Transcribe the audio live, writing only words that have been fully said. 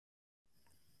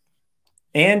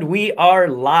And we are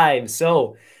live.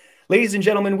 So, ladies and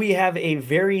gentlemen, we have a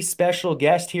very special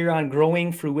guest here on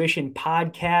Growing Fruition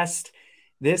podcast.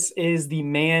 This is the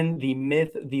man, the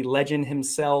myth, the legend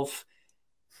himself,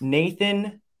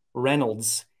 Nathan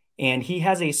Reynolds. And he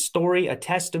has a story, a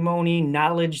testimony,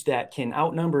 knowledge that can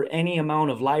outnumber any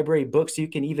amount of library books you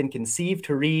can even conceive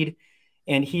to read.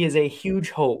 And he is a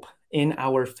huge hope in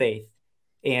our faith.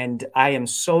 And I am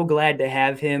so glad to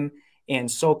have him and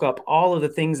soak up all of the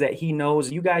things that he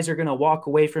knows. You guys are going to walk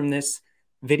away from this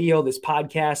video, this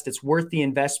podcast. It's worth the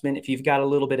investment if you've got a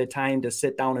little bit of time to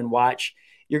sit down and watch.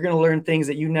 You're going to learn things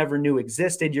that you never knew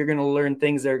existed. You're going to learn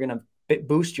things that are going to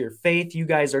boost your faith. You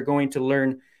guys are going to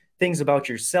learn things about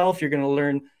yourself. You're going to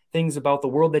learn things about the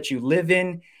world that you live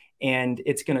in, and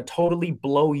it's going to totally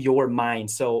blow your mind.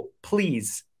 So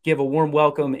please give a warm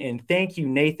welcome and thank you,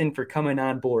 Nathan, for coming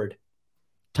on board.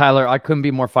 Tyler, I couldn't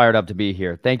be more fired up to be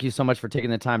here. Thank you so much for taking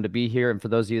the time to be here. And for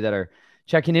those of you that are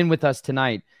checking in with us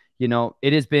tonight, you know,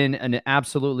 it has been an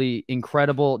absolutely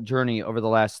incredible journey over the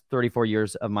last 34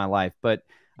 years of my life. But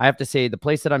I have to say, the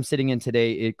place that I'm sitting in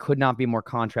today, it could not be more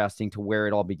contrasting to where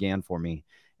it all began for me.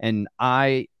 And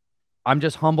I'm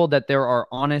just humbled that there are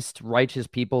honest, righteous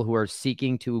people who are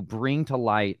seeking to bring to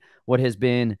light what has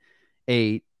been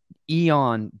a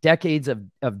decades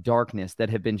of darkness that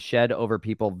have been shed over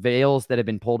people, veils that have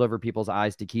been pulled over people's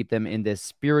eyes to keep them in this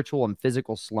spiritual and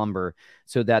physical slumber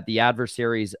so that the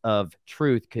adversaries of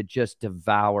truth could just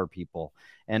devour people.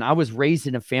 And I was raised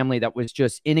in a family that was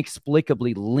just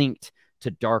inexplicably linked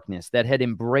to darkness, that had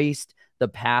embraced the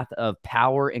path of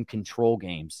power and control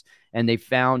games. And they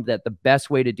found that the best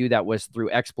way to do that was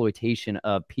through exploitation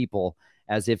of people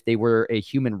as if they were a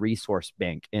human resource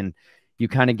bank. And you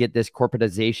kind of get this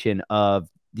corporatization of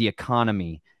the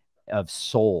economy of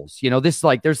souls. You know, there's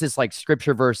this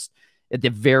scripture verse at the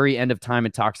very end of time.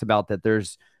 It talks about that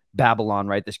there's Babylon,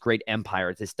 right? This great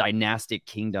empire, this dynastic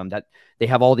kingdom that they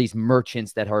have all these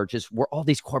merchants that are we're all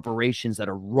these corporations that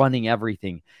are running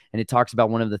everything. And it talks about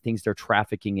one of the things they're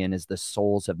trafficking in is the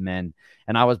souls of men.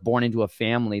 And I was born into a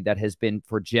family that has been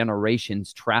for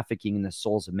generations trafficking in the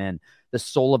souls of men. The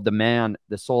soul of the man,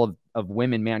 the soul of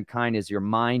women, mankind is your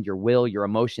mind, your will, your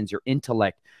emotions, your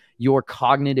intellect, your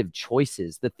cognitive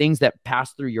choices, the things that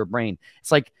pass through your brain.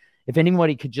 It's like if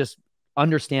anybody could just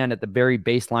understand at the very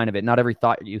baseline of it, not every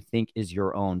thought you think is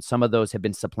your own. Some of those have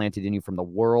been supplanted in you from the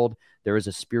world. There is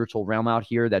a spiritual realm out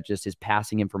here that just is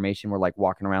passing information. We're like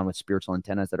walking around with spiritual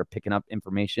antennas that are picking up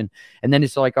information. And then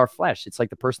it's like our flesh. It's like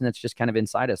the person that's just kind of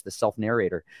inside us, the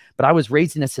self-narrator. But I was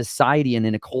raised in a society and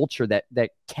in a culture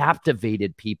that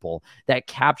captivated people, that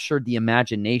captured the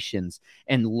imaginations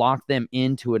and locked them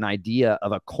into an idea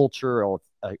of a culture or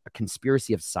a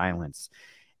conspiracy of silence.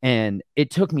 And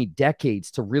it took me decades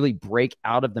to really break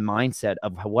out of the mindset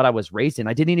of what I was raised in.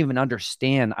 I didn't even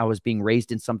understand I was being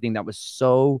raised in something that was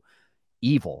so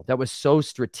evil, that was so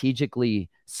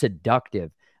strategically seductive,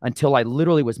 until I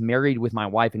literally was married with my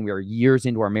wife and we were years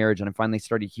into our marriage. And I finally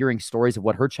started hearing stories of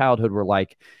what her childhood were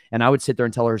like. And I would sit there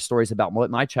and tell her stories about what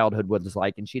my childhood was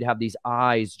like. And she'd have these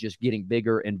eyes just getting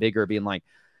bigger and bigger, being like,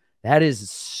 that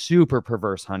is super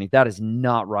perverse, honey. That is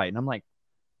not right. And I'm like,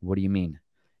 what do you mean?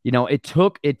 You know, it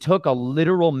took a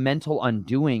literal mental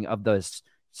undoing of this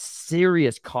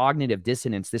serious cognitive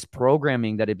dissonance, this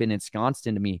programming that had been ensconced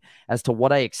into me as to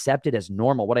what I accepted as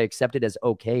normal, what I accepted as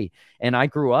okay. And I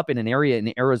grew up in an area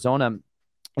in Arizona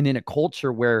and in a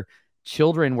culture where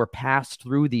children were passed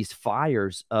through these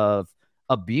fires of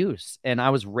abuse. And I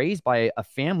was raised by a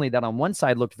family that on one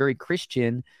side looked very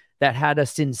Christian, that had a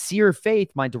sincere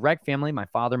faith, my direct family, my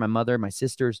father, my mother, my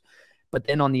sisters. But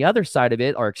then on the other side of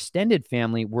it, our extended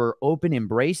family were open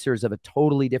embracers of a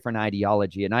totally different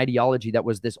ideology, an ideology that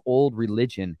was this old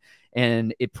religion,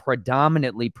 and it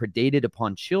predominantly predated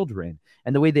upon children.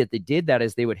 And the way that they did that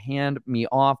is they would hand me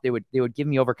off. They would give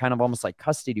me over kind of almost like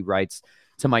custody rights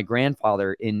to my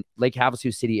grandfather in Lake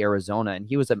Havasu City, Arizona. And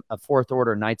he was a Fourth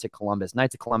Order Knights of Columbus.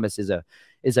 Knights of Columbus is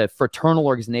a fraternal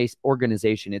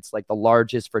organization. It's like the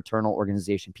largest fraternal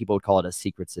organization. People would call it a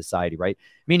secret society, right?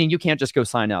 Meaning you can't just go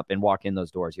sign up and walk in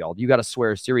those doors, y'all. You got to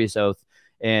swear a serious oath.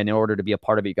 And in order to be a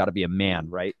part of it, you got to be a man,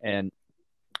 right? And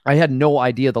I had no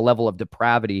idea the level of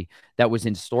depravity that was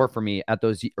in store for me at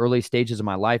those early stages of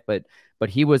my life, but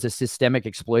he was a systemic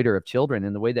exploiter of children,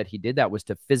 and the way that he did that was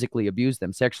to physically abuse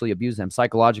them, sexually abuse them,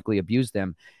 psychologically abuse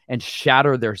them, and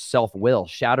shatter their self-will,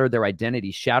 shatter their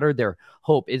identity, shatter their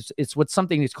hope. It's what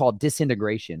something is called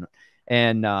disintegration.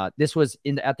 And this was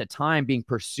at the time being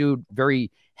pursued very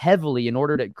heavily in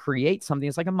order to create something.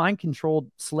 It's like a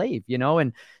mind-controlled slave, you know,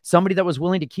 and somebody that was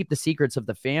willing to keep the secrets of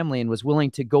the family and was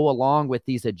willing to go along with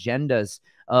these agendas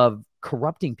of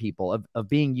corrupting people, of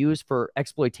being used for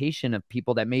exploitation of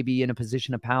people that may be in a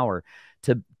position of power,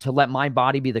 to let my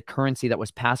body be the currency that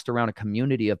was passed around a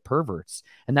community of perverts.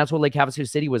 And that's what Lake Havasu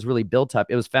City was really built up.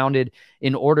 It was founded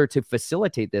in order to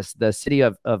facilitate this. The city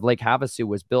of Lake Havasu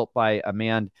was built by a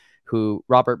man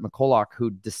Robert McCulloch,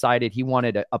 who decided he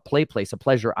wanted a play place, a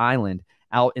pleasure island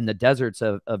out in the deserts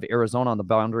of Arizona on the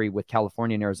boundary with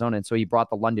California and Arizona. And so he brought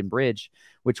the London Bridge,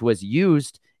 which was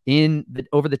used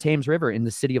over the Thames River in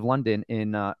the city of London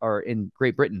in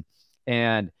Great Britain.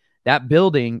 And that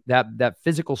building, that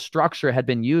physical structure had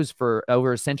been used for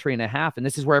over a century and a half. And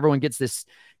this is where everyone gets this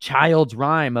child's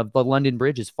rhyme of the London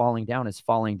Bridge is falling down, is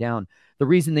falling down. The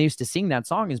reason they used to sing that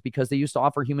song is because they used to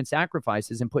offer human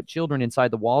sacrifices and put children inside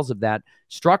the walls of that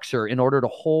structure in order to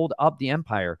hold up the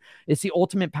empire. It's the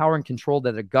ultimate power and control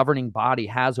that a governing body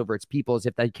has over its people, is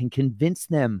if they can convince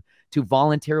them to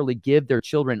voluntarily give their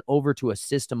children over to a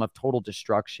system of total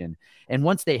destruction. And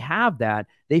once they have that,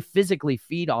 they physically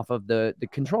feed off of the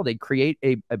control. They create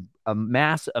a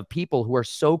mass of people who are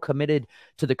so committed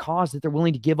to the cause that they're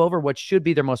willing to give over what should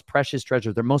be their most precious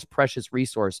treasure, their most precious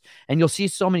resource. And you'll see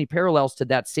so many parallels to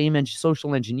that same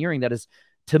social engineering that is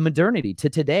to modernity, to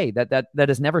today, that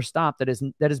has never stopped, that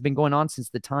has been going on since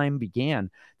the time began,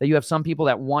 that you have some people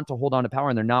that want to hold on to power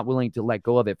and they're not willing to let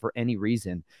go of it for any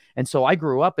reason. And so I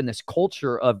grew up in this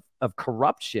culture of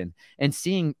corruption and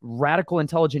seeing radical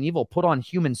intelligent evil put on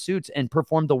human suits and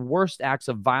perform the worst acts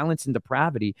of violence and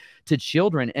depravity to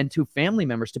children and to family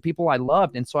members, to people I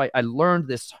loved. And so I learned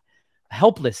this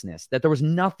helplessness, that there was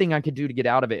nothing I could do to get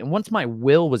out of it. And once my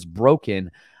will was broken,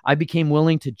 I became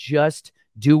willing to just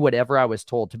do whatever I was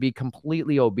told, to be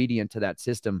completely obedient to that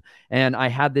system. And I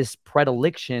had this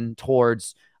predilection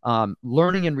towards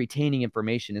learning and retaining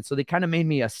information. And so they kind of made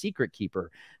me a secret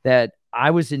keeper, that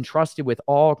I was entrusted with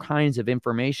all kinds of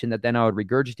information that then I would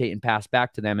regurgitate and pass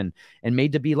back to them, and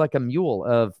made to be like a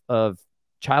mule of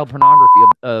child pornography,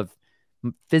 of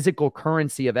physical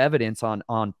currency of evidence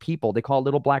on people. They call it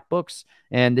little black books.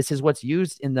 And this is what's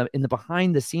used in the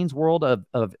behind the scenes world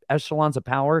of echelons of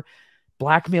power.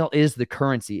 Blackmail is the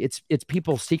currency. It's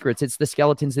people's secrets. It's the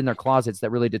skeletons in their closets that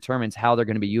really determines how they're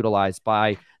going to be utilized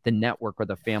by the network or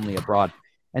the family abroad.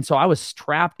 And so I was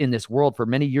trapped in this world for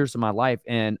many years of my life,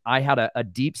 and I had a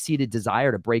deep-seated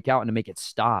desire to break out and to make it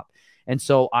stop. And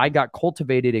so I got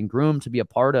cultivated and groomed to be a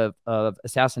part of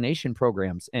assassination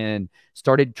programs, and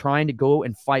started trying to go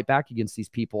and fight back against these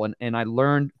people. And I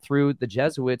learned through the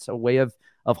Jesuits a way of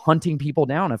hunting people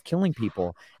down, of killing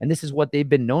people. And this is what they've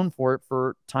been known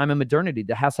for time and modernity,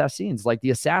 the assassins, like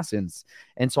the assassins.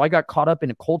 And so I got caught up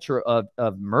in a culture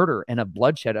of murder and of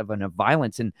bloodshed, of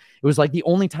violence. And it was like the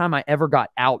only time I ever got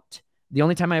out, the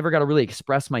only time I ever got to really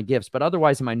express my gifts. But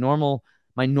otherwise, in my normal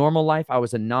life, I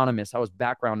was anonymous. I was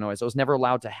background noise. I was never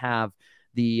allowed to have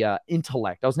the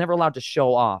intellect. I was never allowed to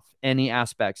show off any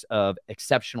aspects of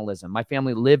exceptionalism. My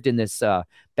family lived in this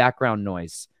background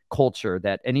noise culture,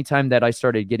 that anytime that I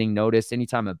started getting noticed,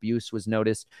 anytime abuse was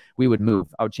noticed, we would move.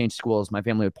 I would change schools. My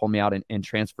family would pull me out and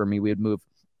transfer me. We would move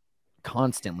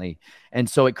constantly. And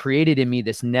so it created in me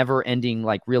this never ending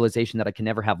like realization that I can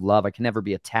never have love. I can never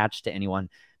be attached to anyone,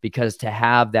 because to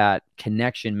have that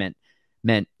connection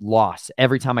meant loss.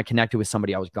 Every time I connected with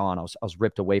somebody, I was gone. I was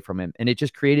ripped away from him. And it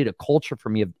just created a culture for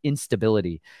me of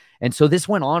instability. And so this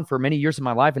went on for many years of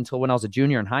my life, until when I was a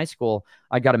junior in high school,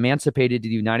 I got emancipated to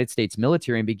the United States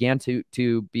military and began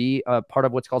to be a part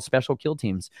of what's called special kill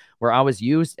teams, where I was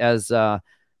used as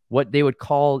what they would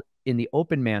call, in the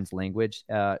open man's language,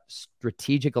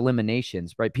 strategic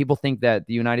eliminations, right? People think that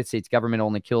the United States government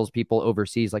only kills people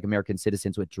overseas, like American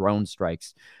citizens, with drone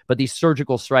strikes. But these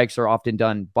surgical strikes are often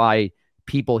done by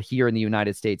people here in the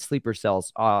United States, sleeper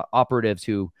cells, operatives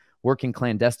who work in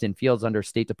clandestine fields under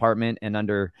State Department and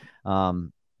under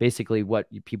basically what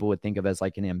people would think of as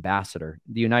like an ambassador.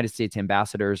 The United States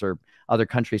ambassadors or other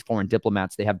countries' foreign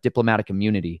diplomats, they have diplomatic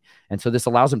immunity. And so this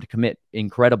allows them to commit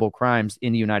incredible crimes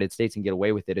in the United States and get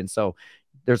away with it. And so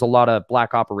there's a lot of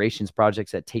black operations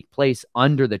projects that take place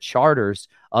under the charters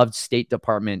of State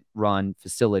Department run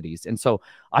facilities. And so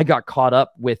I got caught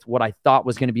up with what I thought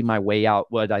was going to be my way out,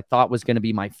 what I thought was going to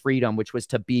be my freedom, which was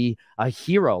to be a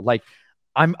hero. Like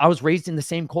I was raised in the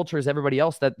same culture as everybody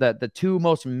else, that the two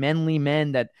most manly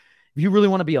men, that if you really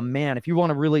want to be a man, if you want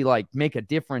to really like make a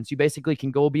difference, you basically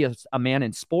can go be a man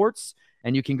in sports,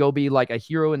 and you can go be like a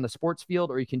hero in the sports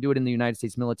field, or you can do it in the United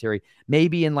States military,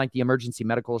 maybe in like the emergency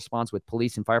medical response with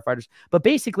police and firefighters. But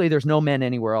basically there's no men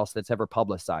anywhere else that's ever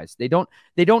publicized. They don't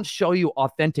show you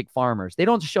authentic farmers. They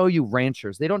don't show you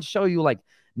ranchers. They don't show you like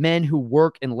men who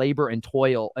work and labor and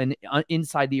toil and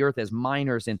inside the earth as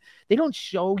miners. And they don't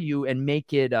show you and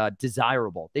make it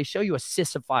desirable. They show you a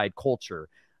sissified culture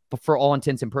for all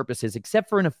intents and purposes, except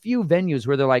for in a few venues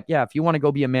where they're like, yeah, if you want to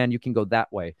go be a man, you can go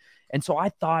that way. And so I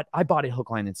thought, I bought it hook,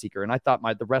 line, and sinker. And I thought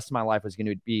the rest of my life was going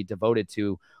to be devoted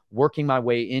to working my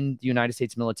way in the United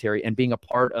States military and being a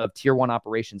part of tier 1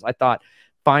 operations. I thought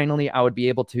finally I would be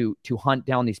able to hunt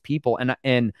down these people.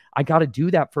 And I got to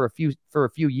do that for a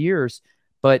few years.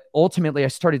 But ultimately I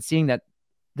started seeing that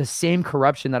the same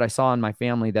corruption that I saw in my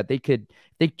family, that they could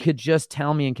just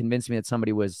tell me and convince me that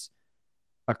somebody was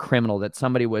a criminal, that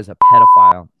somebody was a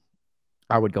pedophile,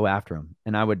 I would go after them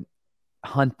and I would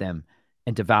hunt them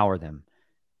and devour them.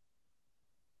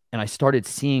 And I started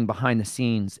seeing behind the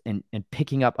scenes and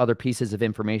picking up other pieces of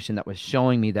information that was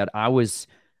showing me that I was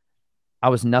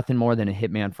nothing more than a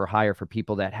hitman for hire for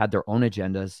people that had their own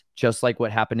agendas, just like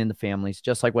what happened in the families,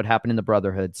 just like what happened in the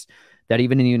brotherhoods, that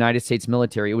even in the United States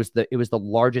military, it was the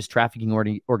largest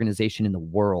trafficking organization in the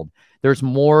world. There's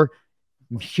more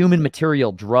human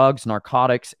material, drugs,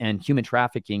 narcotics, and human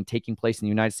trafficking taking place in the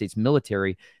United States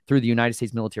military through the United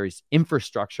States military's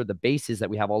infrastructure, the bases that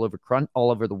we have all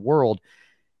over the world.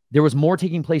 There was more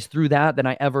taking place through that than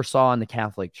I ever saw in the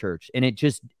Catholic Church. And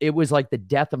it was like the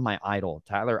death of my idol,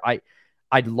 Tyler.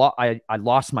 I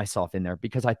lost myself in there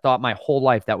because I thought my whole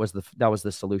life that was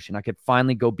the solution. I could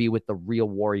finally go be with the real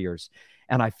warriors.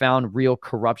 And I found real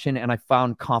corruption and I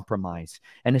found compromise.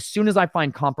 And as soon as I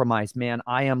find compromise, man,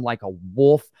 I am like a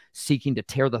wolf seeking to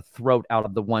tear the throat out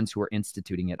of the ones who are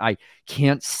instituting it. I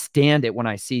can't stand it when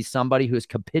I see somebody who has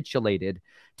capitulated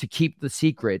to keep the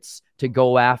secrets, to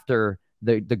go after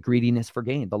the greediness for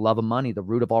gain, the love of money, the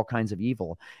root of all kinds of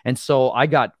evil. And so I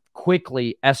got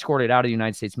quickly escorted out of the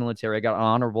United States military. I got an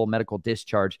honorable medical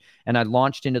discharge, and I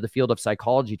launched into the field of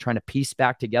psychology, trying to piece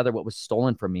back together what was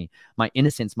stolen from me, my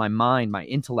innocence, my mind, my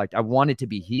intellect. I wanted to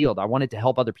be healed. I wanted to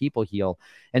help other people heal.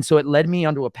 And so it led me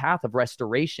onto a path of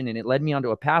restoration, and it led me onto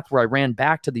a path where I ran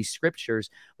back to these scriptures,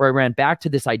 where I ran back to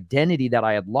this identity that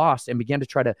I had lost and began to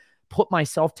try to put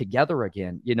myself together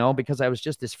again, because I was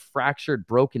just this fractured,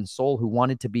 broken soul who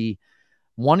wanted to be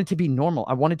normal.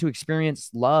 I wanted to experience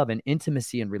love and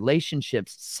intimacy and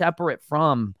relationships separate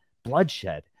from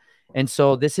bloodshed. And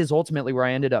so this is ultimately where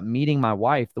I ended up meeting my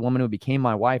wife, the woman who became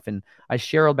my wife. And I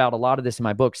share about a lot of this in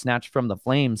my book, Snatched From The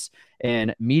Flames,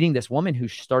 and meeting this woman who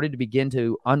started to begin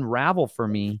to unravel for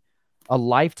me a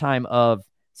lifetime of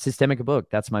systemic book.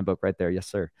 That's my book right there. Yes,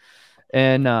 sir.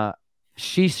 And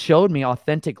she showed me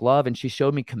authentic love, and she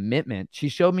showed me commitment. She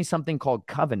showed me something called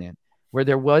covenant, where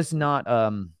there was not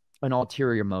an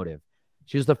ulterior motive.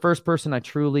 She was the first person I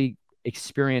truly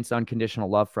experienced unconditional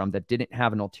love from that didn't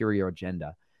have an ulterior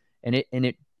agenda. And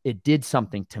it did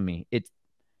something to me. It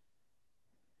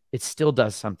still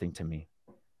does something to me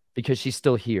because she's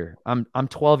still here. I'm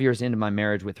 12 years into my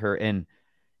marriage with her, and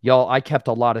y'all, I kept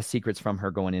a lot of secrets from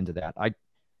her going into that.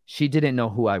 She didn't know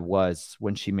who I was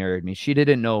when she married me. She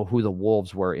didn't know who the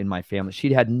wolves were in my family.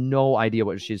 She had no idea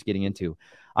what she was getting into.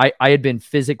 I had been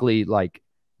physically like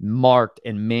marked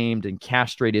and maimed and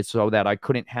castrated so that I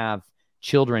couldn't have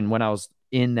children when I was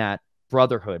in that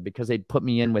brotherhood, because they'd put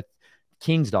me in with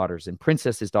king's daughters and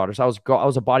princesses' daughters. I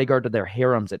was a bodyguard to their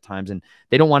harems at times, and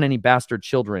they don't want any bastard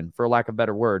children, for lack of a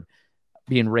better word,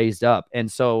 being raised up. And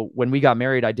so when we got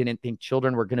married, I didn't think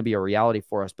children were going to be a reality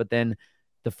for us. But then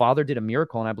the Father did a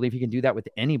miracle, and I believe he can do that with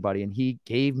anybody. And he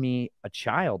gave me a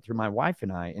child through my wife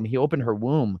and I, and he opened her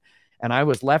womb. And I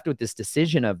was left with this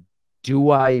decision of,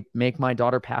 do I make my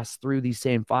daughter pass through these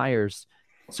same fires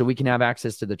so we can have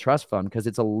access to the trust fund? Because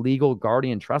it's a legal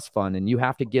guardian trust fund, and you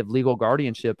have to give legal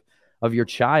guardianship of your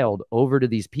child over to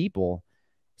these people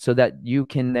so that you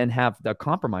can then have the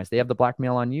compromise. They have the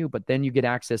blackmail on you, but then you get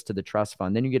access to the trust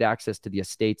fund. Then you get access to the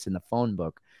estates and the phone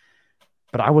book.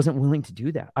 But I wasn't willing to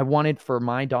do that. I wanted for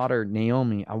my daughter,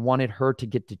 Naomi, I wanted her to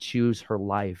get to choose her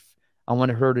life. I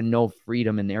wanted her to know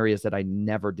freedom in areas that I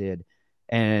never did.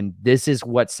 And this is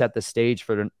what set the stage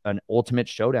for an ultimate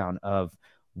showdown of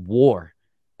war,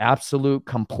 absolute,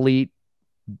 complete,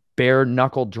 bare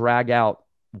knuckle, drag out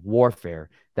warfare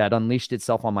that unleashed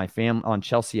itself on my family, on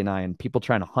Chelsea and I, and people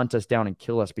trying to hunt us down and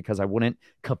kill us because I wouldn't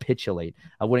capitulate.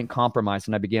 I wouldn't compromise.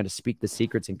 And I began to speak the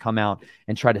secrets and come out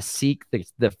and try to seek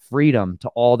the freedom to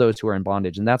all those who are in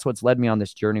bondage. And that's what's led me on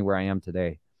this journey where I am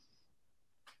today.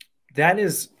 That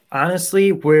is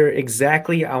honestly where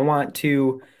exactly I want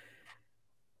to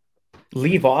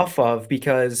leave off of,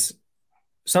 because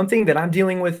something that I'm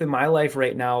dealing with in my life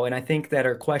right now, and I think that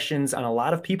are questions on a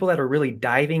lot of people that are really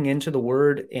diving into the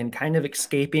word and kind of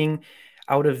escaping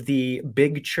out of the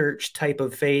big church type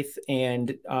of faith,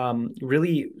 and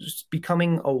really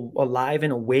becoming alive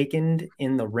and awakened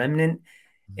in the remnant,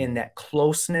 in that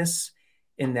closeness,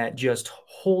 in that just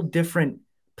whole different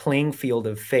playing field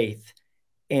of faith.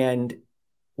 And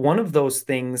one of those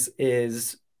things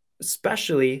is,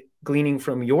 especially gleaning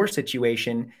from your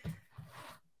situation,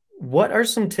 what are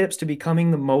some tips to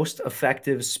becoming the most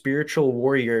effective spiritual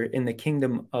warrior in the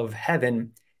kingdom of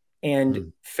heaven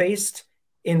and faced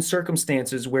in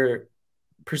circumstances where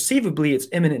perceivably it's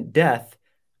imminent death?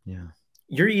 Yeah.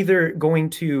 You're either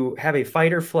going to have a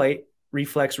fight or flight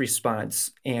reflex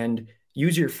response and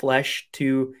use your flesh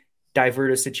to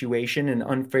divert a situation and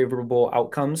unfavorable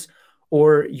outcomes,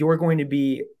 or you're going to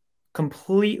be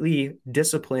completely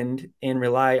disciplined and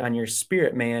rely on your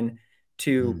spirit man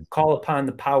to call upon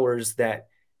the powers that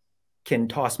can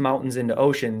toss mountains into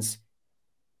oceans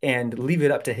and leave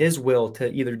it up to his will to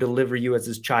either deliver you as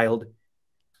his child.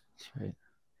 That's right.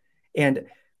 And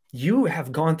you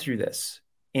have gone through this,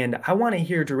 and I want to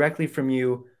hear directly from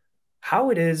you how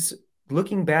it is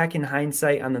looking back in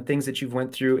hindsight on the things that you've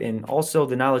went through and also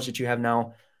the knowledge that you have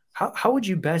now. How would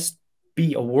you best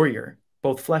be a warrior,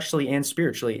 both fleshly and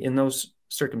spiritually, in those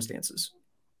circumstances?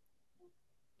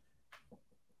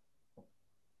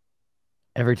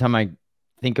 Every time I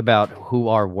think about who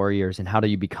are warriors and how do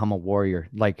you become a warrior,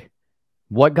 like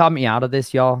what got me out of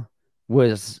this, y'all,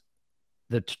 was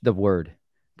the word.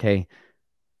 Okay.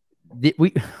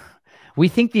 We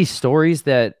think these stories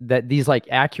that these like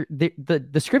accurate,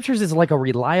 the scriptures is like a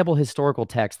reliable historical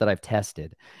text that I've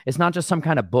tested. It's not just some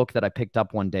kind of book that I picked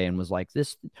up one day and was like,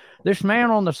 this man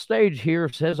on the stage here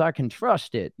says I can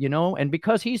trust it, you know, and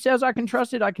because he says I can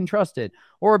trust it, I can trust it.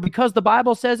 Or because the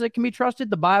Bible says it can be trusted,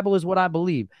 the Bible is what I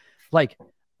believe. Like,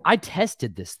 I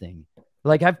tested this thing.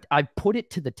 Like, I've put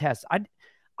it to the test.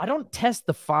 I don't test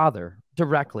the Father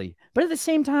directly, but at the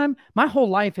same time, my whole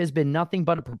life has been nothing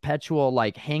but a perpetual,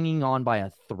 like, hanging on by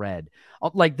a thread.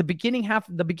 Like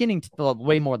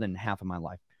way more than half of my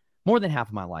life. More than half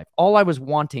of my life. All I was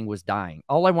wanting was dying.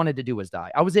 All I wanted to do was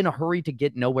die. I was in a hurry to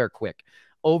get nowhere quick,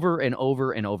 over and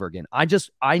over and over again.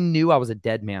 I knew I was a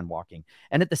dead man walking.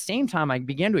 And at the same time, I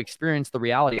began to experience the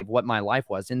reality of what my life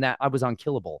was, in that I was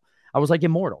unkillable. I was like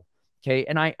immortal. Okay.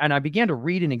 And I began to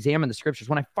read and examine the scriptures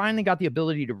when I finally got the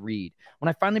ability to read, when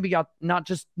I finally began not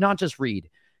just read,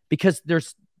 because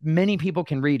there's many people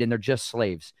can read and they're just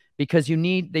slaves, because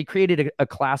they created a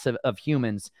class of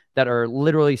humans that are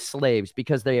literally slaves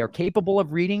because they are capable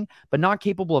of reading, but not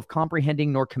capable of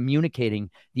comprehending nor communicating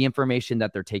the information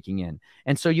that they're taking in.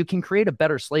 And so you can create a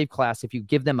better slave class if you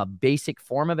give them a basic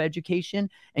form of education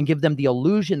and give them the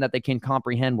illusion that they can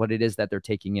comprehend what it is that they're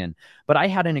taking in. But I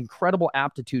had an incredible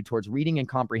aptitude towards reading and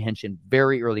comprehension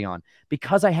very early on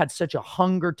because I had such a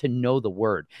hunger to know the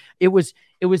word. It was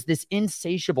this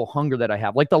insatiable hunger that I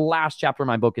have. Like, the last chapter of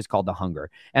my book is called The Hunger.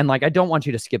 And like, I don't want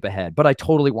you to skip ahead, but I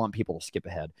totally want people to skip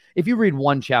ahead. If you read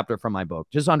one chapter from my book,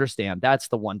 just understand that's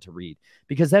the one to read,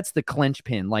 because that's the clinch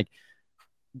pin. Like,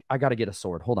 I got to get a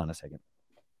sword. Hold on a second.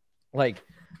 Like,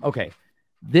 okay,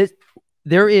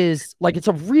 there is, like, it's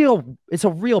a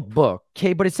real book.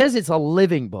 Okay. But it says it's a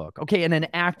living book. Okay. And an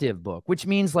active book, which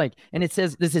means, like, and it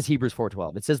says, this is Hebrews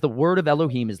 4:12. It says the word of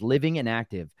Elohim is living and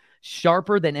active,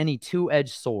 sharper than any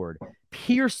two-edged sword,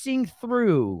 piercing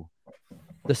through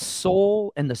the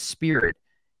soul and the spirit,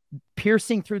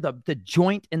 piercing through the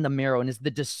joint and the marrow, and is the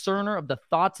discerner of the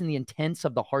thoughts and the intents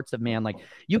of the hearts of man. Like,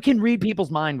 you can read people's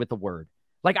mind with the word.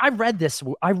 Like, I read this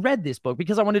book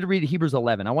because I wanted to read Hebrews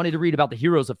 11. I wanted to read about the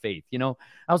heroes of faith. You know,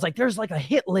 I was like, there's like a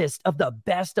hit list of the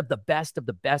best of the best of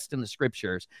the best in the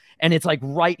scriptures. And it's like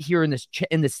right here in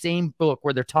the same book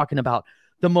where they're talking about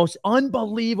the most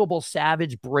unbelievable,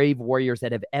 savage, brave warriors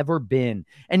that have ever been.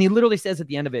 And he literally says at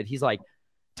the end of it, he's like,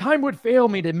 time would fail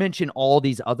me to mention all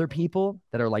these other people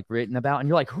that are like written about. And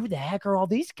you're like, who the heck are all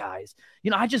these guys?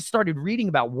 You know, I just started reading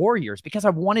about warriors because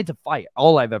I wanted to fight.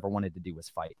 All I've ever wanted to do was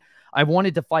fight. I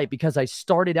wanted to fight because I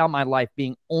started out my life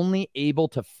being only able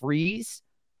to freeze.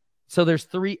 So there's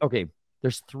three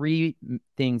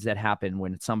things that happen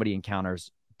when somebody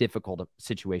encounters difficult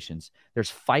situations. There's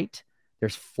fight,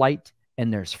 there's flight,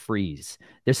 and there's freeze.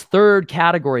 This third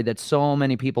category that so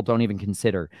many people don't even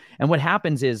consider. And what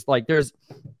happens is, like, there's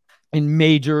in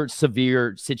major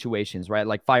severe situations, right?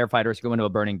 Like, firefighters go into a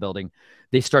burning building.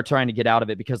 They start trying to get out of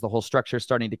it because the whole structure is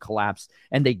starting to collapse,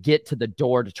 and they get to the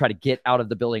door to try to get out of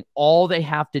the building. All they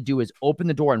have to do is open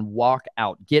the door and walk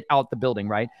out, get out the building,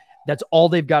 right? That's all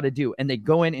they've got to do. And they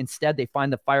go in. Instead, they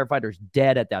find the firefighters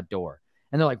dead at that door.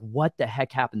 And they're like, what the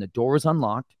heck happened? The door was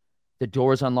unlocked. The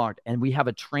door is unlocked. And we have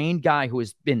a trained guy who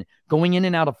has been going in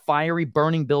and out of fiery,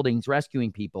 burning buildings,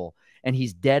 rescuing people. And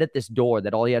he's dead at this door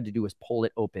that all he had to do was pull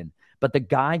it open. But the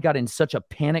guy got in such a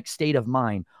panic state of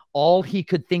mind. All he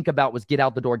could think about was get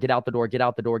out the door, get out the door, get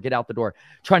out the door, get out the door,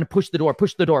 trying to push the door,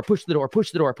 push the door, push the door, push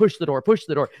the door, push the door, push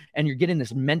the door. And you're getting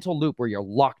this mental loop where you're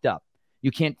locked up.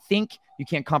 You can't think. You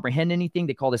can't comprehend anything.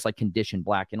 They call this like conditioned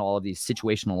black in all of these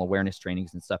situational awareness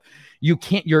trainings and stuff. You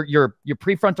can't, your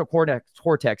prefrontal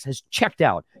cortex has checked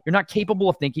out. You're not capable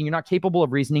of thinking. You're not capable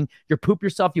of reasoning. You poop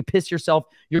yourself. You piss yourself.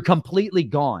 You're completely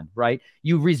gone, right?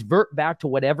 You revert back to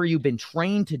whatever you've been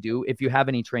trained to do if you have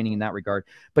any training in that regard.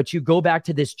 But you go back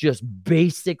to this just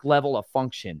basic level of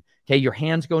function. Okay. Your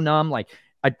hands go numb. Like,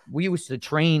 we used to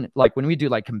train, like when we do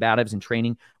like combatives and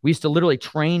training, we used to literally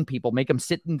train people, make them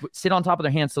sit on top of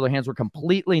their hands so their hands were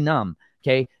completely numb.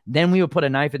 Okay. Then we would put a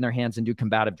knife in their hands and do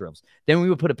combative drills. Then we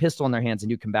would put a pistol in their hands and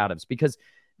do combatives, because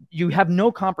you have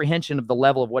no comprehension of the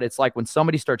level of what it's like when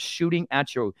somebody starts shooting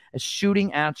at you,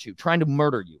 trying to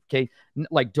murder you. Okay.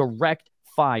 Like direct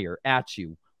fire at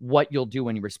you, what you'll do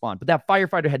when you respond. But that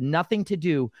firefighter had nothing to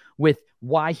do with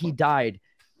why he died,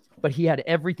 but he had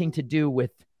everything to do with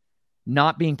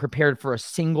not being prepared for a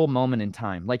single moment in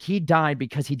time. Like, he died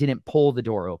because he didn't pull the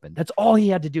door open. That's all he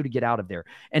had to do to get out of there.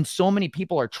 And so many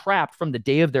people are trapped from the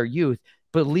day of their youth,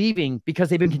 believing, because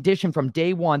they've been conditioned from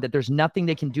day one, that there's nothing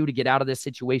they can do to get out of this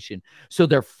situation. So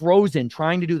they're frozen,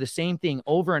 trying to do the same thing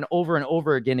over and over and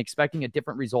over again, expecting a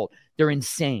different result. They're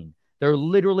insane. They're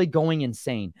literally going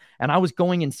insane. And I was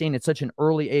going insane at such an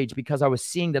early age because I was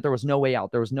seeing that there was no way out.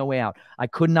 There was no way out. I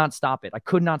could not stop it. I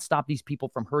could not stop these people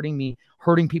from hurting me,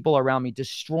 hurting people around me,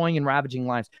 destroying and ravaging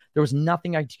lives. There was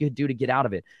nothing I could do to get out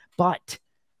of it. But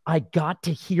I got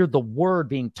to hear the word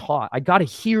being taught. I got to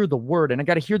hear the word, and I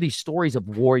got to hear these stories of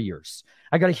warriors.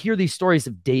 I got to hear these stories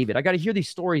of David. I got to hear these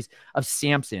stories of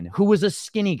Samson, who was a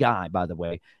skinny guy, by the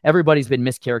way. Everybody's been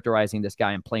mischaracterizing this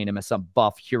guy and playing him as some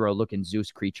buff hero-looking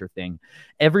Zeus creature thing.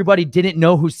 Everybody didn't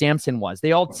know who Samson was.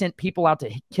 They all sent people out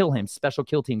to kill him, special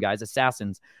kill team guys,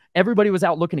 assassins. Everybody was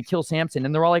out looking to kill Samson,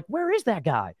 and they're all like, where is that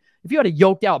guy? If you had a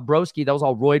yoked-out broski that was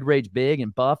all roid rage big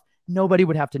and buff, nobody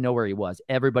would have to know where he was.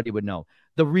 Everybody would know.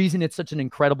 The reason it's such an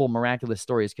incredible, miraculous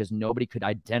story is because nobody could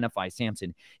identify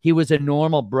Samson. He was a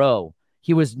normal bro.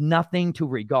 He was nothing to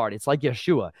regard. It's like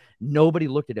Yeshua. Nobody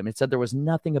looked at him. It said there was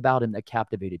nothing about him that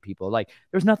captivated people. Like,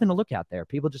 there's nothing to look at there.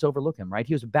 People just overlook him, right?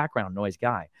 He was a background noise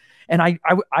guy. And I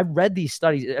read these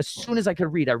studies as soon as I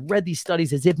could read. I read these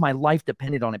studies as if my life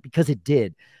depended on it, because it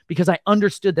did. Because I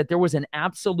understood that there was an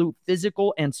absolute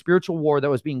physical and spiritual war that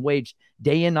was being waged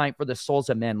day and night for the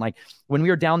souls of men. Like, when we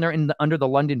were down there under the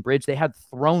London Bridge, they had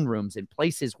throne rooms and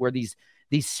places where these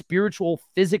spiritual,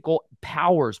 physical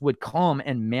powers would come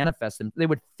and manifest them. They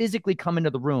would physically come into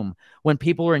the room when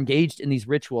people were engaged in these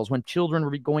rituals, when children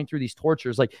were going through these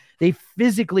tortures. Like, they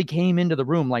physically came into the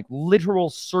room, like literal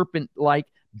serpent-like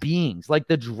beings. Like,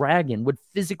 the dragon would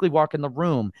physically walk in the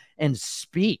room and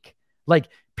speak. Like,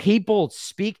 people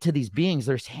speak to these beings.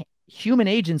 There's human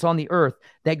agents on the earth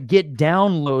that get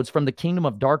downloads from the kingdom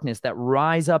of darkness that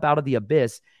rise up out of the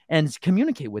abyss and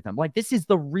communicate with them. Like, this is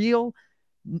the real...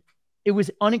 It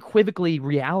was unequivocally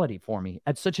reality for me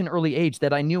at such an early age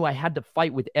that I knew I had to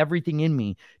fight with everything in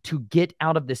me to get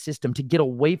out of the system, to get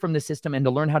away from the system, and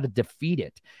to learn how to defeat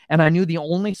it. And I knew the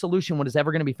only solution what is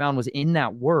ever going to be found was in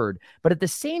that word. But at the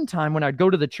same time, when I'd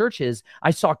go to the churches, I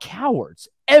saw cowards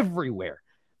everywhere.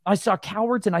 I saw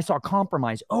cowards and I saw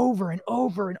compromise over and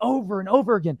over and over and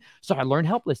over again. So I learned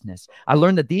helplessness. I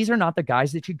learned that these are not the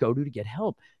guys that you go to get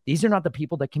help. These are not the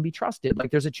people that can be trusted. Like,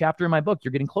 there's a chapter in my book,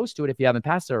 you're getting close to it if you haven't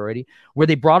passed it already, where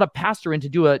they brought a pastor in to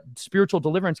do a spiritual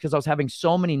deliverance because I was having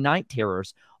so many night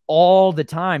terrors all the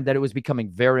time that it was becoming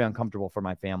very uncomfortable for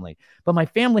my family. But my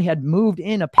family had moved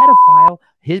in a pedophile,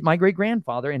 my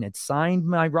great-grandfather, and had signed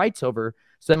my rights over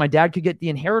so that my dad could get the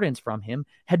inheritance from him,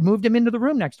 had moved him into the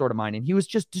room next door to mine, and he was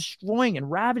just destroying and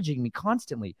ravaging me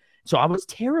constantly. So I was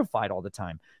terrified all the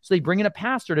time. So they bring in a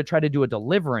pastor to try to do a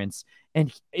deliverance,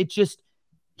 and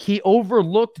he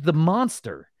overlooked the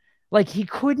monster. Like, he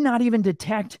could not even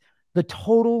detect the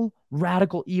total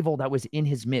radical evil that was in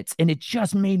his midst. And it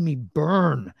just made me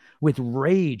burn with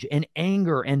rage and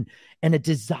anger and a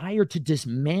desire to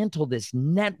dismantle this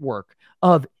network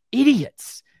of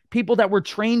idiots. People that were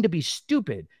trained to be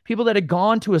stupid, people that had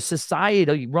gone to a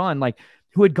society run, like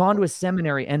who had gone to a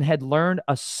seminary and had learned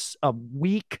a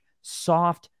weak,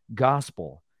 soft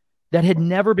gospel that had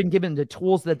never been given the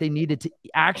tools that they needed to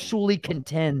actually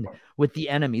contend with the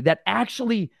enemy, that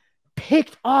actually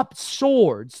picked up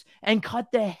swords and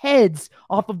cut the heads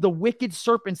off of the wicked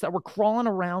serpents that were crawling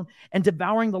around and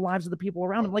devouring the lives of the people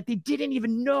around them. Like, they didn't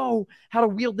even know how to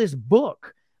wield this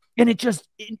book. And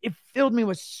it filled me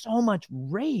with so much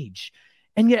rage.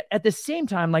 And yet at the same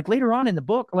time, like later on in the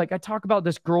book, like I talk about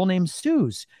this girl named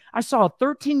Suze. I saw a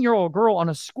 13-year-old girl on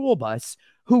a school bus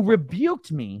who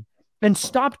rebuked me and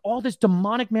stopped all this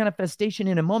demonic manifestation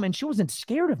in a moment. She wasn't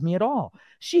scared of me at all.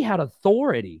 She had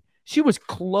authority. She was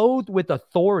clothed with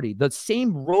authority. The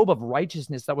same robe of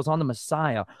righteousness that was on the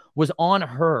Messiah was on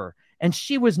her. And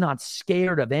she was not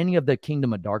scared of any of the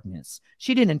kingdom of darkness.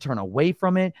 She didn't turn away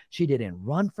from it. She didn't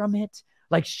run from it.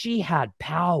 Like, she had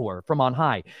power from on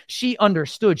high. She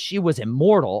understood she was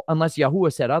immortal unless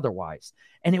Yahuwah said otherwise.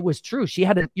 And it was true. She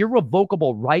had an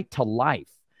irrevocable right to life.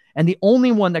 And the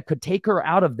only one that could take her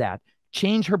out of that,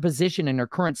 change her position in her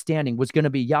current standing, was going to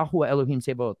be Yahuwah Elohim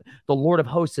Sebaoth, the Lord of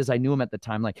hosts, as I knew him at the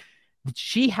time. Like,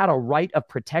 she had a right of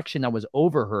protection that was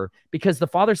over her, because the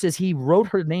Father says he wrote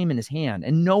her name in his hand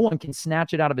and no one can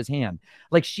snatch it out of his hand.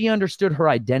 Like, she understood her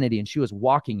identity and she was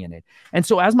walking in it. And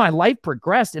so as my life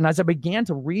progressed and as I began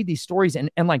to read these stories, and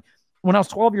like when I was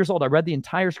 12 years old, I read the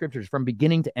entire scriptures from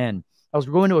beginning to end. I was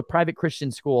going to a private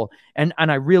Christian school, and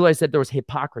I realized that there was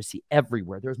hypocrisy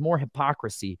everywhere. There was more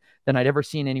hypocrisy than I'd ever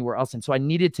seen anywhere else. And so I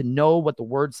needed to know what the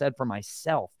word said for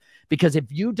myself. Because if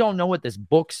you don't know what this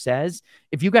book says,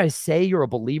 if you guys say you're a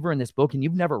believer in this book and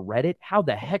you've never read it, how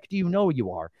the heck do you know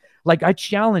you are? Like, I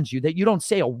challenge you that you don't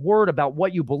say a word about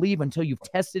what you believe until you've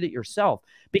tested it yourself,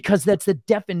 because that's the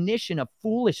definition of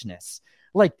foolishness.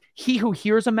 Like, he who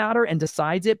hears a matter and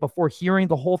decides it before hearing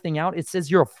the whole thing out, it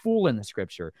says you're a fool in the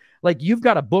scripture. Like, you've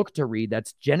got a book to read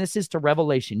that's Genesis to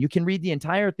Revelation. You can read the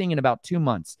entire thing in about 2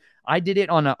 months. I did it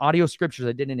on audio scriptures.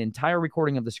 I did an entire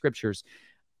recording of the scriptures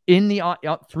in the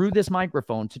through this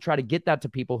microphone to try to get that to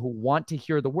people who want to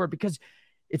hear the word, because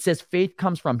it says faith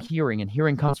comes from hearing and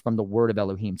hearing comes from the word of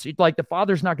Elohim. So like, the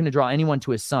Father's not going to draw anyone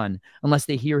to his son unless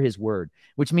they hear his word,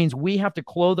 which means we have to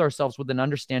clothe ourselves with an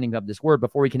understanding of this word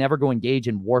before we can ever go engage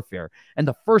in warfare. And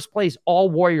the first place all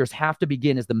warriors have to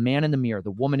begin is the man in the mirror,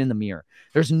 the woman in the mirror.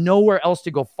 There's nowhere else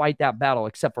to go fight that battle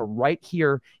except for right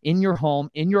here in your home,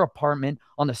 in your apartment,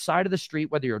 on the side of the street,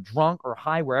 whether you're drunk or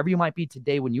high, wherever you might be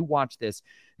today when you watch this.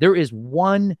 There is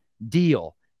one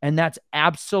deal, and that's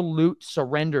absolute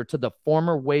surrender to the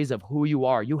former ways of who you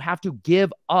are. You have to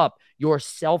give up your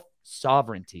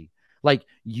self-sovereignty. Like,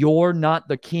 you're not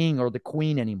the king or the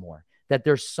queen anymore, that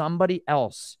there's somebody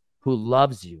else who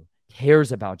loves you,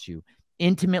 cares about you,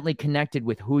 intimately connected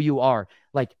with who you are,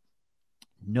 like,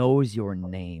 knows your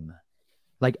name,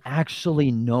 like,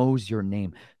 actually knows your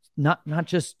name. Not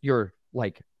just your,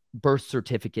 like, birth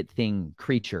certificate thing,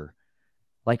 creature,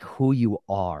 like who you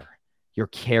are, your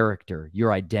character,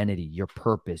 your identity, your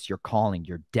purpose, your calling,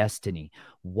 your destiny,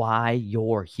 why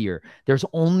you're here. There's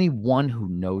only one who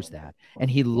knows that.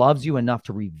 And he loves you enough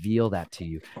to reveal that to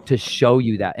you, to show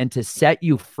you that, and to set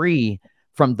you free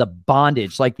from the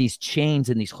bondage, like these chains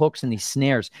and these hooks and these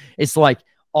snares. It's like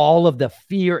all of the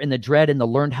fear and the dread and the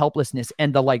learned helplessness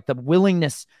and the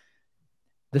willingness,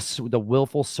 the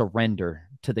willful surrender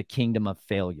to the kingdom of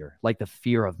failure, like the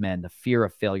fear of men, the fear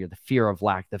of failure, the fear of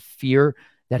lack, the fear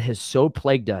that has so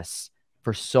plagued us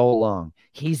for so long.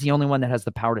 He's the only one that has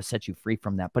the power to set you free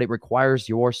from that, but it requires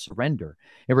your surrender.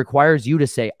 It requires you to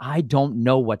say, I don't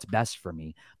know what's best for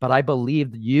me, but I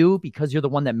believe you, because you're the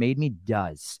one that made me,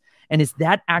 does. And it's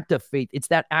that act of faith. It's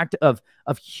that act of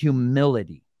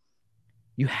humility.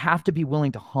 You have to be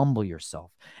willing to humble yourself.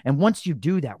 And once you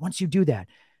do that,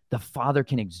 the Father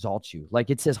can exalt you. Like,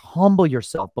 it says, humble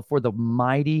yourself before the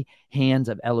mighty hands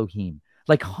of Elohim.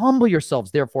 Like, humble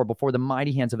yourselves, therefore, before the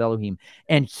mighty hands of Elohim,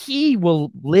 and he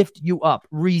will lift you up.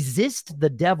 Resist the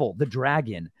devil, the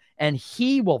dragon, and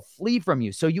he will flee from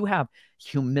you. So you have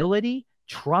humility,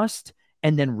 trust,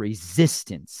 and then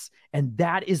resistance. And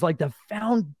that is like the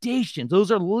foundation.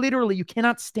 Those are literally, you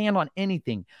cannot stand on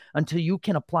anything until you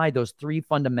can apply those three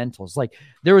fundamentals. Like,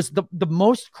 there is the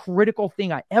most critical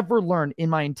thing I ever learned in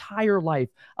my entire life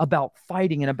about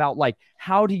fighting and about like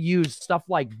how to use stuff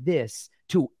like this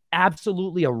to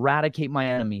absolutely eradicate my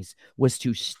enemies was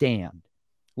to stand,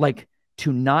 like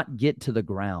to not get to the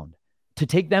ground, to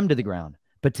take them to the ground,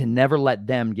 but to never let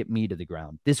them get me to the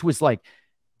ground. This was like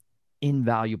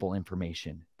invaluable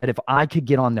information, that if I could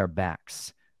get on their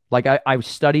backs, like I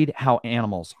studied how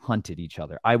animals hunted each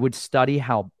other. I would study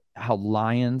how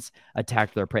lions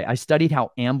attacked their prey. I studied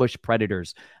how ambush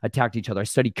predators attacked each other. I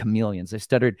studied chameleons. I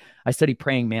studied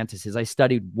praying mantises. I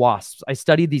studied wasps. I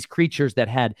studied these creatures that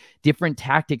had different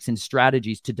tactics and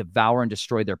strategies to devour and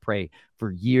destroy their prey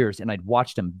for years. And I'd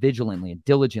watched them vigilantly and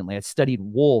diligently. I studied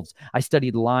wolves. I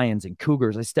studied lions and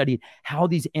cougars. I studied how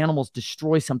these animals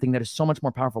destroy something that is so much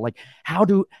more powerful. Like, how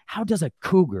does a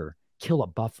cougar kill a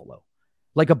buffalo?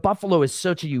 Like, a buffalo is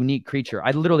such a unique creature.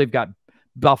 I literally have got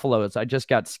buffaloes. I just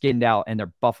got skinned out, and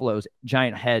they're buffaloes,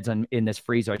 giant heads in this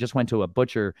freezer. I just went to a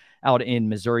butcher out in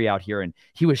Missouri out here, and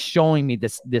he was showing me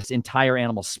this entire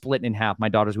animal split in half. My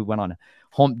daughters, we went on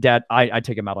I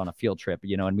took him out on a field trip,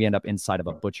 and we end up inside of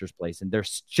a butcher's place, and they're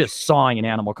just sawing an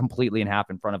animal completely in half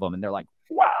in front of them. And they're like,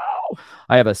 wow,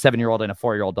 I have a 7-year-old and a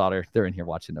 4-year-old daughter. They're in here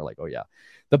watching. They're like, oh yeah.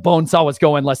 The bone saw was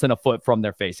going less than a foot from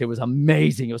their face. It was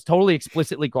amazing. It was totally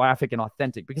explicitly graphic and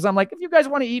authentic, because I'm like, if you guys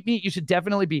want to eat meat, you should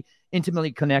definitely be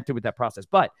intimately connected with that process.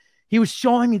 But he was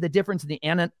showing me the difference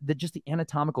in just the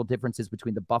anatomical differences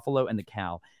between the buffalo and the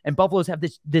cow. And buffaloes have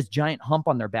this giant hump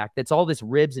on their back that's all this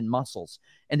ribs and muscles.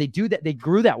 And they do that. They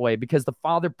grew that way because the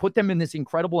father put them in this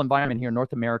incredible environment here in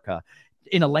North America,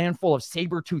 in a land full of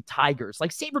saber-toothed tigers,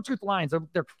 like saber-toothed lions.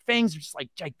 Their fangs are just like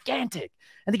gigantic,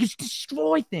 and they just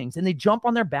destroy things, and they jump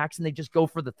on their backs and they just go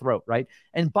for the throat, right?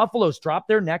 And buffaloes drop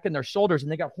their neck and their shoulders,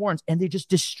 and they got horns, and they just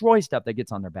destroy stuff that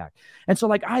gets on their back. And so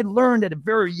like I learned at a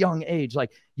very young age,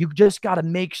 like you just got to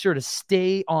make sure to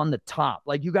stay on the top.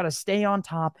 Like you got to stay on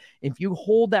top. If you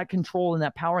hold that control and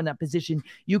that power in that position,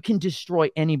 you can destroy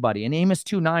anybody. And Amos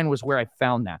 2:9 was where I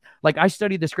found that. Like I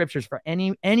studied the scriptures for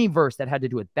any verse that had to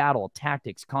do with battle,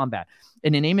 tactics, combat.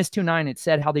 And in Amos 2:9, it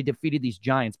said how they defeated these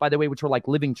giants, by the way, which were like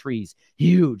living trees,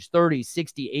 huge, 30,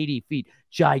 60, 80 feet,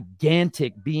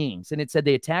 gigantic beings. And it said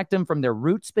they attacked them from their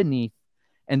roots beneath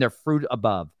and their fruit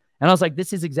above. And I was like,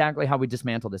 this is exactly how we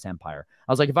dismantle this empire.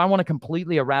 I was like, if I want to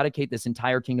completely eradicate this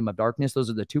entire kingdom of darkness, those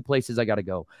are the two places I got to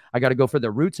go. I got to go for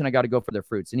their roots, and I got to go for their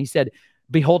fruits. And he said,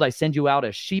 behold, I send you out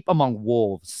as sheep among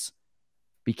wolves.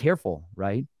 Be careful,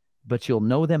 right? But you'll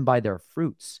know them by their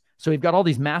fruits. So we've got all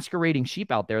these masquerading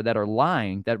sheep out there that are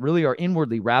lying, that really are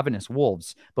inwardly ravenous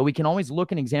wolves, but we can always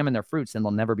look and examine their fruits, and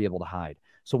they'll never be able to hide.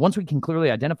 So once we can clearly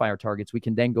identify our targets, we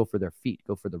can then go for their feet,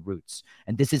 go for the roots.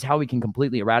 And this is how we can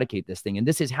completely eradicate this thing. And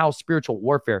this is how spiritual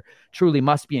warfare truly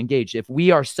must be engaged. If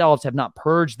we ourselves have not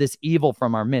purged this evil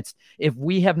from our midst, if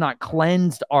we have not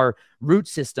cleansed our root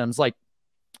systems, like,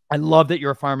 I love that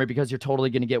you're a farmer, because you're totally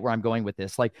going to get where I'm going with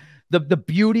this. Like the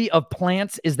beauty of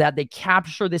plants is that they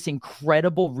capture this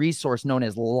incredible resource known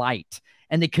as light,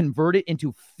 and they convert it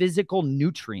into physical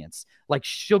nutrients like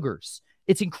sugars.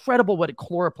 It's incredible what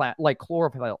chlorophyll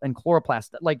and chloroplast,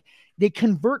 like they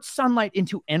convert sunlight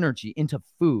into energy, into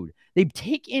food. They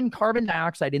take in carbon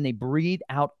dioxide and they breathe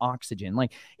out oxygen.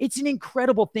 Like it's an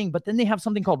incredible thing. But then they have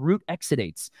something called root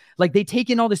exudates. Like they take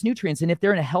in all this nutrients, and if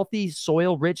they're in a healthy,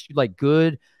 soil rich, like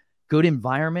good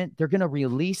environment, they're going to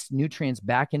release nutrients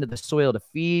back into the soil to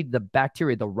feed the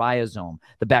bacteria, the rhizome,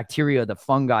 the bacteria, the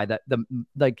fungi,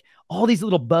 like all these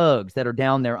little bugs that are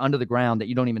down there under the ground that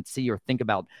you don't even see or think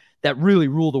about, that really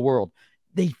rule the world.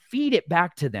 They feed it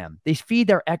back to them. They feed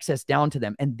their excess down to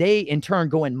them. And they, in turn,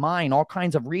 go and mine all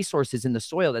kinds of resources in the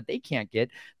soil that they can't get,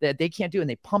 that they can't do. And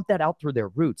they pump that out through their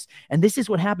roots. And this is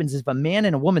what happens is if a man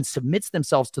and a woman submits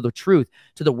themselves to the truth,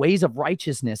 to the ways of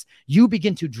righteousness, you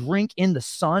begin to drink in the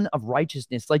sun of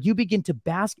righteousness. Like you begin to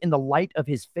bask in the light of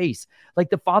his face. Like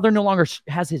the Father no longer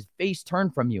has his face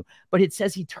turned from you, but it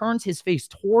says he turns his face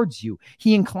towards you.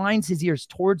 He inclines his ears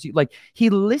towards you. Like he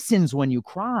listens when you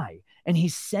cry. And he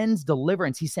sends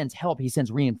deliverance. He sends help. He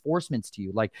sends reinforcements to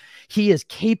you. Like he is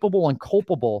capable and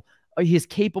culpable. He is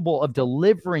capable of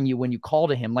delivering you when you call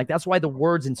to him. Like that's why the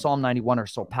words in Psalm 91 are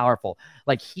so powerful.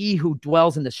 Like he who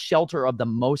dwells in the shelter of the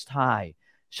Most High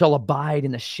shall abide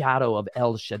in the shadow of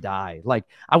El Shaddai. Like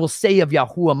I will say of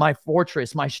Yahuwah, my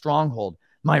fortress, my stronghold,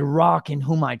 my rock in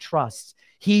whom I trust.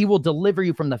 He will deliver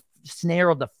you from the snare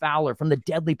of the fowler, from the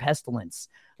deadly pestilence.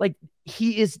 Like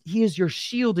he is your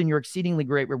shield and your exceedingly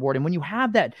great reward. And when you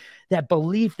have that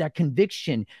belief, that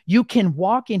conviction, you can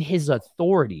walk in his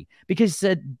authority, because he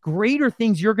said greater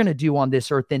things you're going to do on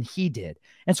this earth than he did.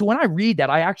 And so when I read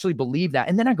that, I actually believe that.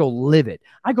 And then I go live it.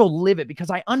 I go live it because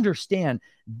I understand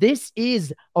this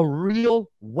is a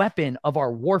real weapon of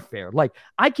our warfare. Like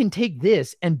I can take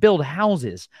this and build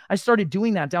houses. I started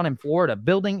doing that down in Florida,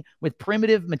 building with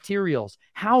primitive materials,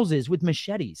 houses with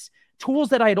machetes. Tools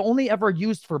that I had only ever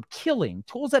used for killing,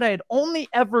 tools that I had only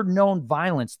ever known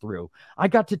violence through, I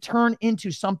got to turn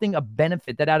into something of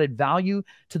benefit that added value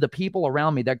to the people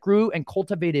around me, that grew and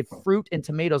cultivated fruit and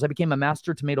tomatoes. I became a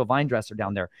master tomato vine dresser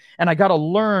down there. And I got to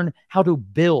learn how to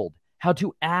build, how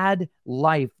to add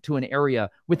life to an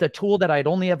area with a tool that I had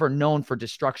only ever known for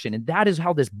destruction. And that is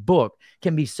how this book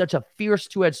can be such a fierce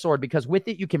two-edged sword, because with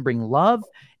it, you can bring love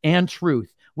and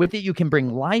truth. With it, you can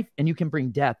bring life and you can bring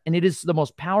death. And it is the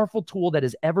most powerful tool that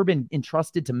has ever been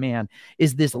entrusted to man,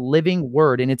 is this living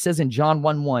word. And it says in John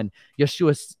 1:1,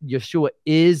 Yeshua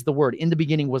is the word. In the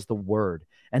beginning was the word,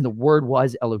 and the word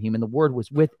was Elohim, and the word was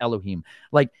with Elohim.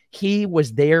 Like he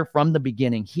was there from the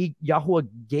beginning. Yahuwah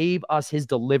gave us his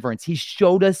deliverance. He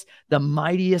showed us the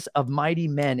mightiest of mighty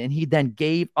men. And he then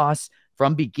gave us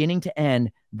from beginning to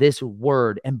end this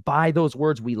word. And by those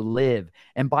words, we live.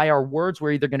 And by our words,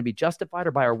 we're either going to be justified,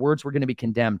 or by our words, we're going to be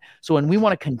condemned. So when we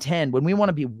want to contend, when we want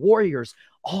to be warriors,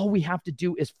 all we have to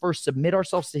do is first submit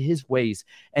ourselves to his ways,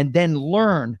 and then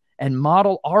learn and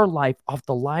model our life off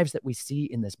the lives that we see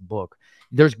in this book.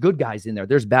 There's good guys in there.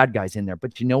 There's bad guys in there.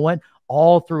 But you know what?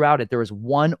 All throughout it, there is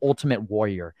one ultimate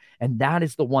warrior. And that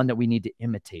is the one that we need to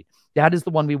imitate. That is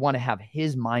the one we want to have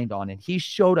his mind on. And he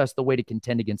showed us the way to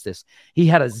contend against this. He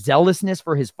had a zealousness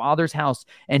for his father's house,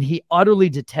 and he utterly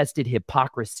detested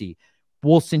hypocrisy.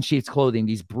 Wolves in sheep's clothing,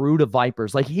 these brood of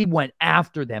vipers. Like, he went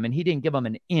after them, and he didn't give them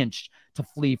an inch to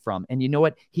flee from. And you know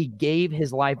what? He gave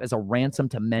his life as a ransom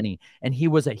to many, and he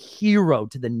was a hero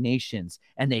to the nations,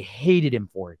 and they hated him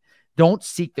for it. Don't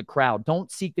seek the crowd.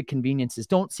 Don't seek the conveniences.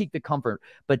 Don't seek the comfort,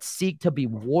 but seek to be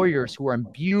warriors who are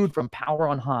imbued from power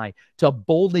on high to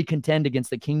boldly contend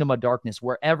against the kingdom of darkness,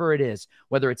 wherever it is,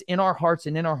 whether it's in our hearts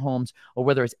and in our homes, or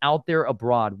whether it's out there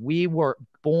abroad. We were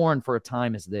born for a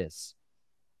time as this.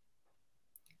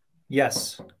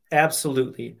 Yes,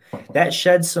 absolutely. That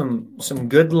sheds some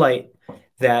good light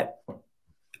that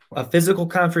a physical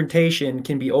confrontation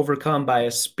can be overcome by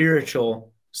a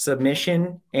spiritual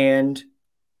submission and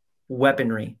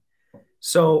weaponry.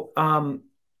 So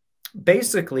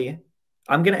basically,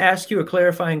 I'm going to ask you a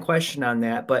clarifying question on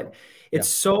that, but it's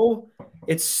so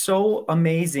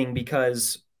amazing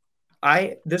because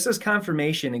this is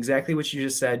confirmation, exactly what you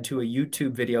just said, to a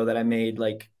YouTube video that I made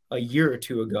like a year or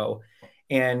two ago.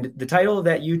 And the title of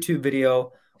that YouTube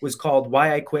video was called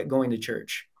Why I Quit Going to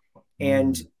Church.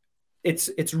 And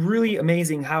it's really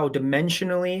amazing how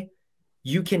dimensionally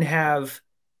you can have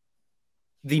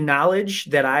the knowledge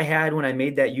that I had when I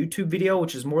made that YouTube video,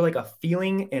 which is more like a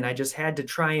feeling. And I just had to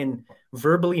try and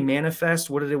verbally manifest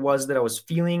what it was that I was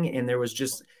feeling. And there was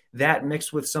just that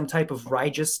mixed with some type of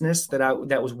righteousness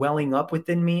that was welling up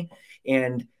within me.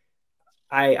 And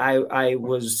I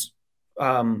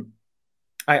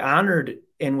honored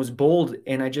and was bold,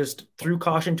 and I just threw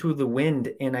caution to the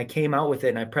wind, and I came out with it,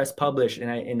 and I pressed publish, and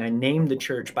I named the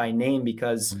church by name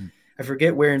because I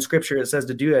forget where in scripture it says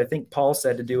to do it. I think Paul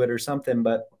said to do it or something,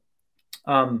 but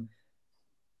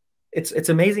it's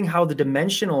amazing how the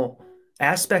dimensional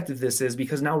aspect of this is,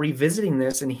 because now revisiting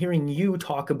this and hearing you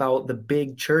talk about the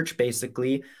big church,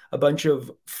 basically a bunch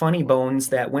of funny bones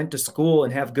that went to school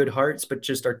and have good hearts, but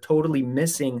just are totally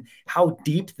missing how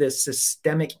deep this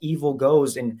systemic evil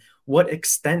goes and what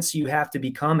extents you have to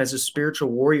become as a spiritual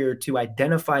warrior to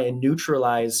identify and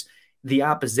neutralize the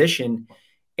opposition.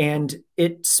 And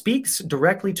it speaks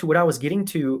directly to what I was getting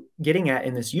at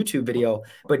in this YouTube video.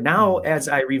 But now as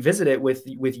I revisit it with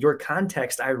your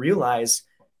context, I realize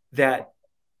that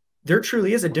there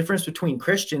truly is a difference between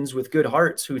Christians with good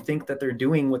hearts who think that they're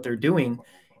doing what they're doing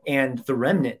and the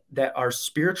remnant that are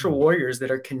spiritual warriors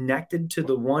that are connected to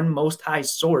the one most high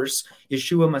source,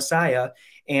 Yeshua Messiah,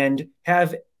 and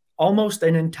have almost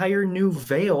an entire new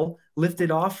veil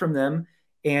lifted off from them.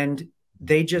 And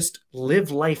they just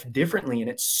live life differently. And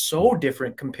it's so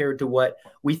different compared to what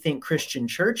we think Christian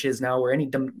church is now, or any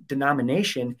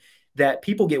denomination, that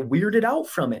people get weirded out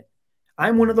from it.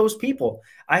 I'm one of those people.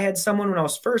 I had someone when I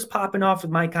was first popping off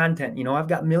with my content, I've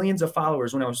got millions of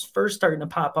followers. When I was first starting to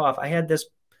pop off, I had this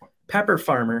pepper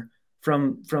farmer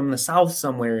from the South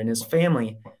somewhere, and his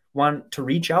family want to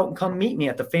reach out and come meet me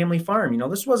at the family farm.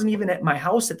 This wasn't even at my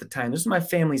house at the time. This is my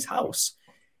family's house.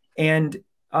 And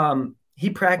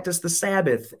he practiced the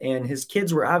Sabbath, and his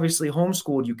kids were obviously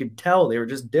homeschooled. You could tell they were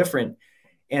just different.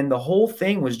 And the whole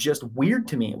thing was just weird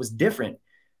to me. It was different,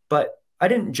 but I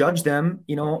didn't judge them.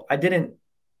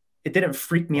 It didn't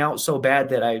freak me out so bad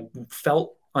that I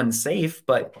felt unsafe,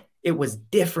 but it was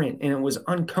different and it was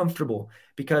uncomfortable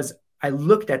because I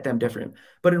looked at them different.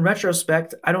 But in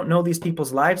retrospect, I don't know these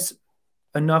people's lives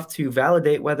enough to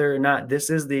validate whether or not this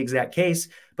is the exact case.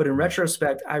 But in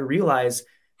retrospect, I realize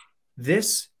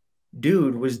this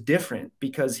dude was different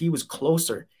because he was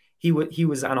closer. He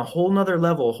was on a whole nother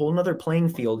level, a whole nother playing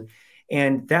field.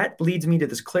 And that leads me to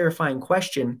this clarifying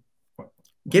question.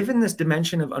 Given this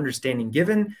dimension of understanding,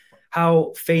 given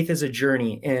how faith is a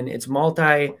journey and it's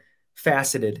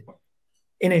multifaceted,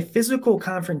 in a physical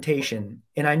confrontation,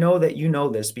 and I know that you know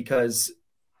this because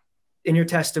in your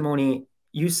testimony,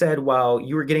 you said while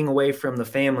you were getting away from the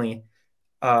family,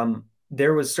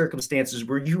 there was circumstances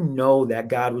where that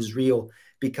God was real,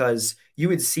 because you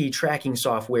would see tracking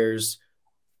softwares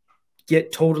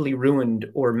get totally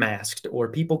ruined or masked, or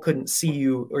people couldn't see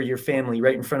you or your family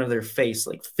right in front of their face,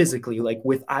 like physically, like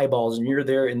with eyeballs, and you're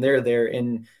there and they're there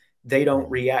and they don't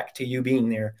react to you being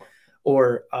there.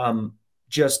 Or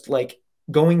just like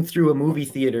going through a movie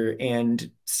theater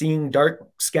and seeing dark,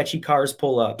 sketchy cars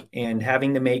pull up and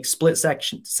having to make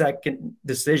second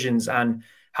decisions on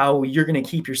how you're going to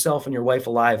keep yourself and your wife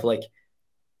alive. Like,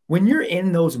 when you're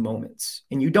in those moments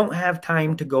and you don't have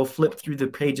time to go flip through the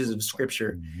pages of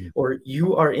scripture, or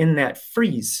you are in that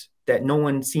freeze that no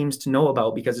one seems to know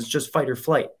about because it's just fight or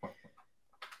flight.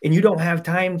 And you don't have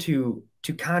time to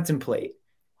contemplate.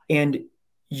 And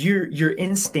your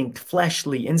instinct,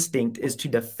 fleshly instinct, is to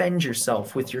defend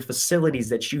yourself with your facilities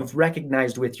that you've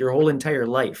recognized with your whole entire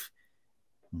life.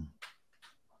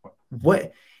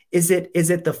 What is it? Is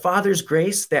it the Father's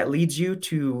grace that leads you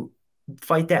to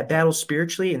fight that battle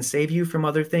spiritually and save you from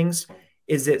other things?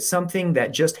 Is it something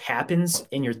that just happens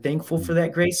and you're thankful for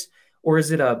that grace? Or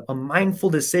is it a mindful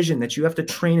decision that you have to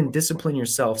train and discipline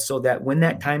yourself so that when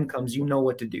that time comes, you know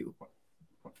what to do?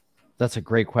 That's a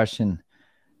great question.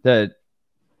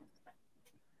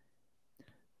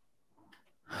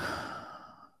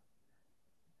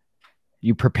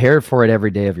 You prepare for it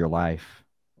every day of your life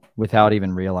without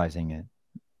even realizing it.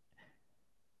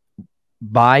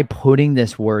 By putting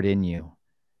this word in you,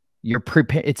 you're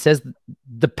prepared. It says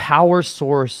the power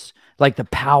source, like the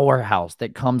powerhouse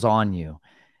that comes on you,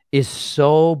 is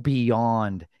so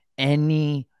beyond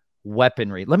any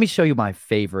weaponry. Let me show you my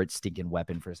favorite stinking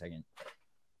weapon for a second.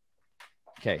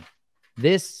 Okay.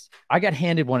 I got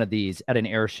handed one of these at an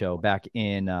air show back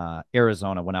in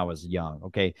Arizona when I was young.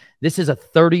 Okay. This is a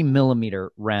 30mm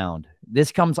round.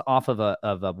 This comes off of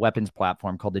a weapons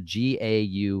platform called the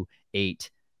GAU-8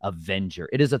 Avenger.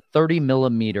 It is a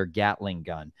 30mm Gatling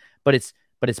gun, but it's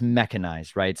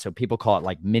mechanized, right? So people call it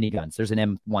like miniguns. There's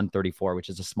an M134, which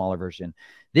is a smaller version.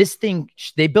 This thing,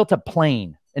 they built a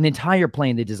plane, an entire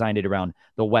plane. They designed it around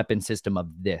the weapon system of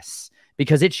this,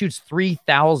 because it shoots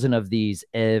 3,000 of these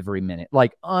every minute.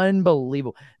 Like,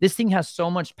 unbelievable. This thing has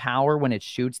so much power when it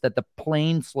shoots that the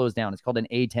plane slows down. It's called an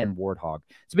A-10 Warthog.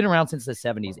 It's been around since the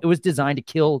 70s. It was designed to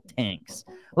kill tanks.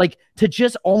 Like, to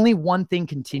just only one thing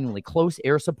continually, close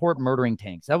air support, murdering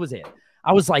tanks. That was it.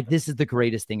 I was like, this is the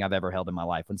greatest thing I've ever held in my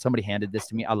life. When somebody handed this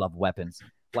to me, I love weapons.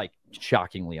 Like,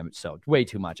 shockingly, so way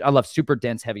too much. I love super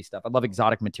dense, heavy stuff. I love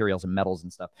exotic materials and metals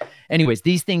and stuff. Anyways,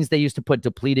 these things, they used to put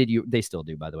they still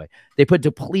do, by the way. They put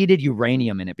depleted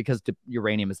uranium in it because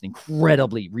uranium is an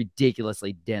incredibly,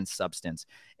 ridiculously dense substance.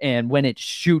 And when it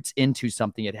shoots into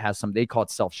something, it has they call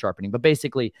it self-sharpening. But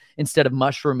basically, instead of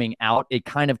mushrooming out, it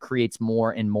kind of creates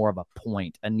more and more of a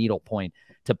point, a needle point,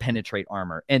 to penetrate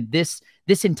armor. And this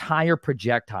entire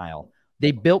projectile,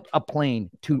 they built a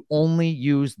plane to only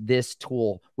use this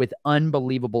tool with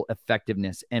unbelievable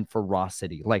effectiveness and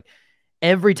ferocity. Like,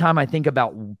 every time I think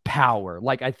about power,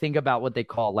 like, I think about what they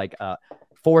call like a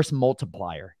force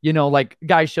multiplier. You know, like,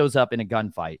 guy shows up in a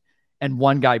gunfight and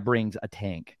one guy brings a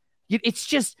tank. It's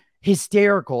just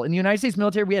hysterical. In the United States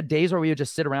military, we had days where we would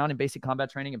just sit around in basic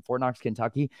combat training in Fort Knox,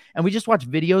 Kentucky, and we just watch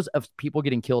videos of people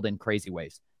getting killed in crazy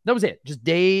ways. That was it. Just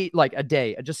a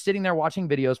day, just sitting there watching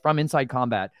videos from inside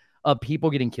combat of people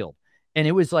getting killed. And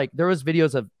it was like, there was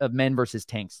videos of men versus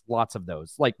tanks, lots of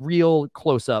those, like real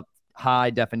close up, high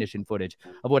definition footage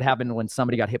of what happened when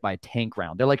somebody got hit by a tank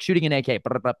round. They're like shooting an AK,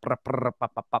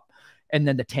 and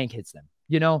then the tank hits them.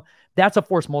 You know, that's a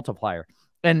force multiplier.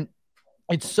 And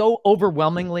it's so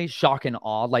overwhelmingly shock and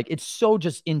awe. Like, it's so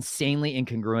just insanely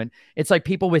incongruent. It's like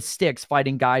people with sticks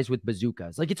fighting guys with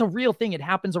bazookas. Like, it's a real thing. It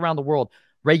happens around the world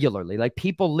regularly. Like,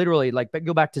 people literally, like,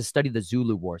 go back to study the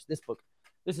Zulu Wars.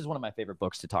 This is one of my favorite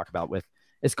books to talk about with.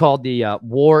 It's called The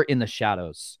War in the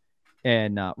Shadows.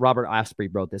 And Robert Asprey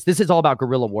wrote this. This is all about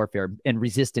guerrilla warfare and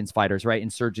resistance fighters, right?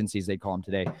 Insurgencies, they call them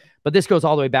today. But this goes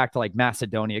all the way back to like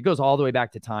Macedonia. It goes all the way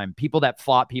back to time. People that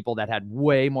fought people that had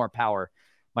way more power.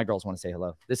 My girls want to say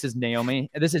hello. This is Naomi.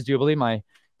 This is Jubilee, my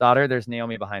daughter. There's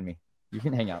Naomi behind me. You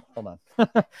can hang out. Hold on.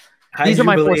 Hi, these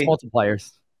Jubilee. Are my force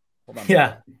multipliers. Hold on.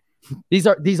 Yeah.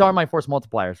 These are my force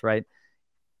multipliers, right?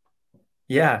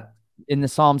 Yeah. In the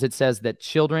Psalms, it says that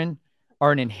children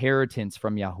are an inheritance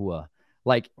from Yahuwah.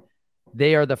 Like,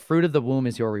 they are the fruit of the womb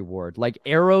is your reward. Like,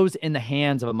 arrows in the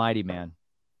hands of a mighty man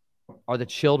are the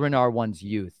children of one's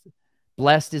youth.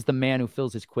 Blessed is the man who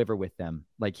fills his quiver with them.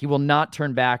 Like, he will not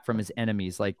turn back from his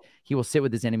enemies. Like, he will sit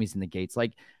with his enemies in the gates.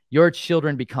 Like, your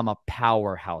children become a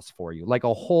powerhouse for you, like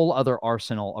a whole other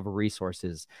arsenal of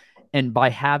resources. And by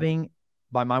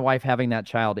my wife having that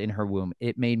child in her womb,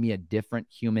 it made me a different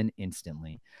human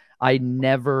instantly. I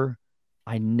never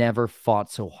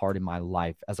fought so hard in my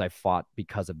life as I fought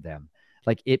because of them.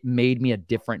 Like, it made me a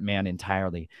different man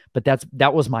entirely. But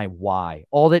that was my why.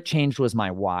 All that changed was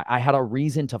my why. I had a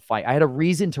reason to fight. I had a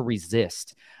reason to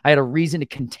resist. I had a reason to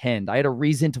contend. I had a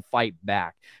reason to fight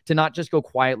back, to not just go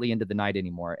quietly into the night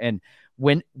anymore. And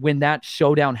when that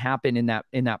showdown happened in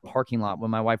that parking lot,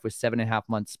 when my wife was 7.5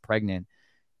 months pregnant,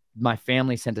 my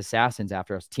family sent assassins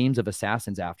after us, teams of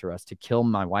assassins after us, to kill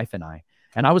my wife and I.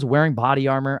 And I was wearing body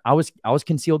armor. I was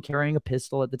concealed carrying a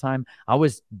pistol at the time. I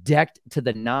was decked to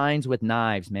the nines with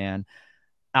knives, man.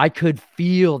 I could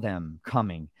feel them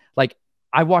coming. Like,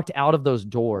 I walked out of those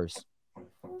doors.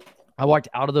 I walked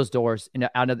out of those doors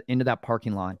into that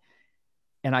parking lot,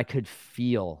 and I could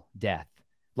feel death.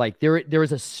 Like there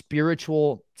is a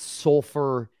spiritual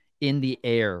sulfur in the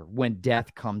air when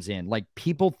death comes in. Like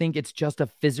people think it's just a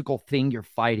physical thing you're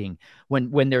fighting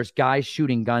when there's guys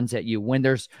shooting guns at you, when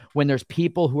there's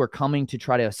people who are coming to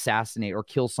try to assassinate or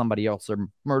kill somebody else or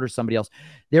murder somebody else.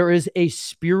 There is a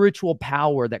spiritual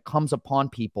power that comes upon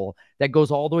people that goes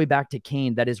all the way back to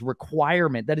Cain, that is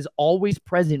requirement, that is always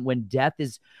present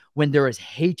when there is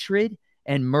hatred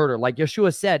and murder. Like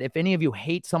Yeshua said, if any of you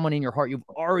hate someone in your heart, you've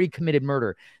already committed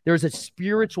murder. There's a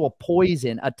spiritual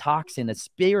poison, a toxin, a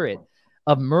spirit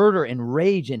of murder and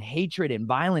rage and hatred and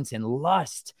violence and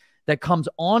lust that comes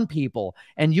on people,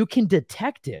 and you can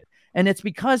detect it. And it's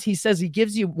because he says he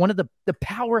gives you one of the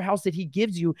powerhouse that he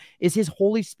gives you is his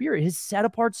Holy Spirit, his set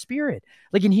apart spirit.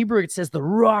 Like in Hebrew, it says the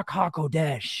Ruach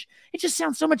HaKodesh. It just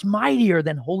sounds so much mightier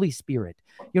than Holy Spirit,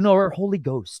 or Holy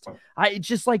Ghost. It's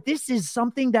just like, this is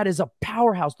something that is a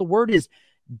powerhouse. The word is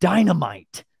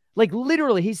dynamite. Like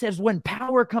literally, he says, when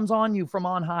power comes on you from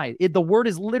on high, the word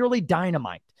is literally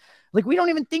dynamite. Like we don't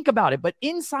even think about it, but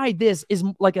inside this is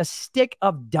like a stick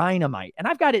of dynamite. And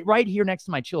I've got it right here next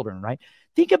to my children, right?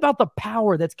 Think about the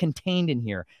power that's contained in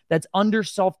here, that's under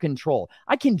self-control.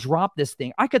 I can drop this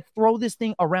thing. I could throw this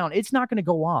thing around. It's not going to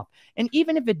go off. And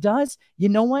even if it does, you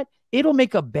know what? It'll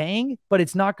make a bang, but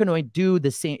it's not going to do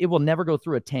the same. It will never go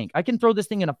through a tank. I can throw this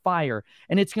thing in a fire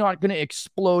and it's not going to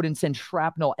explode and send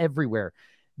shrapnel everywhere.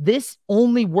 This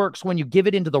only works when you give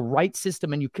it into the right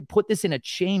system and you could put this in a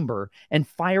chamber and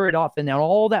fire it off. And now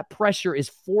all that pressure is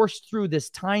forced through this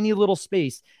tiny little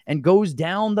space and goes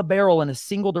down the barrel in a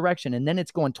single direction. And then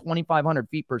it's going 2,500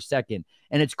 feet per second.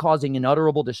 And it's causing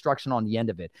unutterable destruction on the end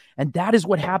of it. And that is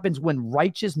what happens when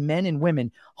righteous men and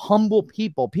women, humble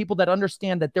people that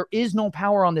understand that there is no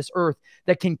power on this earth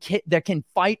that can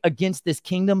fight against this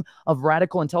kingdom of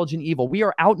radical intelligent evil. We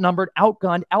are outnumbered,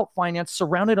 outgunned, outfinanced,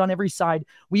 surrounded on every side.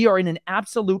 We are in an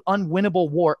absolute unwinnable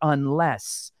war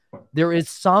unless there is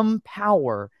some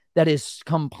power that is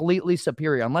completely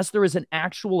superior, unless there is an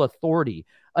actual authority,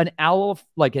 an aleph,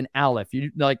 like an aleph.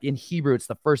 Like in Hebrew, it's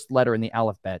the first letter in the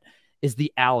alphabet is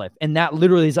the aleph. And that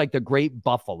literally is like the great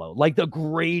buffalo, like the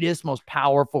greatest, most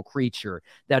powerful creature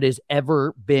that has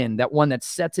ever been, that one that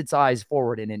sets its eyes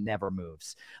forward and it never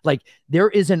moves. Like there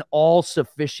is an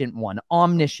all-sufficient one,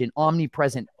 omniscient,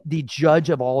 omnipresent, the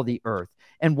judge of all the earth.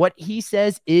 And what he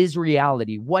says is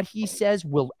reality. What he says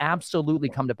will absolutely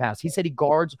come to pass. He said he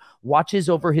watches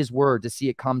over his word to see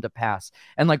it come to pass.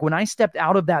 And like when I stepped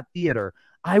out of that theater,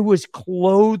 I was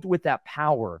clothed with that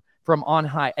power from on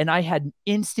high. And I had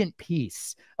instant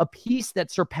peace, a peace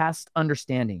that surpassed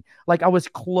understanding. Like I was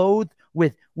clothed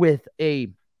with a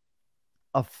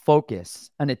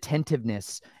focus, an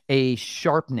attentiveness, a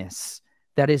sharpness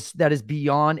that is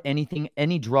beyond anything,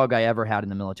 any drug I ever had in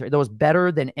the military. That was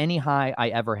better than any high I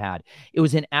ever had. It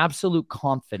was an absolute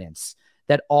confidence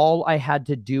that all I had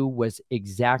to do was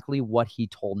exactly what he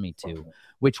told me to,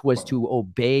 which was to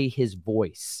obey his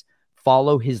voice,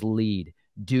 follow his lead,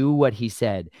 do what he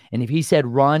said. And if he said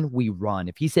run, we run.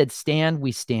 If he said stand,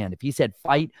 we stand. If he said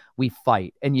fight, we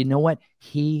fight. And you know what?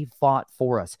 He fought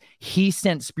for us. He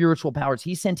sent spiritual powers.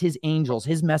 He sent his angels,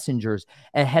 his messengers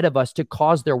ahead of us to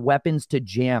cause their weapons to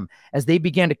jam. As they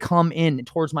began to come in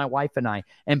towards my wife and I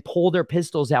and pull their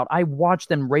pistols out, I watched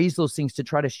them raise those things to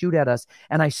try to shoot at us.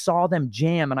 And I saw them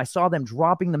jam, and I saw them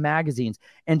dropping the magazines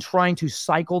and trying to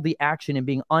cycle the action and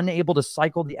being unable to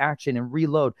cycle the action and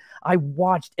reload. I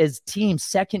watched as teams,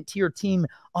 second tier team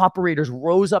operators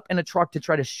rose up in a truck to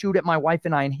try to shoot at my wife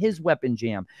and I and his weapon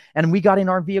jam. And we got in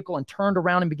our vehicle and turned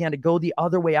around and began to go the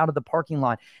other way out of the parking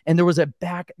lot. And there was a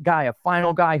back guy, a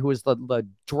final guy who was the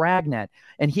dragnet,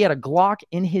 and he had a Glock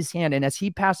in his hand. And as he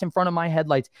passed in front of my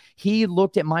headlights, he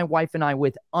looked at my wife and I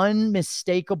with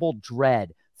unmistakable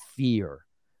dread, fear,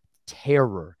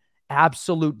 terror,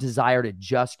 absolute desire to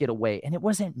just get away. And it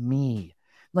wasn't me.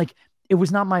 Like, it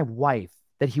was not my wife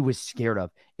that he was scared of.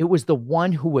 It was the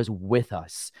one who was with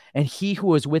us. And he who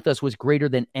was with us was greater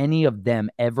than any of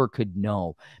them ever could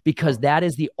know, because that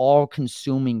is the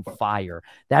all-consuming fire.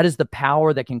 That is the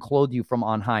power that can clothe you from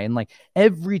on high. And like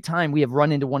every time we have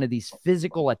run into one of these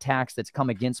physical attacks that's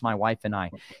come against my wife and I,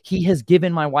 he has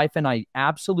given my wife and I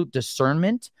absolute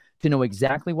discernment to know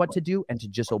exactly what to do and to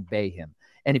just obey him.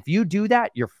 And if you do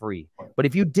that, you're free. But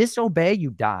if you disobey, you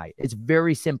die. It's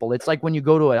very simple. It's like when you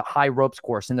go to a high ropes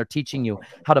course and they're teaching you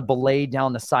how to belay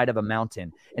down the side of a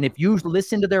mountain. And if you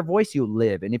listen to their voice, you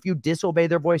live. And if you disobey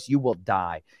their voice, you will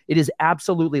die. It is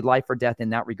absolutely life or death in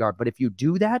that regard. But if you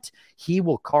do that, he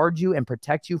will guard you and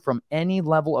protect you from any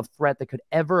level of threat that could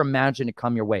ever imagine to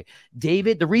come your way.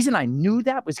 David, the reason I knew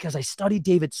that was because I studied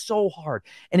David so hard.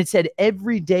 And it said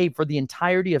every day for the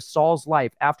entirety of Saul's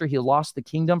life after he lost the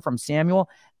kingdom from Samuel,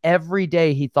 every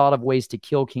day he thought of ways to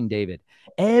kill King David.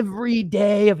 Every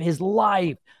day of his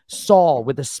life, Saul,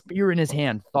 with a spear in his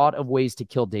hand, thought of ways to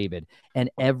kill David. And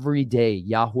every day,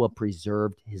 Yahweh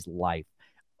preserved his life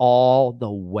all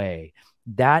the way.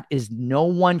 That is, no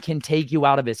one can take you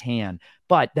out of his hand.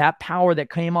 But that power that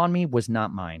came on me was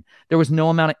not mine. There was no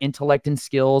amount of intellect and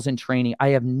skills and training. I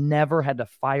have never had to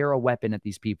fire a weapon at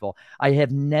these people. I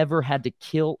have never had to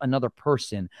kill another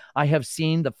person. I have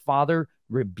seen the Father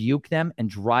rebuke them and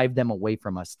drive them away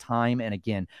from us time and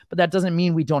again. But that doesn't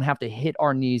mean we don't have to hit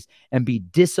our knees and be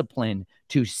disciplined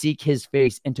to seek his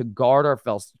face and to guard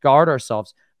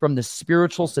ourselves from the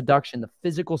spiritual seduction, the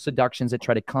physical seductions that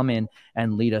try to come in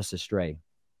and lead us astray.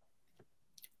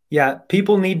 Yeah,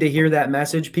 people need to hear that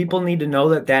message. People need to know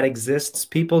that that exists.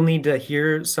 People need to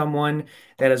hear someone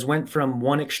that has went from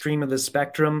one extreme of the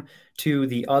spectrum to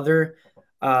the other.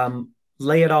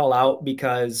 Lay it all out,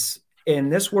 because in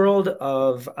this world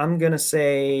of, I'm going to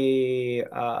say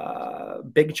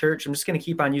big church, I'm just going to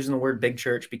keep on using the word big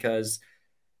church because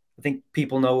I think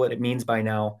people know what it means by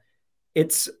now.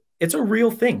 It's a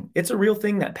real thing. It's a real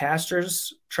thing that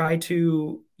pastors try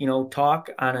to,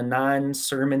 talk on a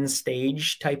non-sermon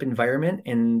stage type environment.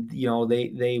 And,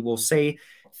 they will say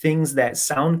things that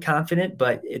sound confident,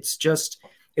 but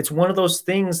it's one of those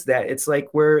things that it's like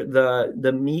where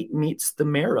the meat meets the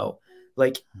marrow.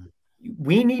 Like,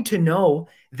 we need to know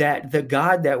that the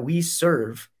God that we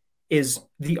serve is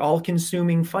the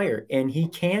all-consuming fire, and he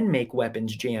can make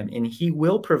weapons jam, and he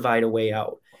will provide a way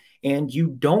out. And you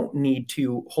don't need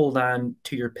to hold on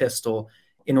to your pistol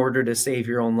in order to save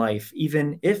your own life,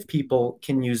 even if people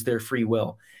can use their free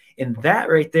will. And that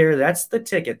right there, that's the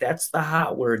ticket. That's the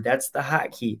hot word. That's the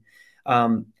hot key.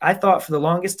 I thought for the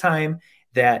longest time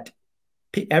that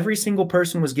every single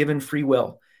person was given free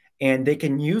will, and they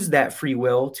can use that free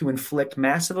will to inflict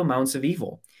massive amounts of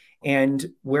evil. And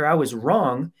where I was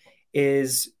wrong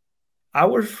is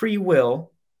our free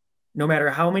will, no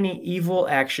matter how many evil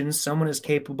actions someone is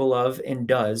capable of and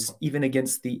does, even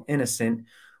against the innocent,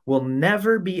 will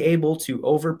never be able to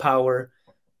overpower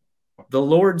the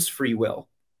Lord's free will.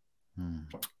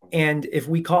 And if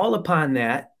we call upon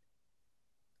that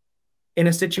in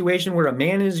a situation where a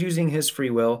man is using his free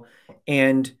will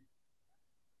and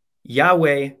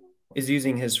Yahweh is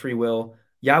using his free will,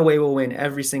 Yahweh will win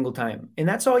every single time. And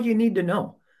that's all you need to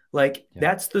know. Like,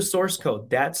 that's the source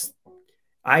code.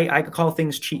 I could call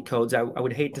things cheat codes. I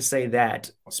would hate to say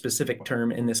that specific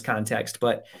term in this context,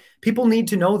 but people need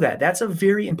to know that. That's a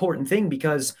very important thing,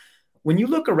 because when you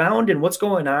look around and what's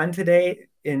going on today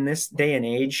in this day and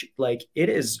age, like, it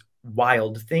is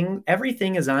wild.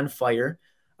 Everything is on fire.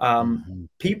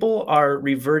 People are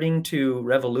reverting to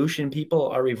revolution. People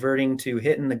are reverting to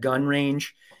hitting the gun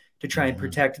range to try and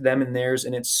protect them and theirs.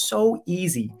 And it's so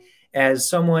easy as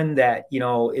someone that,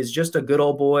 is just a good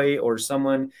old boy, or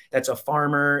someone that's a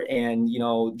farmer and,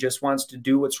 just wants to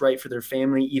do what's right for their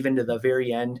family, even to the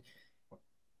very end.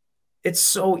 It's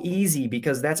so easy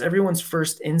because that's everyone's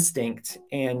first instinct.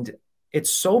 And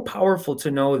it's so powerful to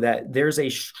know that there's a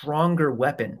stronger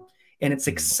weapon, and it's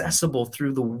accessible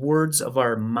through the words of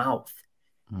our mouth.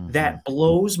 That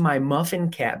blows my muffin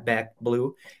cap back,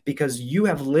 Blue, because you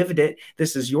have lived it.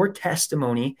 This is your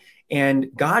testimony, and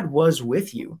God was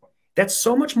with you. That's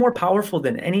so much more powerful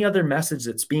than any other message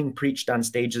that's being preached on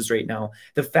stages right now.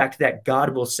 The fact that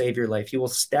God will save your life. He will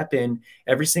step in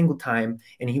every single time,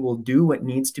 and he will do what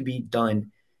needs to be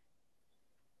done.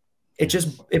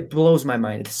 It blows my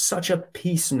mind. It's such a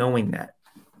peace knowing that.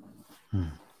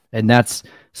 And that's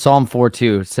Psalm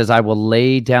 4:2 says, I will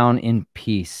lay down in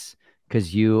peace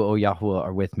because you, O Yahuwah,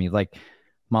 are with me. Like,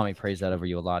 mommy prays that over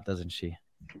you a lot, doesn't she?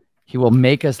 He will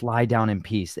make us lie down in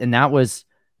peace. And that was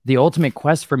the ultimate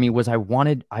quest for me. Was I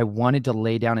wanted to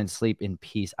lay down and sleep in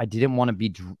peace. I didn't want to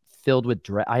be filled with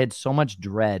dread. I had so much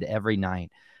dread every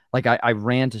night. Like, I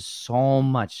ran to so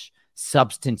much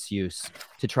substance use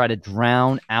to try to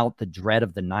drown out the dread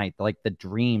of the night, like the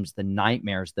dreams, the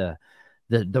nightmares, the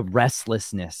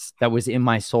restlessness that was in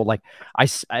my soul. Like,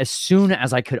 as soon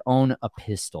as I could own a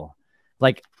pistol,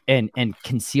 like, and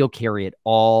conceal carry it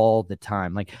all the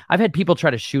time. Like, I've had people try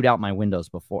to shoot out my windows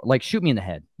before, like shoot me in the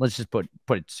head. Let's just put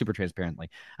it super transparently.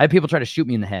 I had people try to shoot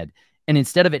me in the head. And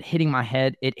instead of it hitting my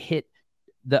head, it hit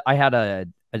I had a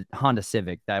Honda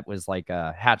Civic that was like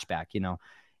a hatchback, you know,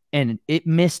 and it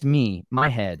missed my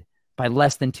head by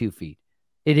less than 2 feet.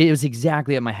 It was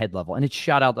exactly at my head level, and it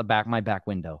shot out my back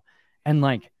window. And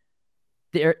like,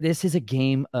 this is a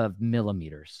game of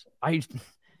millimeters.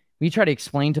 We try to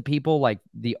explain to people like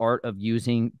the art of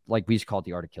using, like we just call it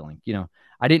the art of killing. You know,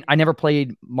 I never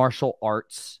played martial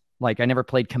arts. Like I never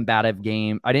played combative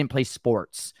game. I didn't play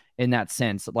sports in that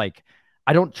sense. Like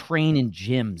I don't train in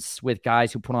gyms with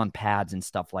guys who put on pads and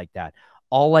stuff like that.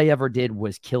 All I ever did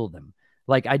was kill them.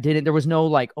 Like I didn't, there was no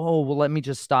like, oh, well, let me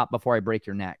just stop before I break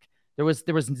your neck. There was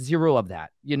zero of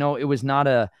that. You know, it was not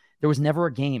there was never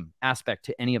a game aspect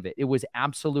to any of it. It was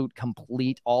absolute,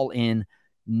 complete, all in,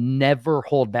 never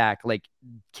hold back, like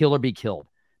kill or be killed.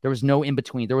 There was no in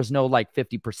between. There was no like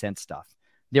 50% stuff.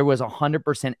 There was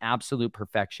 100% absolute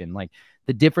perfection. Like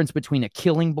the difference between a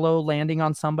killing blow landing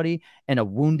on somebody and a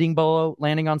wounding blow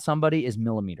landing on somebody is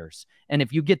millimeters. And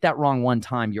if you get that wrong one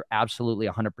time, you're absolutely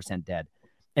 100% dead.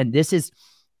 And this is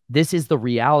the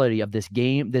reality of this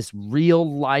game, this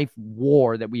real life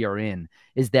war that we are in,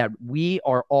 is that we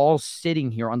are all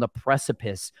sitting here on the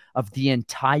precipice of the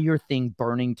entire thing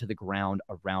burning to the ground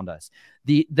around us.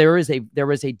 There is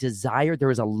a desire,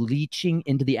 there is a leaching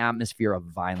into the atmosphere of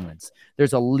violence.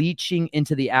 There's a leaching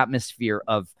into the atmosphere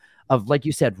of like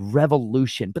you said,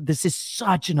 revolution. But this is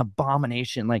such an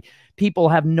abomination. Like people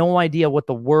have no idea what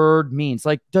the word means.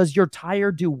 Like, does your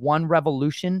tire do one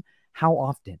revolution? How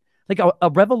often? Like a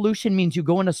revolution means you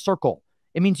go in a circle.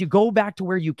 It means you go back to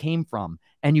where you came from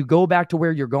and you go back to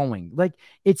where you're going. Like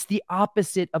it's the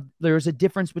opposite of, there's a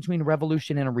difference between a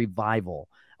revolution and a revival.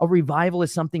 A revival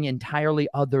is something entirely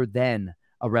other than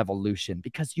a revolution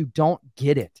because you don't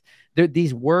get it.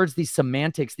 These words, these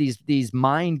semantics, these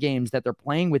mind games that they're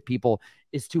playing with people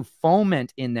is to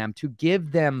foment in them, to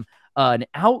give them an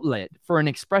outlet for an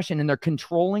expression, and they're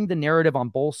controlling the narrative on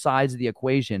both sides of the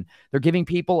equation. They're giving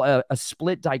people a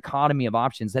split dichotomy of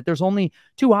options, that there's only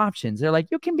two options. They're like,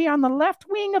 you can be on the left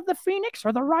wing of the Phoenix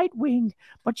or the right wing,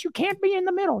 but you can't be in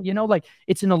the middle. You know, like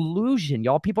it's an illusion,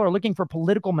 y'all. People are looking for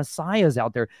political messiahs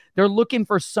out there. They're looking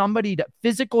for somebody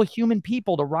physical human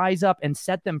people to rise up and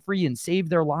set them free and save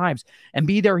their lives and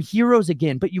be their heroes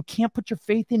again. But you can't put your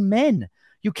faith in men.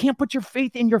 You can't put your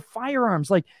faith in your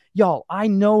firearms. Like, y'all, I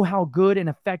know how good and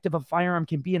effective a firearm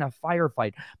can be in a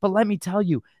firefight. But let me tell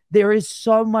you, there is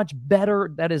so much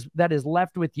better that is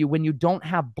left with you when you don't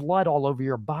have blood all over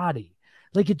your body.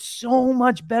 Like, it's so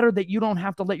much better that you don't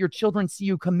have to let your children see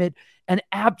you commit an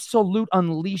absolute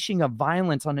unleashing of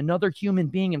violence on another human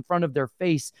being in front of their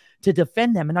face to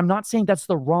defend them. And I'm not saying that's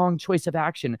the wrong choice of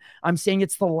action. I'm saying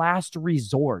it's the last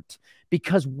resort.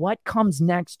 Because what comes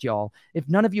next, y'all, if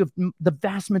none of you, the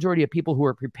vast majority of people who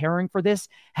are preparing for this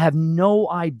have no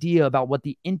idea about what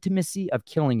the intimacy of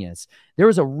killing is. There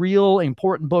is a real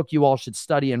important book you all should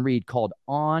study and read called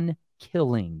On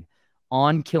Killing.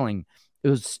 On Killing.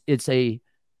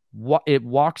 It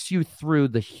walks you through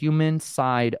the human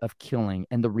side of killing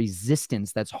and the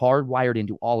resistance that's hardwired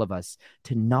into all of us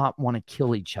to not want to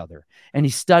kill each other. And he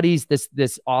studies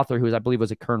this author who I believe was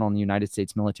a colonel in the United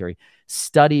States military,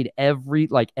 studied every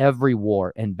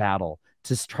war and battle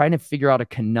to try to figure out a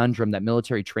conundrum that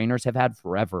military trainers have had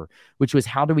forever, which was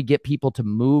how do we get people to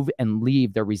move and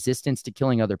leave their resistance to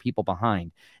killing other people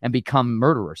behind and become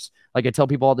murderers? Like I tell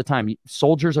people all the time,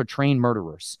 soldiers are trained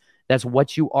murderers. That's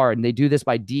what you are. And they do this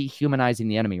by dehumanizing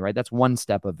the enemy, right? That's one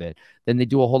step of it. Then they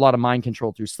do a whole lot of mind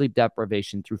control through sleep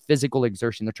deprivation, through physical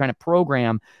exertion. They're trying to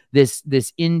program this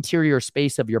interior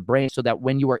space of your brain so that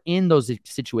when you are in those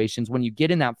situations, when you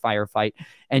get in that firefight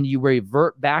and you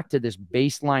revert back to this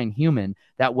baseline human,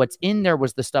 that what's in there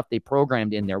was the stuff they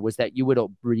programmed in there, was that you would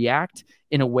react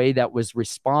in a way that was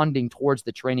responding towards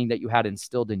the training that you had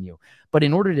instilled in you. But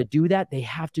in order to do that, they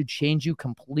have to change you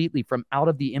completely from out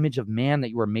of the image of man that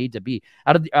you were made to be,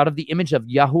 out of the image of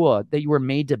Yahuwah that you were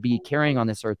made to be carrying on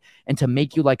this earth, and to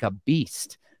make you like a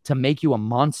beast, to make you a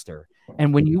monster.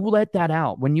 And when you let that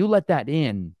out, when you let that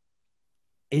in,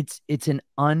 it's an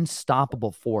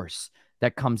unstoppable force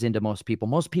that comes into most people.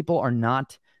 Most people are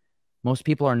not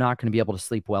going to be able to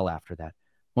sleep well after that.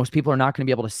 Most people are not going to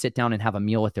be able to sit down and have a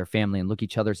meal with their family and look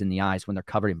each other's in the eyes when they're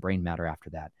covered in brain matter after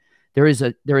that. There is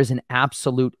an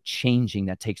absolute changing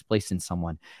that takes place in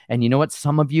someone. And you know what?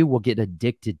 Some of you will get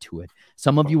addicted to it.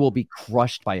 Some of you will be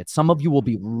crushed by it. Some of you will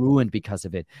be ruined because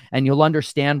of it. And you'll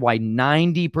understand why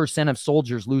 90% of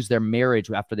soldiers lose their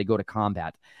marriage after they go to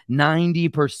combat.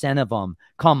 90% of them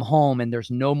come home and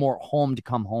there's no more home to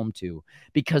come home to,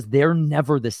 because they're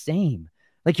never the same.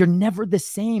 Like, you're never the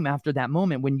same after that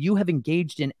moment. When you have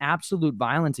engaged in absolute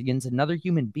violence against another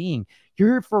human being,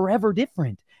 you're forever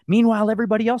different. Meanwhile,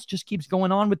 everybody else just keeps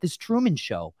going on with this Truman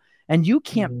Show. And you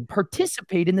can't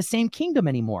participate in the same kingdom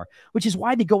anymore, which is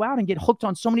why they go out and get hooked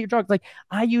on so many drugs. Like,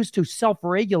 I used to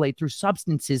self-regulate through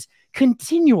substances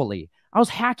continually. I was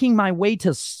hacking my way to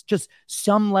just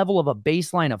some level of a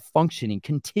baseline of functioning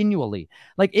continually.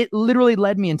 Like, it literally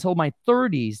led me until my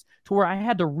 30s to where I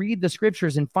had to read the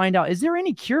scriptures and find out, is there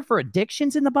any cure for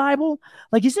addictions in the Bible?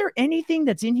 Like, is there anything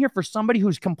that's in here for somebody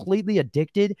who's completely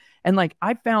addicted? And like,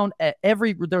 I found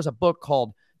there's a book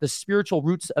called The Spiritual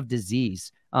Roots of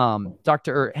Disease.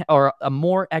 Or A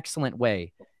More Excellent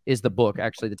Way is the book,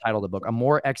 actually, the title of the book, A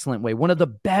More Excellent Way. One of the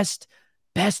best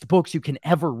books you can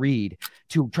ever read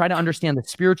to try to understand the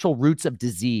spiritual roots of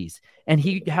disease. And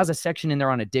he has a section in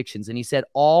there on addictions. And he said,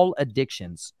 all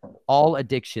addictions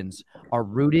are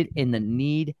rooted in the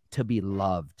need to be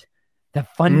loved.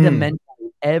 That fundamentally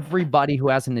everybody who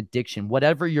has an addiction,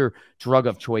 whatever your drug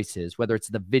of choice is, whether it's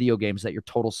the video games that you're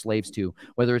total slaves to,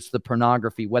 whether it's the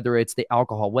pornography, whether it's the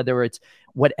alcohol, whether it's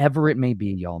whatever it may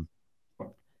be, y'all,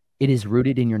 it is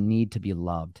rooted in your need to be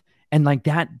loved. And like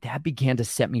that began to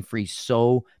set me free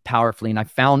so powerfully. And I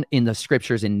found in the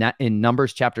scriptures in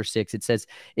Numbers chapter 6, it says,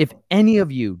 if any of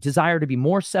you desire to be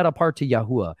more set apart to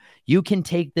Yahuwah, you can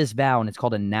take this vow, and it's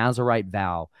called a Nazirite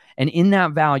vow. And in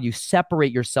that vow, you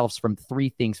separate yourselves from three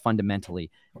things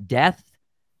fundamentally: death,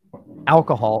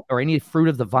 alcohol, or any fruit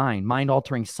of the vine,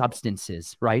 mind-altering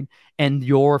substances, right? And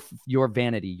your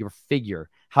vanity, your figure,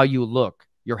 how you look,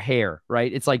 your hair,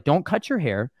 right? It's like, don't cut your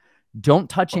hair. Don't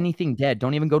touch anything dead.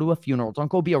 Don't even go to a funeral.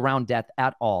 Don't go be around death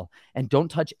at all. And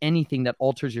don't touch anything that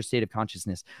alters your state of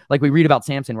consciousness. Like we read about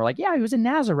Samson. We're like, yeah, he was a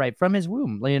Nazarite from his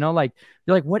womb. You know, like,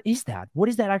 you're like, what is that? What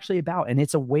is that actually about? And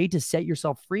it's a way to set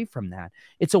yourself free from that.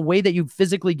 It's a way that you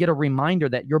physically get a reminder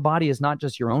that your body is not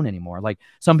just your own anymore. Like,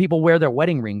 some people wear their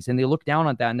wedding rings and they look down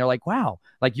at that and they're like, wow,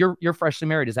 like you're freshly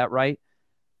married. Is that right?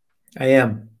 I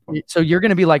am. So you're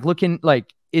going to be like looking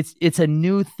like, it's a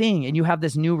new thing, and you have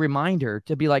this new reminder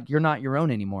to be like, you're not your own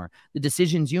anymore. The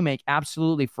decisions you make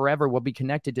absolutely forever will be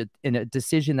connected to in a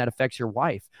decision that affects your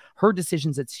wife. Her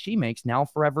decisions that she makes now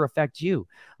forever affect you.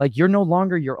 Like, you're no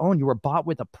longer your own. You were bought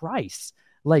with a price.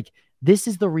 Like, this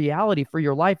is the reality for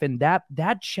your life. And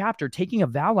that chapter, taking a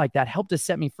vow like that, helped to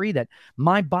set me free, that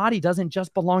my body doesn't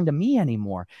just belong to me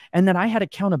anymore. And that I had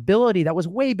accountability that was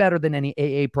way better than any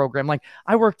AA program. Like,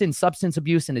 I worked in substance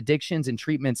abuse and addictions and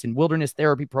treatments and wilderness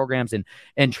therapy programs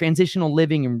and transitional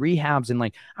living and rehabs. And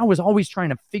like, I was always trying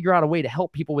to figure out a way to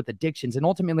help people with addictions. And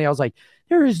ultimately I was like,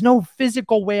 there is no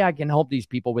physical way I can help these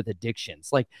people with addictions.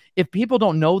 Like, if people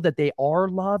don't know that they are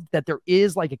loved, that there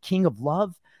is like a king of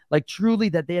love, like truly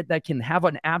that can have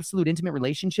an absolute intimate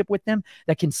relationship with them,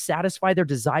 that can satisfy their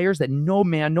desires that no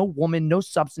man, no woman, no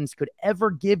substance could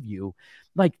ever give you.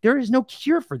 Like, there is no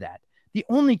cure for that. The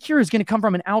only cure is going to come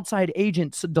from an outside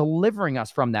agent delivering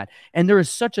us from that. And there is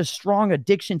such a strong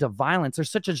addiction to violence. There's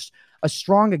such a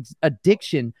strong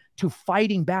addiction to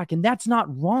fighting back. And that's not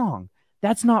wrong.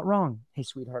 That's not wrong. Hey,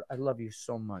 sweetheart, I love you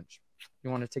so much.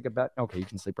 You want to take a bet? Okay, you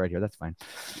can sleep right here. That's fine.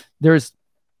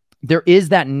 There is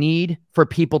that need for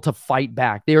people to fight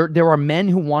back. There are men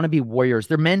who want to be warriors.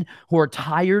 There are men who are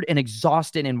tired and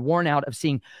exhausted and worn out of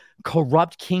seeing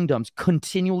corrupt kingdoms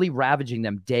continually ravaging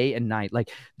them day and night.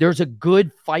 Like, there's a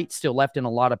good fight still left in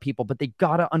a lot of people, but they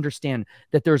got to understand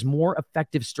that there's more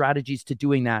effective strategies to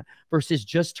doing that versus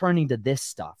just turning to this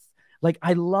stuff. Like,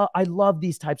 I love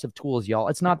these types of tools, y'all.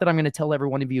 It's not that I'm going to tell every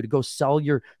one of you to go sell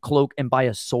your cloak and buy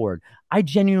a sword. I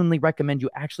genuinely recommend you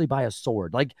actually buy a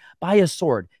sword. Like, buy a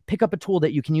sword. Pick up a tool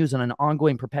that you can use on an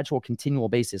ongoing, perpetual, continual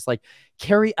basis. Like,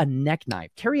 carry a neck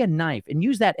knife. Carry a knife and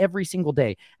use that every single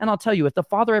day. And I'll tell you, if the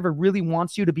Father ever really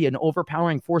wants you to be an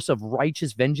overpowering force of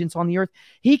righteous vengeance on the earth,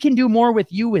 he can do more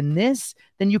with you in this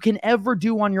than you can ever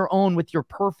do on your own with your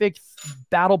perfect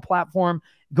battle platform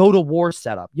go to war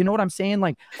setup. You know what I'm saying?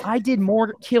 Like, I did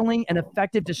more killing and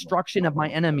effective destruction of my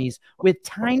enemies with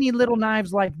tiny little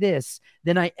knives like this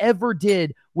than I ever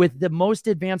did with the most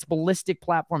advanced ballistic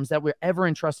platforms that were ever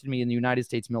entrusted to me in the United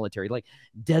States military, like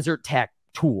desert tech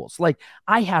tools. Like,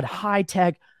 I had high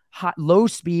tech, low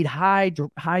speed, high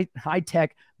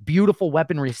tech, beautiful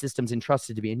weaponry systems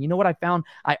entrusted to me. And you know what I found?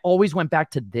 I always went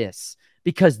back to this,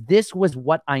 because this was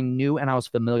what I knew and I was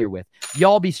familiar with.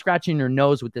 Y'all be scratching your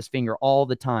nose with this finger all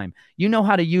the time. You know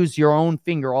how to use your own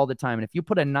finger all the time. And if you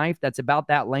put a knife that's about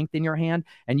that length in your hand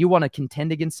and you want to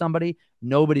contend against somebody,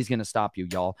 nobody's going to stop you,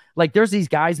 y'all. Like, there's these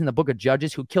guys in the book of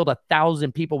Judges who killed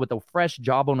 1,000 people with the fresh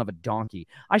jawbone of a donkey.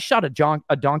 I shot a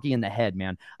donkey in the head,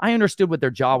 man. I understood what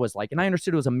their jaw was like, and I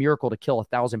understood it was a miracle to kill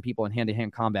 1,000 people in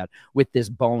hand-to-hand combat with this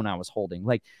bone I was holding.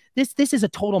 Like, this is a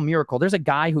total miracle. There's a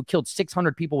guy who killed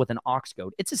 600 people with an ox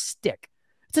goad. It's a stick.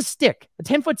 It's a stick, a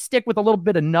 10-foot stick with a little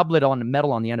bit of nublet on the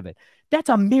metal on the end of it. That's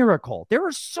a miracle. There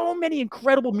are so many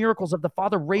incredible miracles of the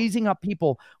Father raising up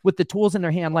people with the tools in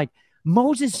their hand. Like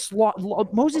Moses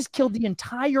killed the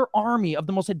entire army of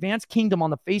the most advanced kingdom on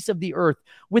the face of the earth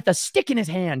with a stick in his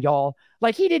hand, y'all.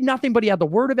 Like he did nothing, but he had the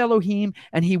word of Elohim,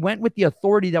 and he went with the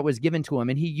authority that was given to him,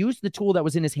 and he used the tool that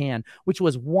was in his hand, which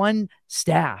was one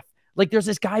staff. Like there's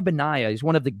this guy, Benaiah. He's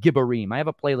one of the Gibborim. I have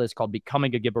a playlist called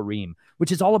Becoming a Gibborim,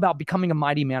 which is all about becoming a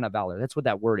mighty man of valor. That's what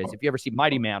that word is. If you ever see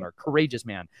mighty man or courageous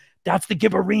man, that's the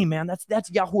Gibborim, man. That's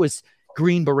Yahuwah's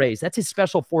green berets. That's his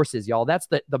special forces, y'all. That's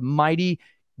the mighty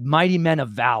men of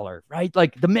valor, right?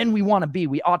 Like the men we want to be,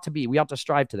 we ought to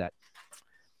strive to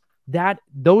that.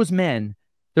 Those men,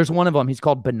 there's one of them, he's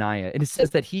called Benaiah, and it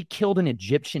says that he killed an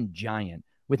Egyptian giant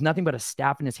with nothing but a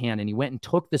staff in his hand, and he went and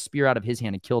took the spear out of his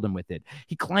hand and killed him with it.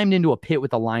 He climbed into a pit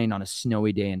with a lion on a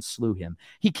snowy day and slew him.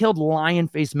 He killed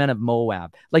lion-faced men of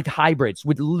Moab, like hybrids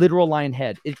with literal lion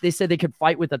head. They said they could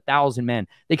fight with 1,000 men.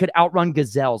 They could outrun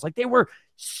gazelles. Like they were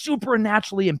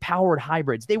supernaturally empowered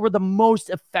hybrids. They were the most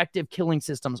effective killing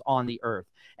systems on the earth,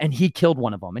 and he killed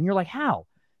one of them. And you're like, how?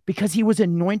 Because he was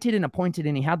anointed and appointed,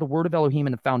 and he had the word of Elohim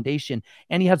in the foundation,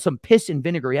 and he had some piss and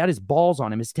vinegar. He had his balls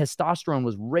on him. His testosterone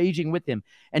was raging with him,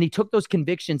 and he took those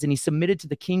convictions and he submitted to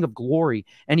the King of Glory,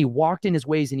 and he walked in his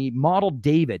ways, and he modeled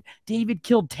David. David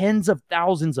killed tens of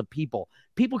thousands of people.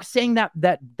 People sang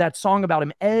that song about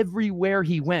him everywhere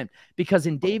he went, because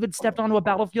in David stepped onto a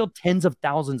battlefield, tens of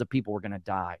thousands of people were going to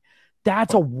die.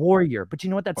 That's a warrior. But you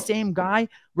know what? That same guy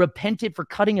repented for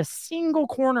cutting a single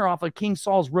corner off of King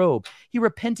Saul's robe. He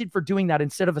repented for doing that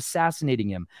instead of assassinating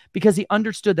him, because he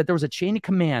understood that there was a chain of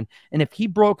command, and if he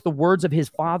broke the words of his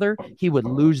father, he would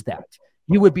lose that.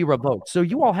 He would be revoked. So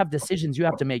you all have decisions you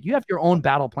have to make. You have your own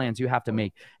battle plans you have to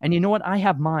make. And you know what? I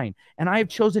have mine. And I have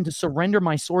chosen to surrender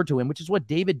my sword to him, which is what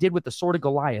David did with the sword of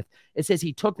Goliath. It says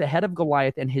he took the head of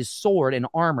Goliath and his sword and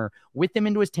armor with him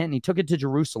into his tent, and he took it to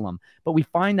Jerusalem. But we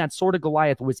find that sword of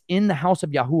Goliath was in the house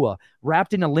of Yahuwah,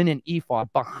 wrapped in a linen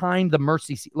ephod behind the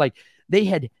mercy seat. Like he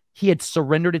had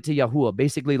surrendered it to Yahuwah.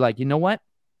 Basically, like, you know what?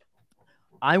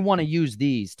 I want to use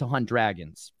these to hunt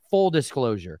dragons. Full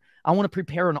disclosure. I want to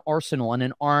prepare an arsenal and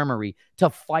an armory to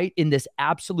fight in this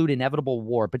absolute inevitable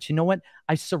war. But you know what?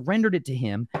 I surrendered it to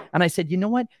him, and I said, you know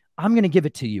what? I'm going to give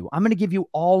it to you. I'm going to give you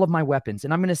all of my weapons,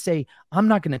 and I'm going to say, I'm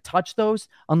not going to touch those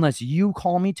unless you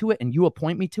call me to it and you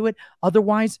appoint me to it.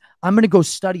 Otherwise, I'm going to go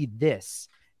study this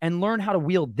and learn how to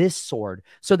wield this sword,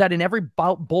 so that in every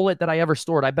bullet that I ever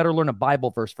stored, I better learn a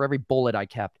Bible verse for every bullet I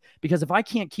kept. Because if I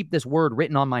can't keep this word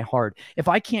written on my heart, if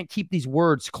I can't keep these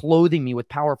words clothing me with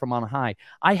power from on high,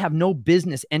 I have no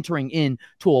business entering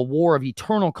into a war of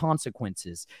eternal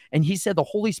consequences. And he said the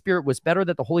Holy Spirit was better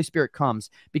that the Holy Spirit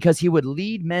comes, because he would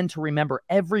lead men to remember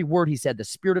every word he said, the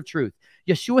Spirit of truth.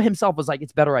 Yeshua himself was like,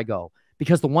 it's better I go,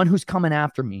 because the one who's coming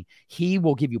after me, he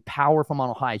will give you power from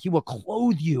on high. He will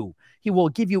clothe you. He will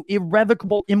give you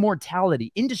irrevocable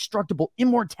immortality, indestructible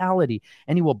immortality,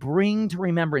 and he will bring to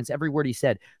remembrance every word he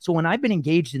said. So when I've been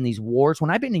engaged in these wars,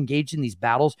 when I've been engaged in these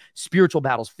battles, spiritual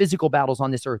battles, physical battles on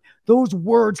this earth, those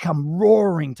words come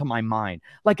roaring to my mind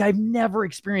like I've never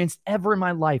experienced ever in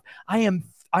my life. I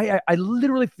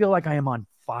literally feel like I am on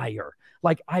fire.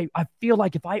 Like I feel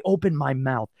like if I open my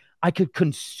mouth, I could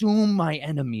consume my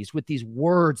enemies with these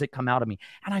words that come out of me.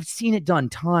 And I've seen it done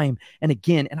time and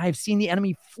again. And I've seen the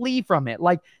enemy flee from it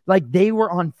like they were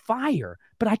on fire.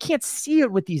 But I can't see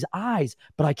it with these eyes,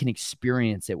 but I can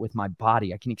experience it with my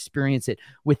body. I can experience it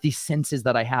with these senses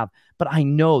that I have. But I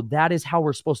know that is how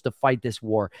we're supposed to fight this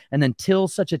war. And until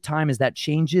such a time as that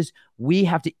changes, we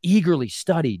have to eagerly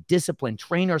study, discipline,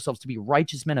 train ourselves to be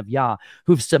righteous men of Yah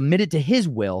who've submitted to his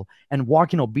will and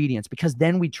walk in obedience, because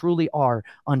then we truly are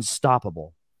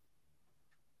unstoppable.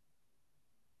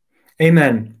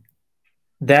 Amen.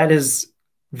 That is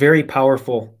very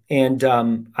powerful. And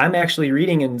I'm actually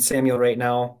reading in Samuel right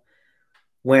now,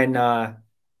 when I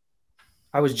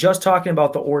was just talking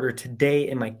about the order today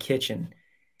in my kitchen.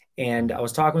 And I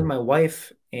was talking with my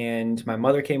wife, and my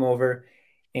mother came over,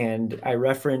 and I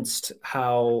referenced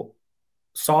how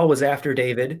Saul was after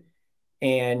David,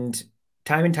 and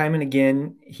time and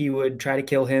again, he would try to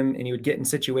kill him, and he would get in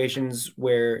situations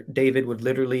where David would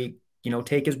literally,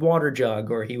 take his water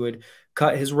jug, or he would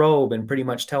cut his robe and pretty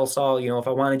much tell Saul, if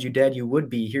I wanted you dead, you would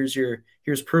be.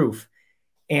 Here's proof.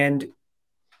 And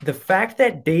the fact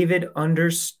that David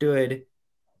understood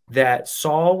that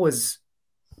Saul was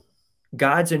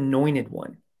God's anointed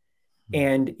one,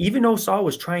 and even though Saul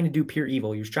was trying to do pure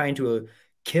evil, he was trying to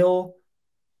kill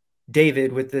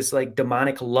David with this like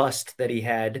demonic lust that he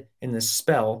had in this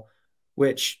spell,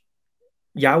 which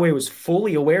Yahweh was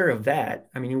fully aware of that.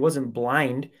 I mean, he wasn't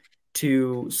blind.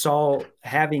 to Saul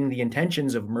having the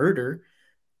intentions of murder.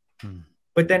 Mm.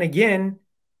 But then again,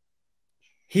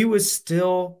 he was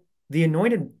still the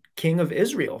anointed king of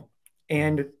Israel.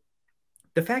 And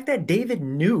the fact that David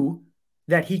knew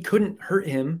that he couldn't hurt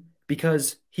him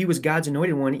because he was God's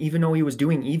anointed one, even though he was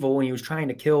doing evil and he was trying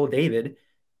to kill David,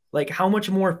 like how much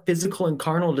more physical and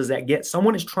carnal does that get?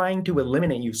 Someone is trying to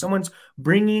eliminate you. Someone's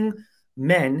bringing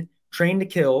men trained to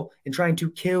kill and trying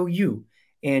to kill you.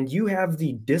 And you have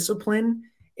the discipline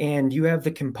and you have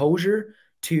the composure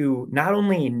to not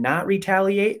only not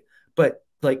retaliate, but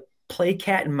like play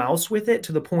cat and mouse with it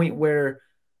to the point where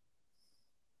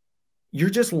you're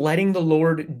just letting the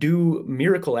Lord do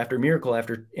miracle after miracle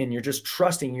after, and you're just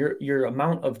trusting your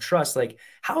amount of trust. Like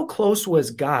how close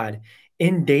was God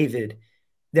in David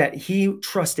that he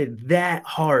trusted that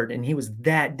hard and he was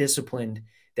that disciplined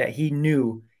that he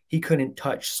knew he couldn't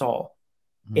touch Saul.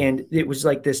 And it was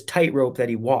like this tightrope that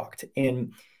he walked.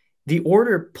 And the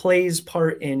order plays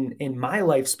part in my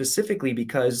life specifically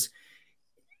because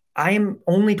I am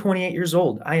only 28 years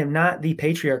old. I am not the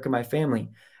patriarch of my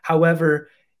family. However,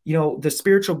 you know, the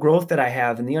spiritual growth that I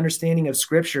have and the understanding of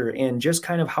scripture and just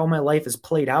kind of how my life is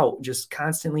played out, just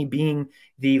constantly being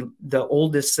the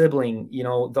oldest sibling, you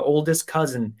know, the oldest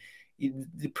cousin,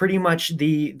 pretty much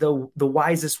the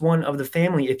wisest one of the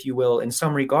family, if you will, in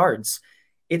some regards.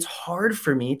 It's hard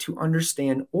for me to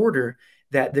understand order,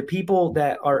 that the people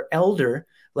that are elder,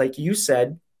 like you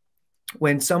said,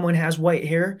 when someone has white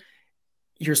hair,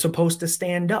 you're supposed to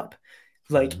stand up.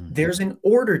 Like there's an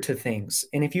order to things.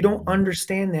 And if you don't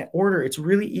understand that order, it's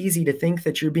really easy to think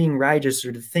that you're being righteous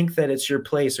or to think that it's your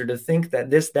place or to think that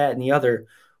this, that, and the other,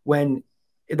 when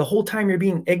the whole time you're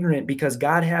being ignorant, because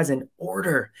God has an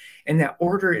order. And that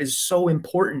order is so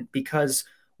important because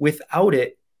without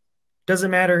it,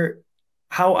 doesn't matter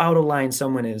how out of line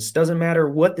someone is, doesn't matter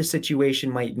what the situation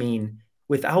might mean.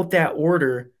 Without that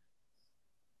order,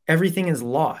 everything is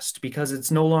lost because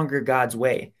it's no longer God's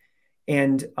way.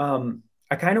 And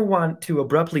I kind of want to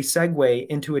abruptly segue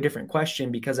into a different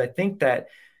question because I think that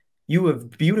you have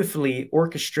beautifully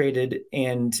orchestrated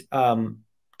and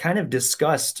kind of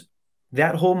discussed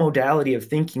that whole modality of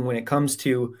thinking when it comes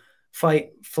to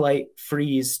fight, flight,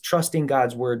 freeze, trusting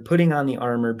God's word, putting on the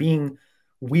armor, being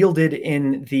wielded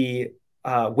in the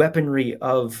weaponry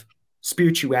of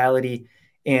spirituality.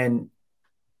 And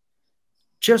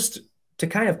just to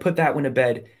kind of put that one to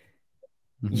bed,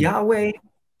 Yahweh,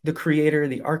 the creator,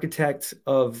 the architect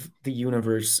of the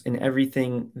universe and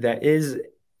everything that is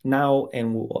now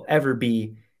and will ever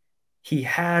be, he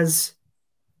has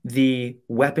the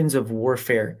weapons of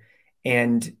warfare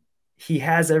and he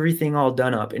has everything all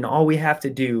done up. And all we have to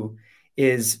do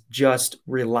is just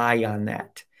rely on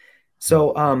that.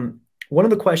 So one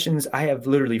of the questions, I have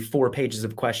literally 4 pages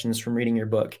of questions from reading your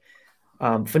book.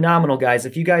 Phenomenal, guys.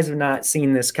 If you guys have not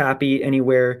seen this copy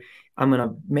anywhere, I'm going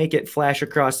to make it flash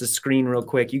across the screen real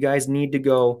quick. You guys need to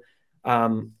go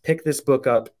pick this book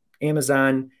up.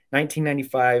 Amazon,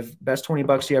 $19.95, best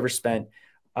 $20 you ever spent.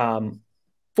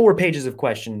 4 pages of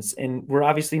questions. And we're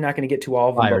obviously not going to get to all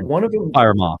of them, but one of them.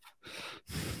 Fire them off.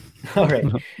 All right.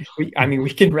 We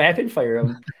can rapid fire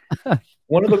them.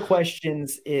 One of the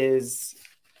questions is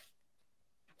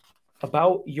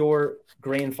about your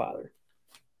grandfather.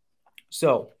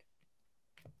 So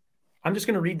I'm just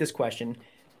going to read this question.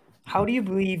 How do you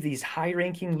believe these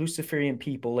high-ranking Luciferian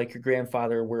people like your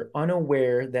grandfather were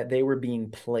unaware that they were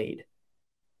being played?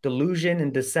 Delusion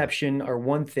and deception are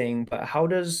one thing, but how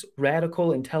does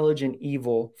radical, intelligent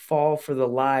evil fall for the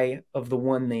lie of the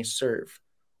one they serve?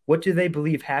 What do they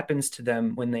believe happens to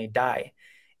them when they die?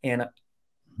 And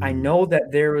I know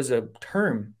that there was a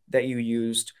term that you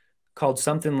used called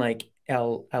something like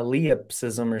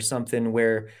Eliapsism or something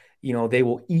where, you know, they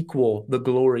will equal the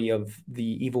glory of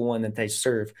the evil one that they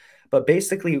serve. But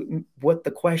basically what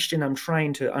the question I'm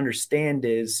trying to understand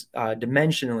is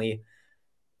dimensionally,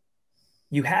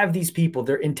 you have these people,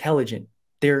 they're intelligent.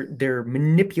 They're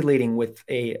manipulating with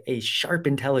a sharp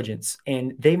intelligence,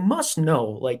 and they must know,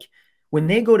 like when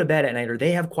they go to bed at night or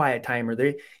they have quiet time or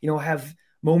they, you know, have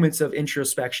moments of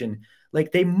introspection,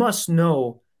 like they must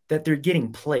know that they're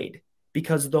getting played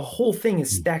because the whole thing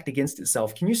is stacked against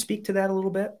itself. Can you speak to that a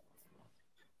little bit?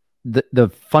 The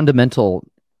fundamental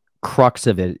crux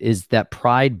of it is that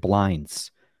pride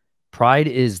blinds. Pride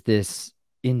is this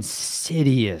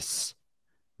insidious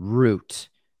root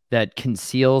that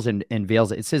conceals and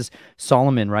veils it. It says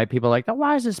Solomon, right? People are like, the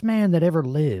wisest man that ever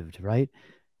lived, right?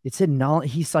 It said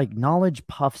knowledge. He's like, knowledge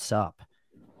puffs up,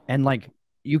 and like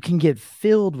you can get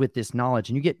filled with this knowledge,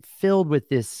 and you get filled with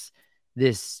this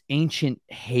ancient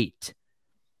hate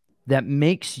that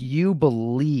makes you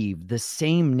believe the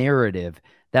same narrative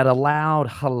that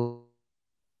allowed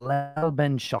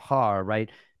Ben Shahar, right?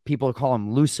 People call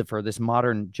him Lucifer, this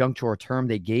modern junk drawer term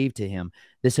they gave to him,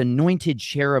 this anointed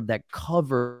cherub that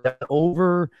covered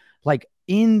over, like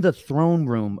in the throne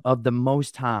room of the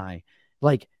Most High,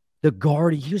 like the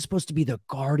guardian. He was supposed to be the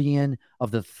guardian of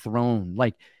the throne,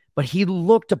 like, but he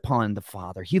looked upon the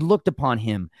Father. He looked upon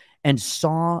him and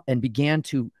saw and began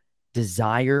to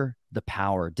desire the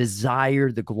power,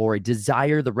 desire the glory,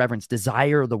 desire the reverence,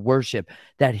 desire the worship,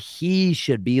 that he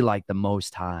should be like the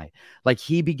Most High. Like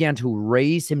he began to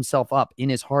raise himself up in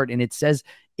his heart. And it says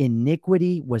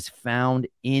iniquity was found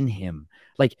in him.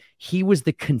 Like he was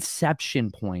the conception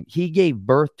point. He gave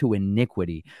birth to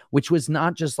iniquity, which was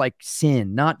not just like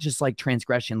sin, not just like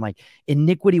transgression. Like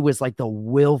iniquity was like the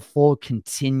willful,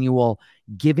 continual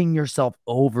giving yourself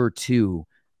over to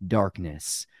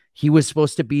darkness. He was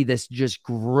supposed to be this just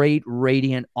great,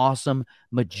 radiant, awesome,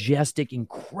 majestic,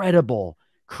 incredible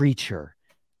creature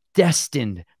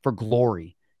destined for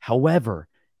glory. However,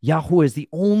 Yahweh is the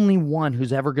only one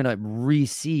who's ever going to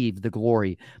receive the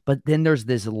glory. But then there's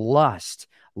this lust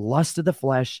of the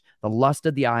flesh, the lust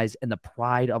of the eyes, and the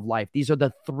pride of life. These are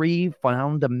the three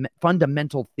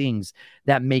fundamental things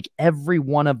that make every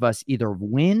one of us either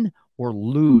win or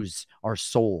lose our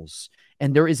souls.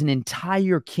 And there is an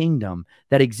entire kingdom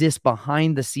that exists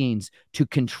behind the scenes to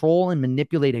control and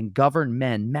manipulate and govern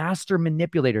men, master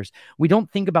manipulators. We don't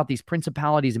think about these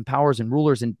principalities and powers and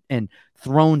rulers and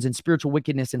thrones and spiritual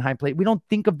wickedness in high place. We don't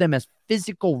think of them as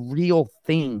physical, real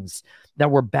things that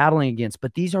we're battling against,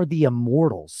 but these are the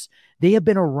immortals. They have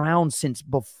been around since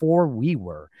before we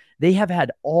were. They have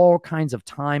had all kinds of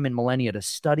time and millennia to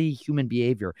study human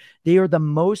behavior. They are the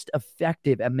most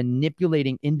effective at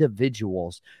manipulating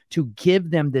individuals to give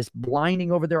them this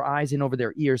blinding over their eyes and over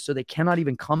their ears so they cannot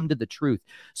even come to the truth.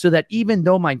 So that even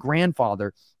though my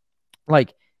grandfather,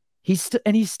 like, he's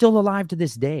still alive to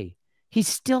this day. He's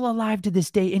still alive to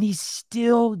this day, and he's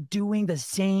still doing the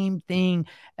same thing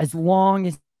as long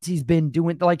as he's been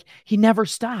doing. Like, he never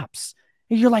stops.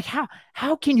 And you're like,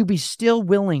 how can you be still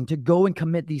willing to go and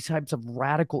commit these types of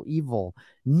radical evil,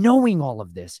 knowing all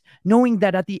of this, knowing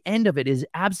that at the end of it is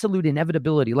absolute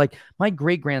inevitability? Like my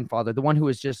great-grandfather, the one who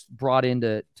was just brought in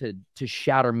to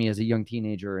shatter me as a young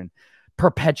teenager and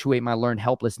perpetuate my learned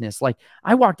helplessness. Like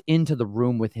I walked into the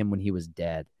room with him when he was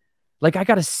dead. Like I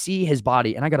got to see his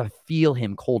body and I got to feel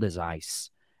him cold as ice.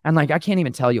 And like, I can't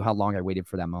even tell you how long I waited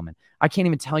for that moment. I can't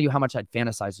even tell you how much I'd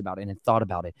fantasized about it and thought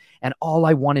about it. And all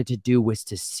I wanted to do was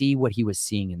to see what he was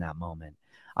seeing in that moment.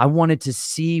 I wanted to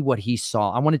see what he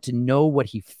saw. I wanted to know what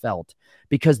he felt,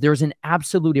 because there's an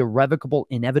absolute irrevocable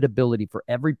inevitability for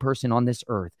every person on this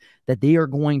earth that they are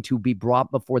going to be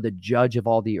brought before the judge of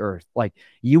all the earth. Like,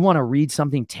 you want to read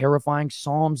something terrifying?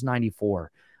 Psalms 94,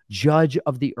 judge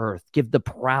of the earth, give the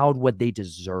proud what they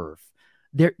deserve.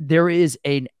 There is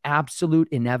an absolute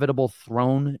inevitable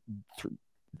throne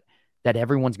that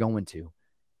everyone's going to,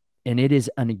 and it is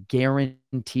a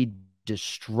guaranteed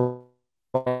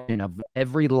destruction of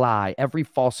every lie, every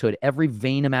falsehood, every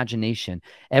vain imagination,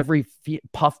 every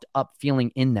puffed up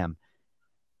feeling in them.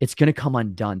 It's going to come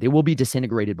undone. They will be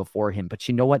disintegrated before him. But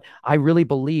you know what? I really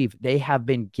believe they have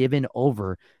been given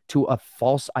over to a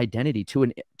false identity,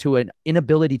 to an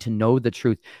inability to know the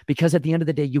truth. Because at the end of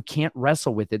the day, you can't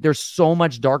wrestle with it. There's so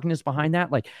much darkness behind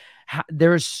that. Like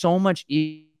there is so much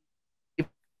evil,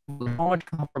 so much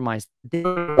compromise. They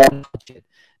don't want to touch it.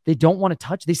 They don't want to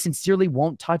touch. They sincerely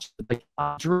won't touch it. Like,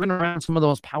 I've driven around some of the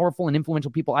most powerful and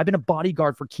influential people. I've been a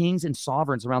bodyguard for kings and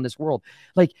sovereigns around this world.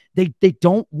 Like they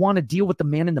don't want to deal with the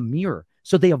man in the mirror,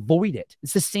 so they avoid it.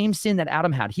 It's the same sin that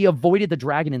Adam had. He avoided the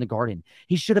dragon in the garden.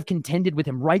 He should have contended with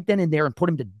him right then and there and put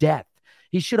him to death.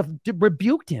 He should have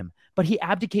rebuked him, but he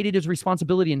abdicated his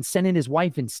responsibility and sent in his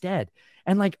wife instead.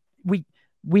 And like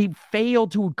we fail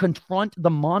to confront the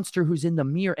monster who's in the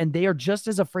mirror, and they are just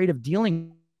as afraid of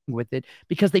dealing with it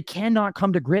because they cannot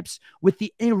come to grips with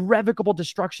the irrevocable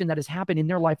destruction that has happened in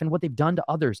their life and what they've done to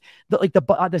others.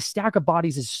 The stack of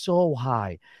bodies is so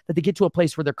high that they get to a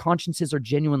place where their consciences are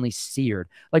genuinely seared.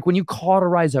 Like when you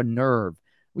cauterize a nerve,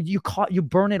 you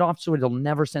burn it off so it'll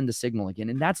never send the signal again.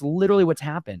 And that's literally what's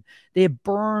happened. They have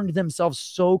burned themselves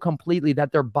so completely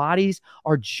that their bodies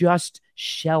are just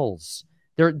shells.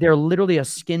 They're literally a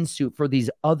skin suit for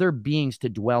these other beings to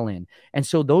dwell in. And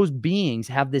so those beings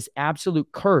have this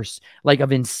absolute curse, like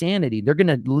of insanity. They're going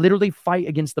to literally fight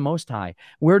against the Most High.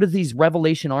 Where do these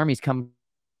revelation armies come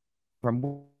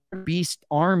from? beast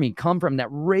army come from that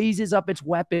raises up its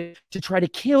weapon to try to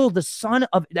kill the son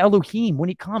of Elohim when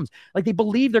he comes. Like, they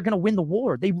believe they're going to win the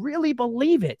war. They really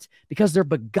believe it because they're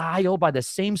beguiled by the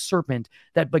same serpent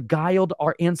that beguiled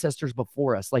our ancestors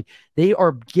before us. Like, they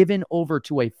are given over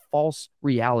to a false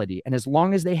reality. And as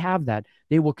long as they have that,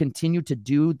 they will continue to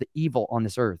do the evil on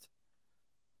this earth.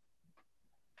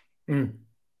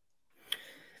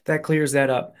 That clears that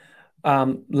up.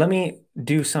 Let me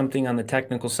do something on the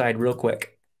technical side real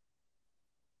quick.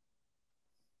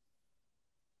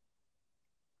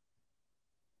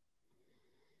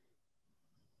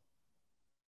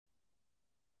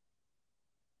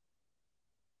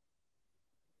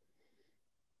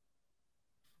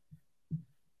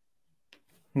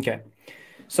 Okay.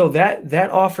 So that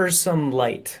offers some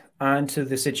light onto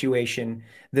the situation,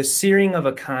 the searing of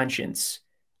a conscience,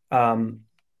 and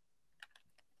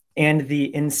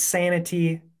the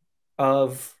insanity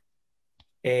of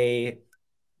a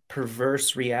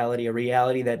perverse reality, a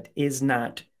reality that is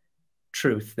not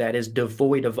truth, that is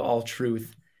devoid of all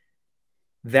truth.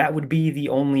 That would be the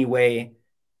only way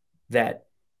that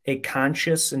a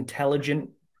conscious,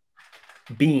 intelligent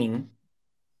being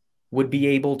would be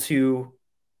able to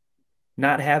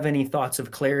not have any thoughts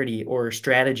of clarity or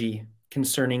strategy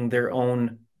concerning their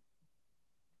own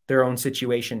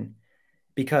situation,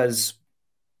 because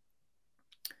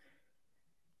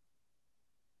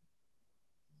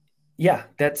yeah,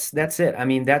 that's it. I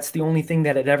mean, that's the only thing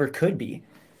that it ever could be.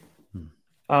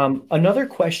 Another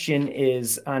question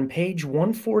is on page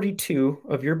 142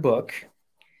 of your book.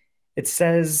 It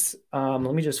says, let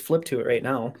me just flip to it right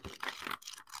now.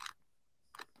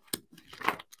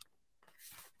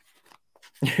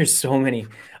 There's so many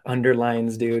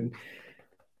underlines, dude.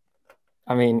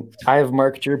 I mean, I have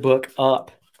marked your book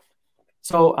up.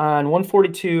 So on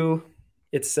 142,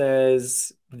 it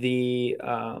says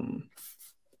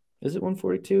is it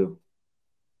 142?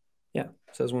 Yeah,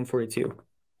 it says 142.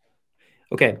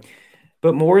 Okay.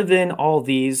 But more than all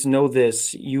these, know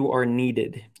this: you are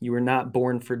needed. You are not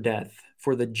born for death.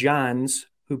 For the Johns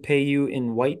who pay you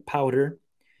in white powder,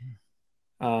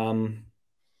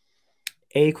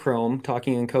 achrome,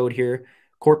 talking in code here,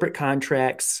 corporate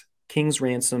contracts, king's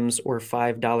ransoms, or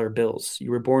 $5 bills.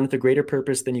 You were born with a greater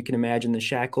purpose than you can imagine. The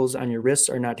shackles on your wrists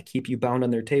are not to keep you bound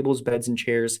on their tables, beds, and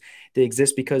chairs. They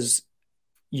exist because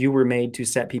you were made to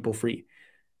set people free.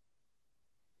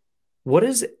 What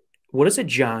is a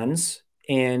Johns,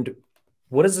 and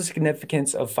what is the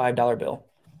significance of $5 bill?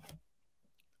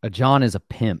 A John is a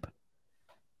pimp.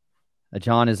 A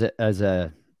John is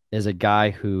a guy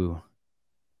who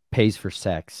pays for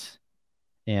sex,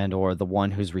 and or the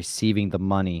one who's receiving the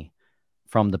money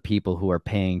from the people who are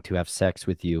paying to have sex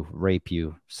with you, rape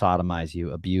you, sodomize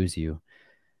you, abuse you.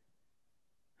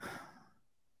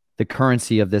 The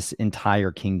currency of this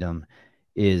entire kingdom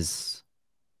is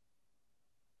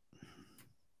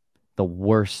the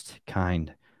worst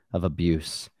kind of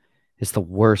abuse. It's the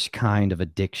worst kind of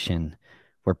addiction,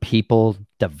 where people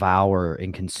devour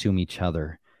and consume each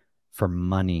other for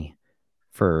money,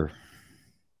 for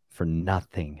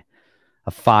nothing.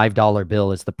 A $5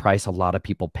 bill is the price a lot of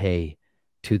people pay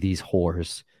to these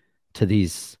whores, to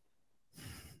these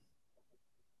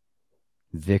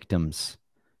victims,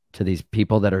 to these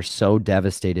people that are so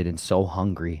devastated and so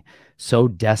hungry, so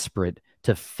desperate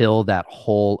to fill that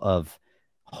hole of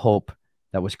hope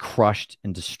that was crushed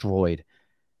and destroyed,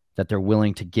 that they're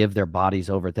willing to give their bodies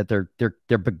over, that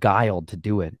they're beguiled to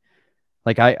do it.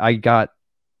 Like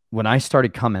when I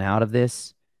started coming out of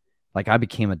this, like, I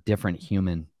became a different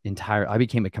human. I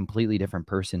became a completely different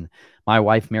person. My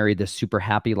wife married this super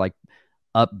happy, like,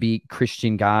 upbeat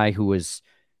Christian guy who was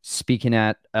speaking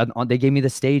they gave me the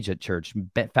stage at church,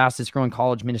 fastest growing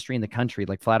college ministry in the country,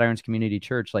 like Flatirons Community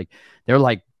Church. Like, they're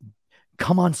like,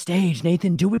 come on stage,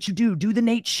 Nathan, do what you do. Do the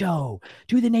Nate show.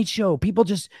 Do the Nate show. People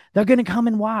they're going to come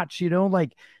and watch,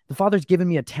 like, the Father's given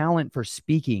me a talent for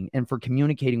speaking and for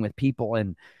communicating with people.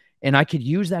 And I could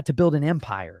use that to build an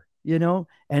empire,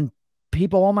 and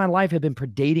people all my life have been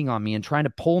predating on me and trying to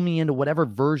pull me into whatever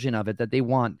version of it that they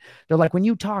want. They're like, when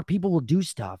you talk, people will do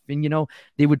stuff. And,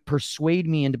 they would persuade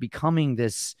me into becoming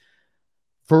this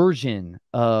version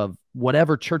of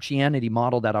whatever churchianity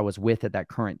model that I was with at that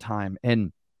current time.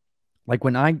 And like,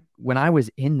 when I was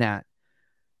in that,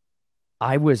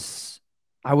 I was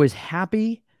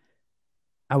happy.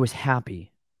 I was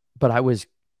happy, but I was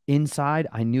inside.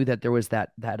 I knew that there was that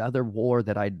other war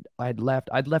that I'd left.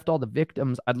 I'd left all the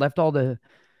victims. I'd left all the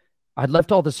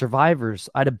survivors.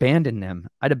 I'd abandoned them.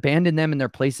 I'd abandoned them in their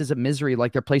places of misery,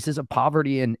 like their places of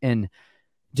poverty and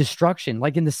destruction,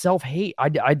 like in the self-hate.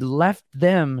 I'd left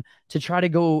them to try to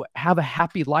go have a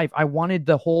happy life. I wanted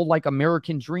the whole like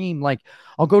American dream. Like,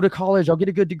 I'll go to college, I'll get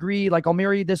a good degree, like I'll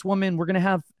marry this woman, we're going to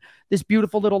have this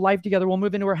beautiful little life together. We'll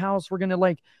move into her house. We're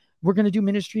going to do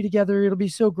ministry together. It'll be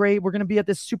so great. We're going to be at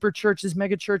this super church, this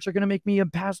mega church. They're going to make me a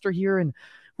pastor here, and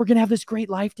we're going to have this great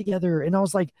life together. And I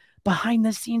was like, behind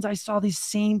the scenes, I saw these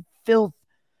same filth.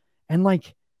 And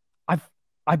like,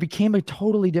 I became a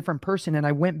totally different person. And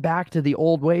I went back to the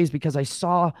old ways because I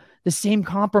saw the same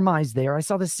compromise there. I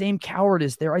saw the same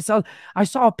cowardice there. I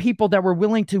saw people that were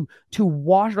willing to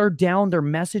water down their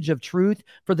message of truth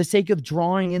for the sake of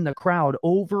drawing in the crowd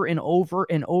over and over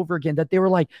and over again, that they were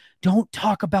like, don't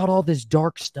talk about all this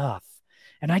dark stuff.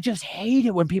 And I just hate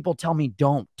it when people tell me,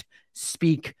 don't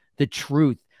speak the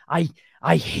truth. I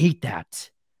hate that.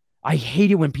 I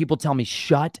hate it when people tell me,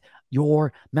 shut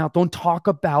your mouth. Don't talk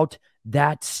about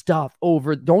that stuff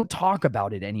don't talk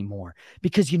about it anymore.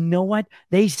 Because you know what?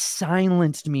 They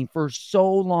silenced me for so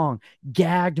long,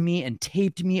 gagged me and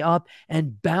taped me up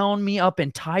and bound me up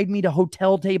and tied me to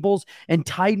hotel tables and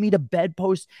tied me to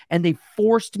bedposts, and they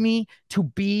forced me to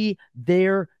be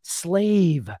their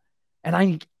slave.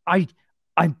 And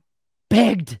I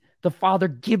begged the Father,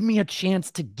 give me a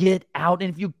chance to get out.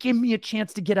 And if you give me a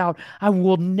chance to get out, I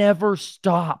will never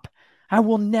stop. I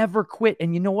will never quit.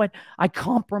 And you know what? I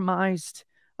compromised.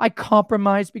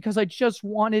 Because I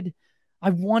wanted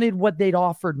what they'd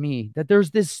offered me, that there's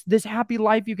this happy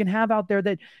life you can have out there,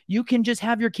 that you can just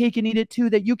have your cake and eat it too,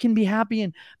 that you can be happy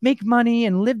and make money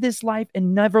and live this life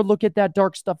and never look at that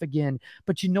dark stuff again.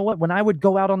 But you know what? When I would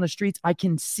go out on the streets, I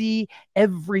can see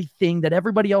everything that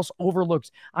everybody else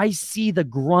overlooks. I see the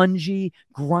grungy,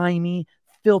 grimy,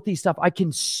 filthy stuff. I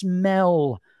can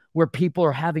smell where people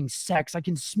are having sex. I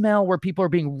can smell where people are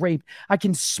being raped. I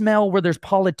can smell where there's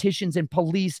politicians and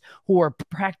police who are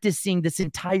practicing this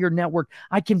entire network.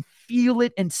 I can feel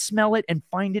it and smell it and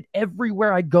find it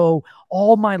everywhere I go.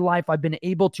 All my life, I've been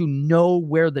able to know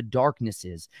where the darkness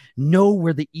is, know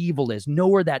where the evil is, know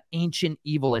where that ancient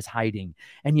evil is hiding.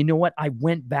 And you know what? I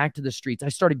went back to the streets. I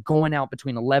started going out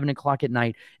between 11 o'clock at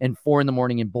night and 4 in the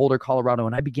morning in Boulder, Colorado,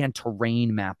 and I began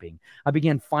terrain mapping. I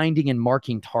began finding and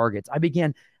marking targets. I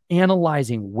began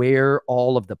analyzing where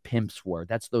all of the pimps were.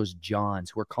 That's those Johns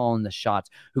who are calling the shots,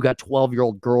 who got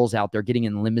 12-year-old girls out there getting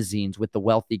in limousines with the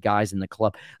wealthy guys in the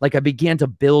club. Like, I began to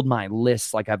build my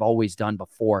lists like I've always done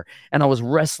before. And I was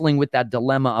wrestling with that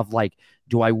dilemma of like,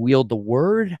 do I wield the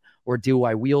word or do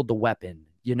I wield the weapon?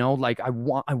 You know, like I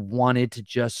wanted to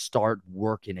just start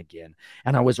working again.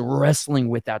 And I was wrestling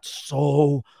with that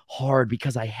so hard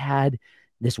because I had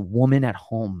this woman at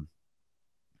home.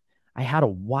 I had a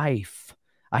wife.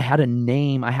 I had a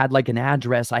name. I had like an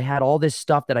address. I had all this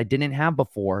stuff that I didn't have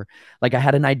before. Like, I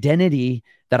had an identity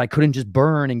that I couldn't just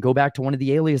burn and go back to one of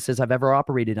the aliases I've ever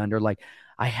operated under. Like,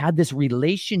 I had this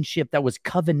relationship that was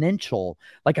covenantal.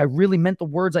 Like, I really meant the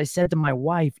words I said to my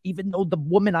wife, even though the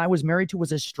woman I was married to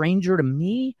was a stranger to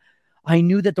me. I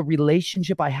knew that the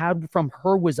relationship I had from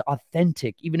her was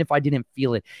authentic, even if I didn't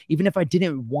feel it, even if I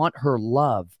didn't want her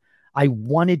love. I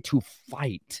wanted to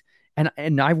fight.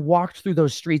 And I walked through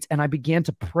those streets and I began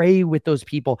to pray with those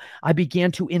people. I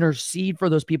began to intercede for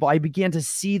those people. I began to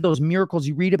see those miracles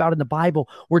you read about in the Bible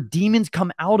where demons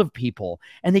come out of people,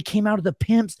 and they came out of the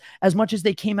pimps as much as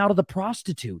they came out of the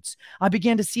prostitutes. I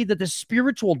began to see that the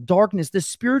spiritual darkness, the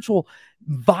spiritual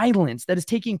violence that is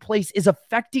taking place is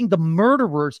affecting the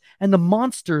murderers and the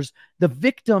monsters, the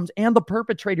victims and the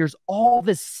perpetrators all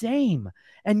the same.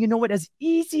 And you know what? As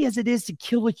easy as it is to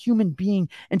kill a human being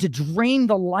and to drain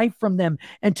the life from them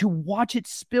and to watch it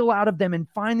spill out of them and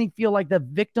finally feel like the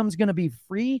victim's going to be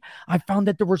free, I found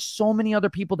that there were so many other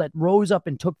people that rose up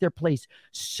and took their place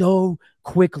so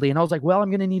quickly. And I was like, well, I'm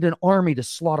going to need an army to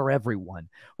slaughter everyone.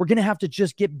 We're going to have to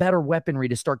just get better weaponry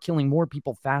to start killing more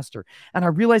people faster. And I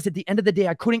realized at the end of the day,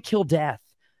 I couldn't kill death.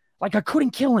 Like, I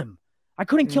couldn't kill him. I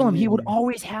couldn't kill him. He would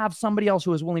always have somebody else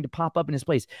who was willing to pop up in his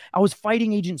place. I was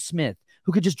fighting Agent Smith,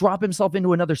 who could just drop himself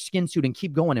into another skin suit and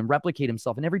keep going and replicate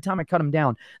himself. And every time I cut him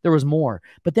down, there was more.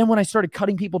 But then when I started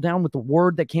cutting people down with the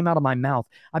word that came out of my mouth,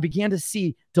 I began to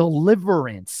see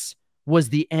deliverance was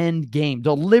the end game.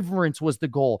 Deliverance was the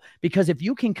goal. Because if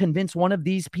you can convince one of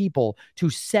these people to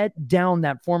set down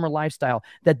that former lifestyle,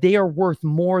 that they are worth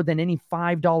more than any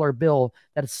 $5 bill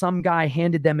that some guy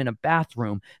handed them in a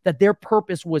bathroom, that their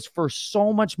purpose was for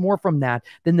so much more from that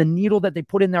than the needle that they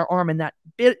put in their arm and that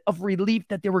bit of relief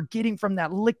that they were getting from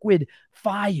that liquid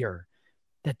fire.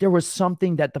 that there was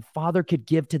something that the Father could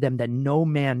give to them that no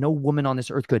man, no woman on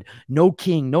this earth could, no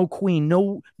king, no queen,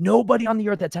 nobody on the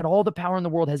earth that's had all the power in the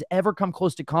world has ever come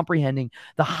close to comprehending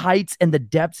the heights and the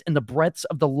depths and the breadths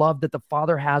of the love that the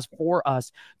Father has for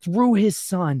us through his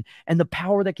Son, and the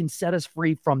power that can set us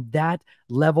free from that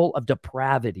level of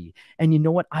depravity. And you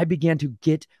know what? I began to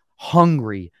get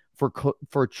hungry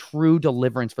for true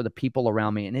deliverance for the people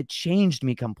around me. And it changed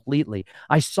me completely.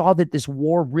 I saw that this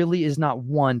war really is not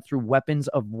won through weapons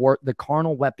of war, the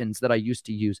carnal weapons that I used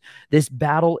to use. This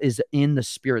battle is in the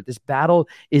spirit. This battle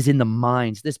is in the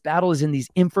minds. This battle is in these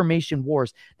information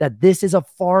wars, that this is a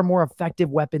far more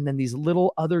effective weapon than these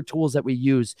little other tools that we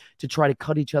use to try to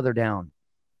cut each other down.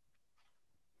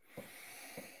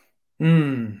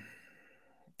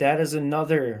 That is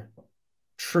another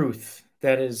truth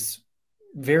that is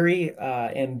very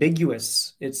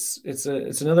ambiguous. It's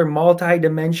another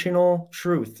multi-dimensional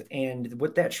truth. And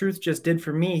what that truth just did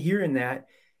for me hearing that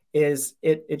is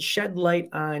it shed light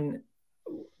on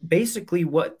basically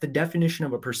what the definition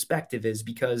of a perspective is.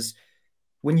 Because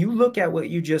when you look at what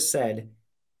you just said,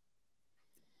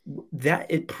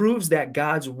 that it proves that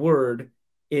God's word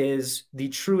is the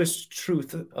truest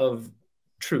truth of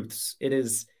truths. It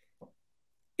is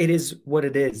what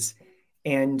it is.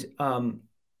 And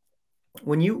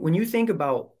when you think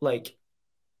about like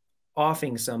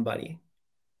offing somebody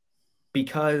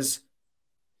because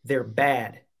they're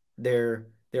bad, they're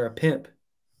a pimp,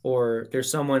 or they're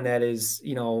someone that is,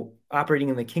 you know, operating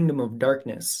in the kingdom of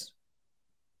darkness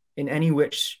in any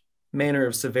which manner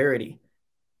of severity,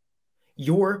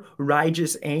 your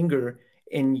righteous anger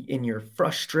and your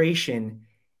frustration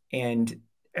and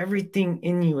everything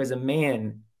in you as a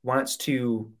man wants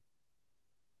to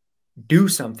do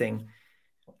something.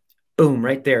 Boom,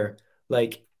 right there.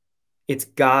 Like, it's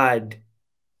God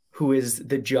who is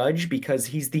the judge, because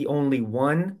he's the only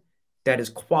one that is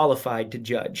qualified to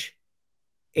judge.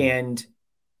 And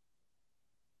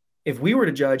if we were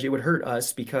to judge, it would hurt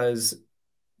us, because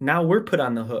now we're put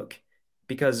on the hook,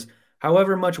 because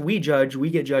however much we judge,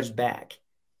 we get judged back.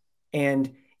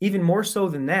 And even more so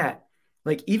than that,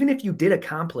 like, even if you did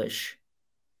accomplish,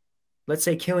 let's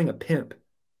say, killing a pimp,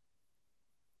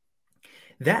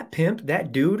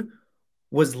 that dude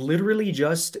was literally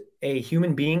just a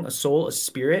human being, a soul, a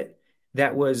spirit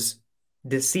that was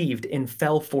deceived and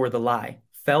fell for the lie,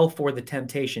 fell for the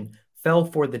temptation, fell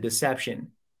for the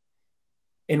deception,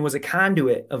 and was a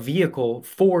conduit, a vehicle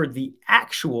for the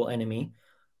actual enemy,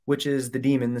 which is the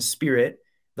demon, the spirit,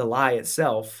 the lie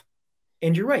itself.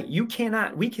 And you're right,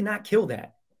 we cannot kill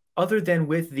that other than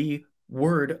with the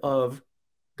word of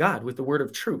God, with the word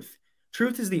of truth.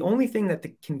 Truth is the only thing that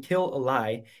can kill a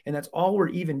lie, and that's all we're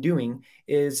even doing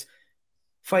is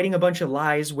fighting a bunch of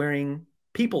lies wearing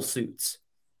people suits.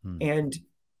 And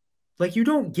like, you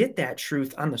don't get that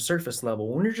truth on the surface level.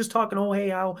 When you're just talking, oh, hey,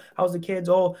 how's the kids?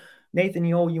 Oh, Nathan,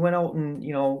 you know, you went out and,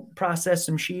 you know, processed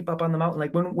some sheep up on the mountain.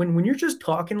 Like, when you're just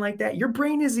talking like that, your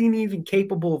brain isn't even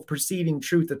capable of perceiving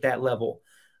truth at that level.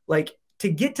 Like, to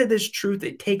get to this truth,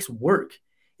 it takes work.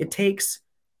 It takes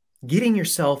getting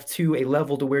yourself to a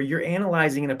level to where you're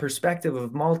analyzing in a perspective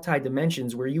of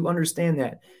multi-dimensions, where you understand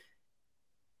that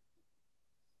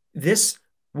this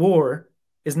war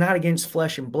is not against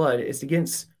flesh and blood. It's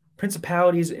against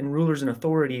principalities and rulers and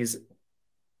authorities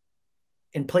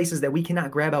in places that we cannot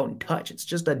grab out and touch. It's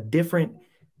just a different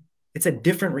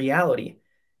reality.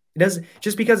 It doesn't,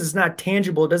 just because it's not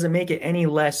tangible, it doesn't make it any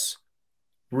less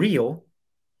real.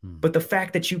 But the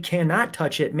fact that you cannot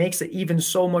touch it makes it even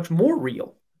so much more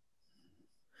real.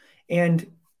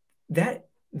 And that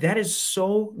is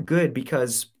so good,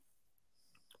 because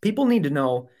people need to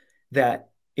know that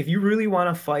if you really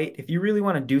want to fight, if you really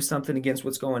want to do something against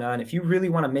what's going on, if you really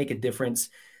want to make a difference,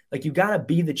 like, you got to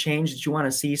be the change that you want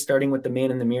to see, starting with the man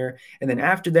in the mirror. And then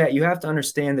after that, you have to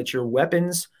understand that your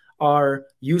weapons are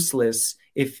useless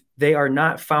if they are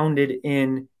not founded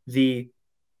in the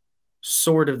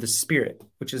sword of the Spirit,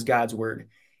 which is God's word.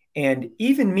 And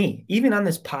even me, even on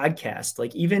this podcast,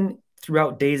 like, even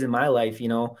throughout days in my life, you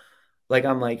know, like,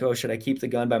 I'm like, oh, should I keep the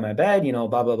gun by my bed? You know,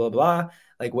 blah, blah, blah, blah.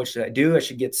 Like, what should I do? I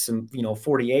should get some,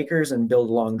 40 acres and build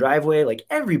a long driveway. Like,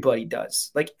 everybody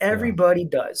does. Like, everybody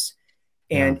does.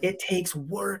 And it takes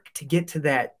work to get to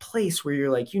that place where you're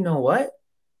like, you know what?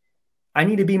 I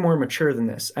need to be more mature than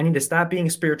this. I need to stop being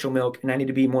spiritual milk, and I need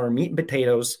to be more meat and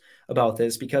potatoes about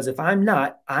this, because if I'm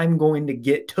not, I'm going to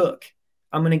get took.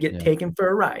 I'm going to get taken for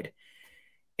a ride.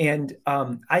 And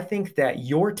I think that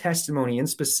your testimony, and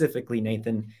specifically,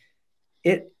 Nathan,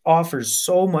 it offers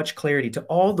so much clarity to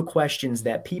all the questions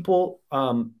that people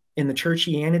in the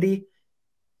churchianity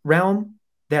realm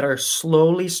that are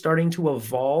slowly starting to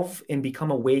evolve and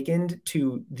become awakened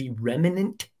to the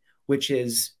remnant, which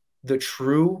is the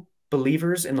true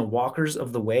believers and the walkers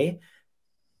of the way.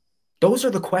 Those are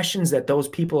the questions that those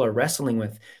people are wrestling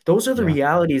with. Those are the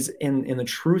realities in the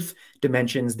truth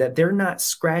dimensions that they're not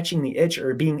scratching the itch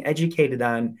or being educated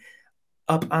on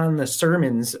up on the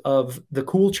sermons of the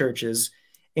cool churches.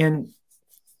 And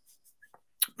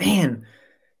man,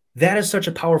 that is such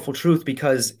a powerful truth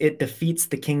because it defeats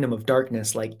the kingdom of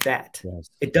darkness like that. Yes.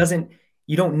 It doesn't,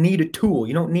 you don't need a tool.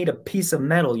 You don't need a piece of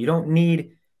metal. You don't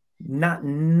need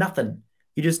nothing.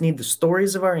 You just need the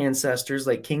stories of our ancestors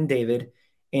like King David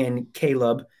and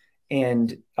Caleb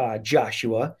and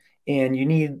Joshua. And you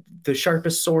need the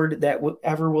sharpest sword that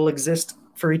ever will exist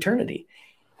for eternity.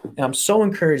 And I'm so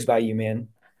encouraged by you, man.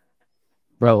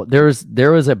 Bro, there was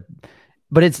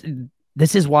but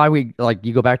this is why we, like,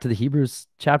 you go back to the Hebrews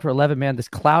chapter 11, man, this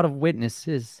cloud of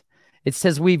witnesses. It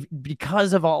says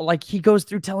because of all, like, he goes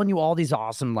through telling you all these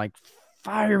awesome, like,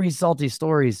 fiery, salty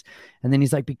stories. And then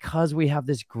he's like, because we have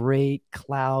this great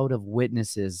cloud of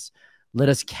witnesses, let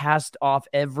us cast off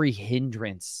every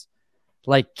hindrance,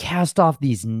 like cast off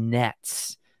these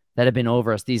nets that have been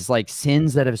over us, these like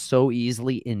sins that have so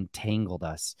easily entangled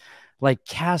us, like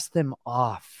cast them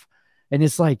off. And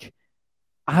it's like,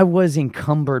 I was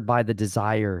encumbered by the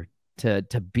desire to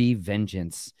be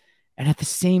vengeance. And at the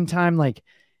same time, like,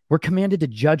 we're commanded to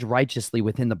judge righteously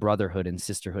within the brotherhood and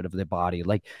sisterhood of the body.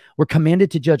 Like, we're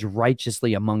commanded to judge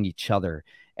righteously among each other.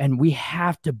 And we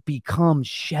have to become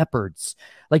shepherds.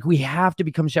 Like, we have to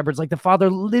become shepherds. Like, the Father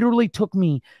literally took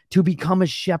me to become a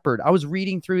shepherd. I was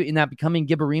reading through in that Becoming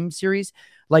Gibborim series.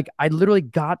 Like, I literally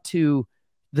got to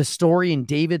the story in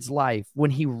David's life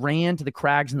when he ran to the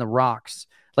crags and the rocks,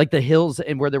 like the hills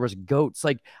and where there was goats.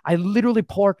 Like, I literally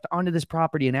parked onto this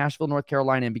property in Asheville, North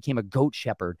Carolina, and became a goat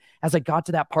shepherd as I got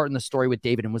to that part in the story with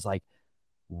David and was like,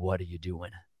 what are you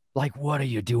doing? Like, what are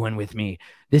you doing with me?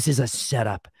 This is a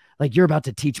setup. Like, you're about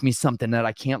to teach me something that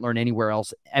I can't learn anywhere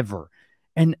else ever.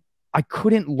 And I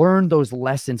couldn't learn those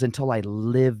lessons until I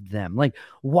lived them. Like,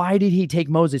 why did he take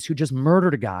Moses, who just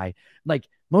murdered a guy? Like,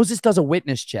 Moses does a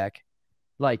witness check.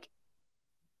 Like,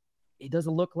 he does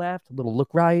a look left, a little look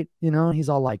right, you know, he's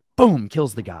all like, boom,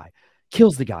 kills the guy,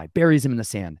 buries him in the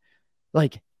sand,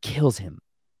 like, kills him,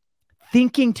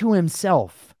 thinking to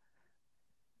himself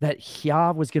that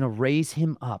Yah was going to raise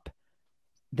him up,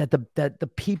 that the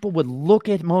people would look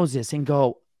at Moses and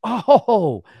go,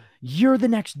 oh, you're the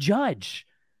next judge.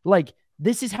 Like,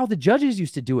 this is how the judges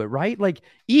used to do it, right? Like,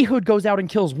 Ehud goes out and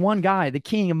kills one guy, the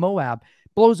king of Moab,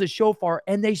 blows a shofar,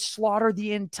 and they slaughter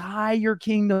the entire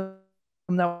kingdom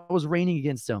that was reigning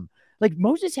against him. Like,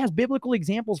 Moses has biblical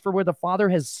examples for where the Father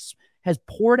has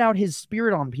poured out his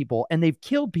spirit on people and they've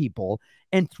killed people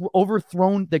and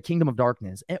overthrown the kingdom of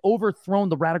darkness and overthrown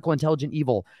the radical intelligent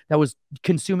evil that was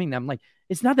consuming them. Like,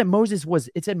 it's not that Moses was,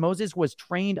 it said Moses was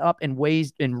trained up and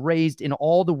raised in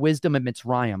all the wisdom of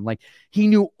Mitzrayim. Like, he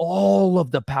knew all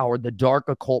of the power, the dark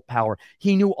occult power.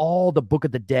 He knew all the book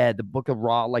of the dead, the book of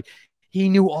Ra. Like, he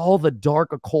knew all the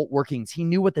dark occult workings. He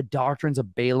knew what the doctrines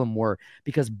of Balaam were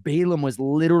because Balaam was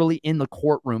literally in the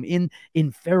courtroom,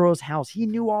 in Pharaoh's house. He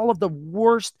knew all of the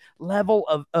worst level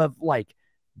of like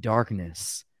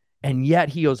darkness. And yet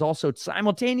he was also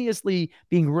simultaneously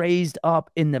being raised up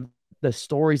in the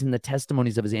stories and the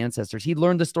testimonies of his ancestors. He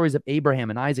learned the stories of Abraham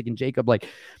and Isaac and Jacob. Like,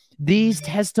 these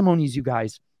testimonies, you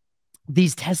guys,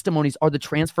 these testimonies are the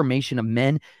transformation of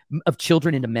men, of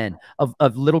children into men,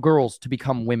 of little girls to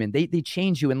become women. They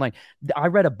change you. And like, I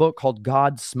read a book called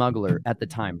God Smuggler at the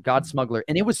time, God Smuggler.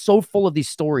 And it was so full of these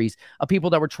stories of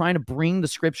people that were trying to bring the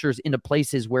scriptures into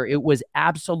places where it was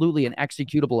absolutely an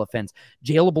executable offense,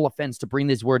 jailable offense to bring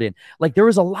this word in. Like, there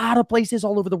was a lot of places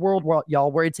all over the world,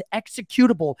 y'all, where it's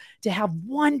executable to have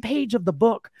one page of the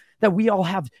book that we all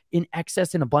have in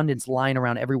excess and abundance lying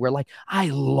around everywhere. Like, I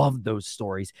love those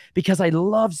stories because I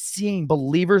love seeing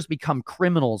believers become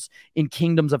criminals in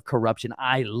kingdoms of corruption.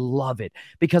 I love it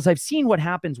because I've seen what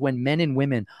happens when men and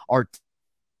women are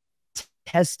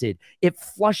tested. It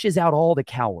flushes out all the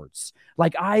cowards.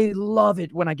 Like, I love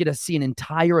it when I get to see an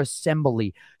entire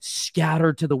assembly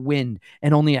scattered to the wind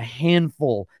and only a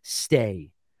handful stay.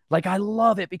 Like, I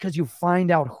love it because you find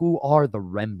out who are the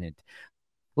remnant.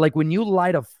 Like, when you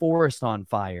light a forest on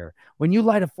fire, you're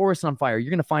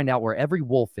going to find out where every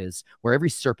wolf is, where every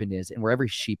serpent is, and where every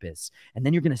sheep is. And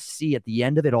then you're going to see at the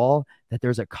end of it all that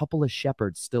there's a couple of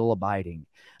shepherds still abiding.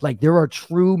 Like there are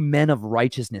true men of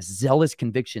righteousness, zealous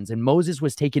convictions. And Moses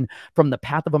was taken from the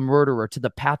path of a murderer to the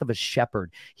path of a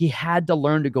shepherd. He had to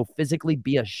learn to go physically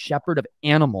be a shepherd of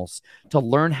animals to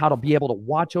learn how to be able to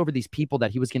watch over these people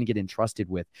that he was going to get entrusted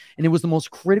with. And it was the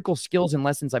most critical skills and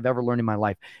lessons I've ever learned in my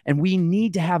life. And we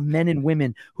need to have men and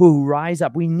women who rise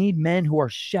up. We need men who are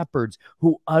shepherds,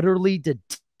 who utterly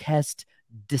detest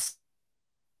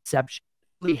deception,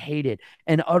 hate it,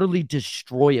 and utterly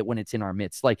destroy it when it's in our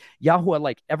midst. Like Yahuwah,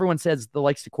 like everyone says, they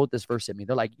likes to quote this verse at me.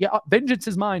 They're like, yeah, vengeance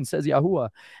is mine, says Yahuwah.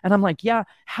 And I'm like, yeah,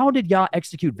 how did Yah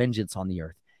execute vengeance on the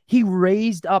earth? He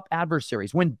raised up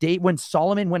adversaries. When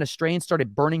Solomon went astray and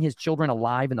started burning his children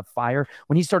alive in the fire,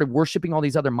 when he started worshiping all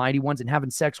these other mighty ones and having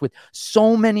sex with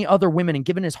so many other women and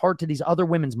giving his heart to these other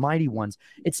women's mighty ones,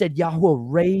 it said Yahweh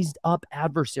raised up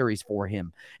adversaries for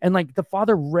him. And like the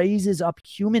Father raises up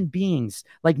human beings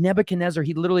like Nebuchadnezzar.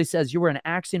 He literally says, you were an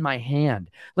axe in my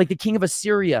hand. Like the king of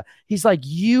Assyria, he's like,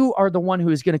 you are the one who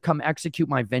is going to come execute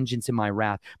my vengeance and my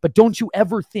wrath. But don't you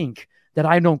ever think that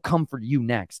I don't come for you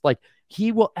next. Like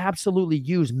he will absolutely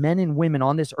use men and women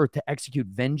on this earth to execute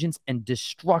vengeance and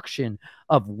destruction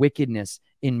of wickedness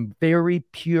in very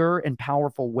pure and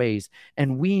powerful ways.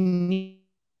 And we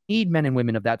need men and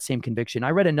women of that same conviction.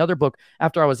 I read another book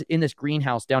after I was in this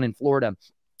greenhouse down in Florida,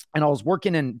 and I was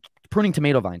working and pruning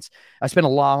tomato vines. I spent a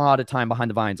lot of time behind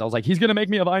the vines. I was like, he's going to make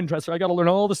me a vine dresser. I got to learn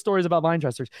all the stories about vine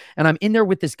dressers. And I'm in there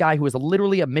with this guy who was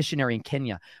literally a missionary in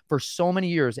Kenya for so many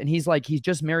years. And he's like, he's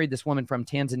just married this woman from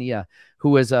Tanzania who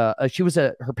was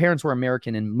her parents were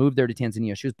American and moved there to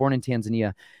Tanzania. She was born in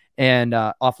Tanzania and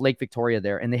off Lake Victoria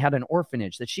there. And they had an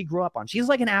orphanage that she grew up on. She's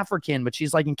like an African, but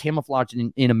she's like in camouflage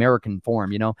in American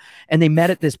form, you know? And they met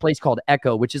at this place called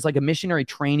Echo, which is like a missionary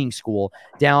training school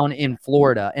down in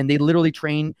Florida. And they literally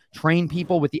train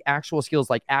people with the actual skills,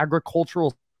 like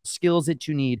agricultural skills that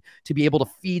you need to be able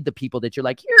to feed the people that you're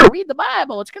like, here, read the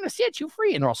Bible. It's going to set you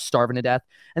free. And they're all starving to death.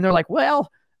 And they're like, well,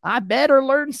 I better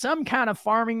learn some kind of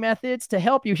farming methods to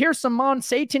help you. Here's some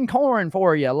Monsanto corn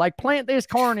for you. Like plant this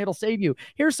corn, it'll save you.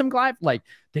 Here's some glyphosate. Like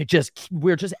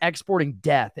we're just exporting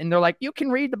death. And they're like, you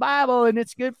can read the Bible and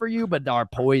it's good for you, but our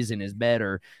poison is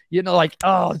better. You know, like,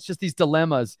 oh, it's just these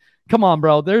dilemmas. Come on,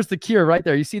 bro. There's the cure right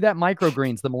there. You see that?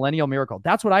 Microgreens, the millennial miracle.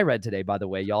 That's what I read today, by the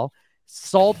way, y'all.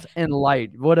 Salt and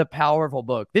Light. What a powerful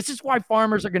book. This is why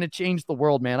farmers are going to change the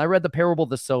world, man. I read the parable of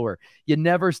the sower. You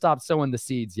never stop sowing the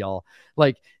seeds, y'all.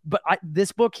 Like, but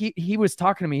this book, he was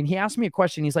talking to me and he asked me a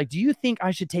question. He's like, do you think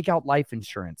I should take out life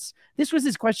insurance? This was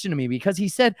his question to me because he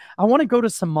said, I want to go to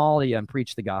Somalia and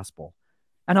preach the gospel.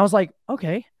 And I was like,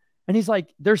 okay. And he's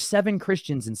like, there's 7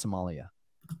 Christians in Somalia.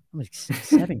 I'm like,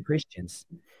 7 Christians?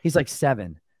 He's like,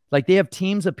 7. Like they have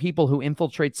teams of people who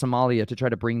infiltrate Somalia to try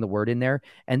to bring the word in there.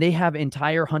 And they have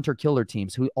entire hunter-killer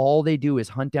teams who all they do is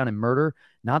hunt down and murder,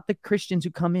 not the Christians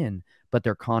who come in, but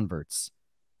their converts.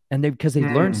 And because they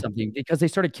learned something, because they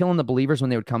started killing the believers when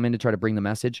they would come in to try to bring the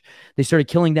message. They started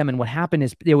killing them. And what happened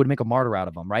is they would make a martyr out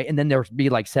of them, right? And then there would be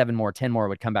like 7 more, 10 more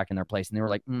would come back in their place. And they were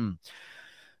like,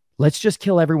 let's just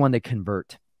kill everyone they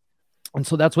convert. And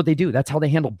so that's what they do. That's how they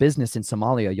handle business in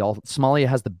Somalia, y'all. Somalia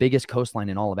has the biggest coastline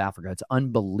in all of Africa. It's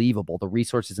unbelievable, the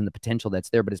resources and the potential that's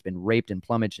there, but it's been raped and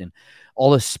plummeted. And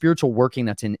all the spiritual working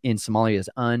that's in Somalia is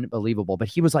unbelievable. But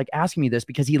he was like asking me this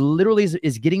because he literally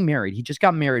is getting married. He just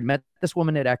got married, met this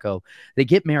woman at Echo. They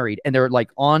get married and they're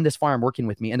like on this farm working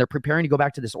with me and they're preparing to go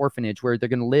back to this orphanage where they're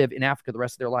going to live in Africa the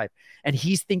rest of their life. And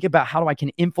he's thinking about how I can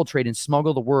infiltrate and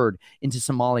smuggle the word into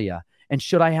Somalia. And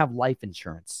should I have life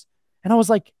insurance? And I was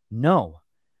like, no.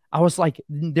 I was like,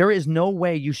 there is no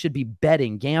way you should be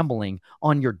betting, gambling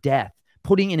on your death,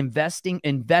 putting and investing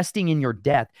in your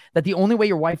death, that the only way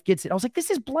your wife gets it. I was like,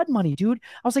 this is blood money, dude.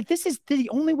 I was like, this is the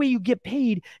only way you get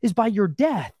paid is by your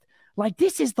death. Like,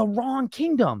 this is the wrong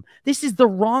kingdom. This is the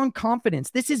wrong confidence.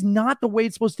 This is not the way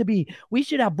it's supposed to be. We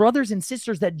should have brothers and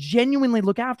sisters that genuinely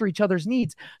look after each other's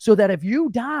needs so that if you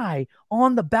die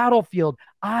on the battlefield,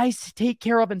 I take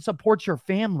care of and support your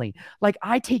family. Like,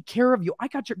 I take care of you.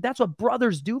 That's what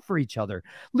brothers do for each other.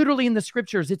 Literally in the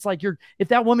scriptures, it's like if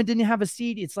that woman didn't have a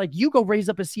seed, it's like you go raise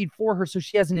up a seed for her so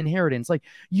she has an inheritance. Like,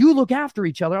 you look after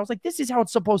each other. I was like, this is how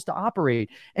it's supposed to operate.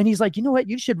 And he's like, you know what?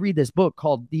 You should read this book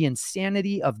called The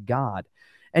Insanity of God.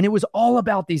 And it was all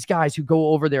about these guys who go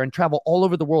over there and travel all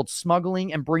over the world,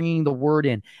 smuggling and bringing the word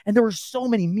in. And there were so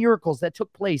many miracles that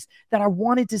took place that I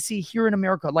wanted to see here in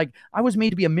America. Like, I was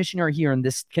made to be a missionary here in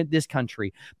this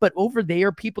country, but over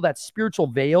there, people, that spiritual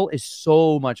veil is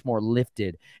so much more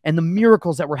lifted. And the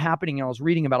miracles that were happening, and I was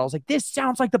reading about, I was like, this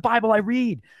sounds like the Bible I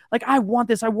read. Like, I want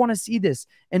this. I want to see this.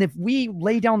 And if we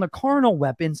lay down the carnal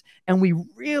weapons and we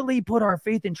really put our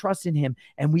faith and trust in him,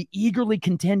 and we eagerly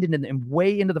contend and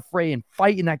weigh into the fray and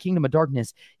fight in that kingdom of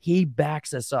darkness, he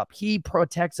backs us up. He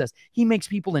protects us. He makes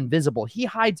people invisible. He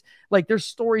hides, like, there's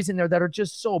stories in there that are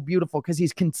just so beautiful because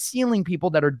he's concealing people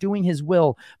that are doing his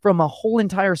will from a whole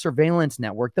entire surveillance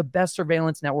network, the best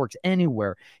surveillance networks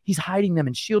anywhere. He's hiding them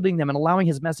and shielding them and allowing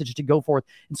his message to go forth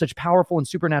in such powerful and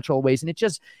supernatural ways. And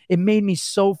it made me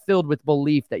so filled with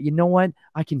belief that, you know what,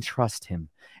 I can trust him.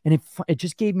 And it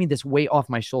just gave me this weight off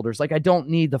my shoulders. Like, I don't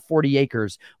need the 40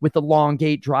 acres with the long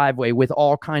gate driveway with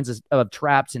all kinds of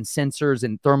traps and sensors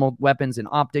and thermal weapons and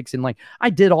optics. And like, I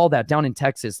did all that down in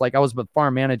Texas. Like, I was a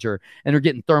farm manager and they're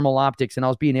getting thermal optics, and I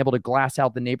was being able to glass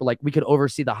out the neighbor. Like, we could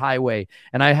oversee the highway,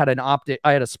 and I had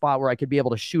a spot where I could be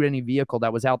able to shoot any vehicle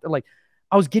that was out there. Like,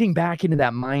 I was getting back into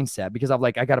that mindset because I'm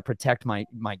like, I got to protect my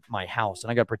house,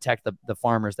 and I got to protect the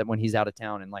farmers that when he's out of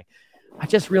town. And like, I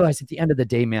just realized at the end of the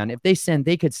day, man, if they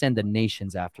could send the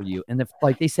nations after you. And if,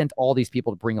 like, they sent all these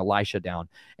people to bring Elisha down.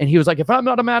 And he was like, if I'm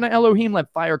not a man of Elohim,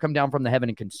 let fire come down from the heaven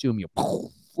and consume you.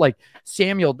 Like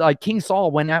Samuel, like King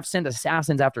Saul sent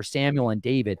assassins after Samuel and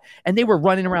David, and they were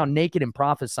running around naked and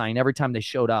prophesying every time they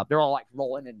showed up. They're all like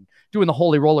rolling and doing the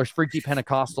holy rollers, freaky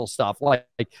Pentecostal stuff. Like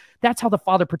that's how the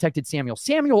Father protected Samuel.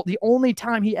 Samuel, the only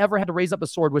time he ever had to raise up a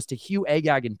sword was to hew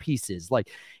Agag in pieces. Like,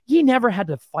 he never had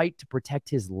to fight to protect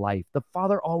his life. The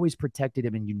Father always protected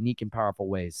him in unique and powerful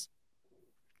ways.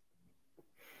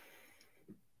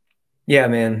 Yeah,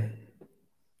 man.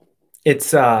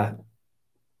 It's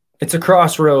a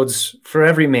crossroads for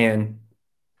every man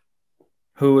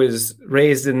who is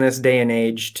raised in this day and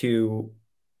age to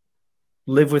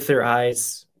live with their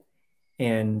eyes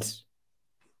and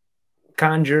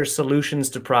conjure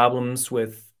solutions to problems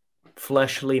with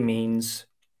fleshly means.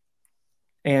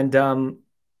 And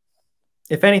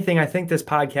if anything, I think this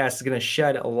podcast is going to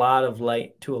shed a lot of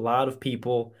light to a lot of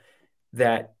people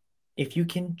that if you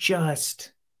can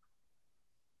just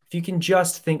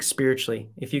think spiritually,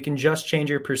 if you can just change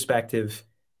your perspective,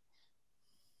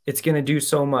 it's going to do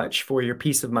so much for your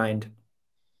peace of mind.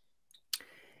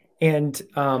 And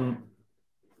I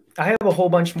have a whole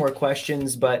bunch more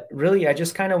questions, but really I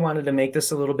just kind of wanted to make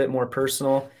this a little bit more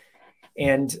personal.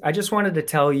 And I just wanted to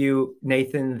tell you,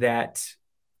 Nathan, that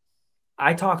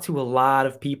I talk to a lot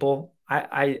of people.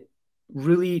 I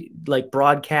really like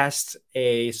broadcast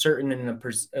a certain and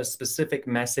a specific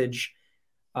message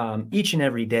each and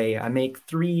every day. I make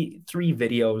three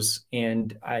videos,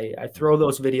 and I throw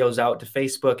those videos out to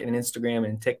Facebook and Instagram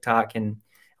and TikTok, and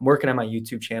I'm working on my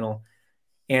YouTube channel.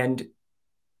 And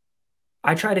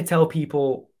I try to tell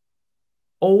people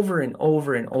over and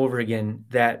over and over again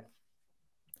that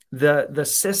the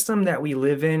system that we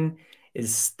live in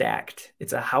is stacked.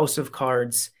 It's a house of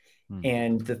cards.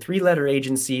 And the three-letter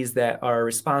agencies that are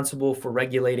responsible for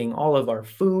regulating all of our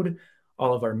food,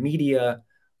 all of our media,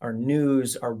 our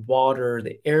news, our water,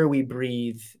 the air we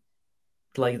breathe,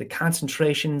 like the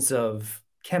concentrations of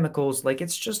chemicals, like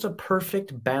it's just a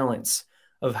perfect balance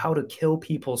of how to kill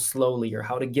people slowly or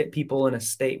how to get people in a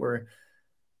state where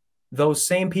those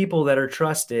same people that are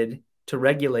trusted to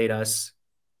regulate us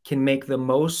can make the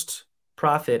most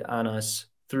profit on us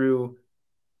through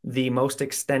the most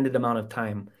extended amount of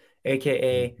time,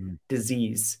 aka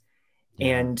disease.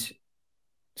 Yeah. And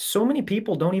so many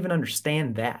people don't even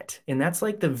understand that. And that's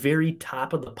like the very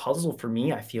top of the puzzle for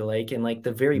me, I feel like. And like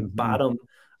the very bottom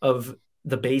of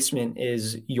the basement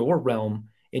is your realm,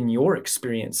 in your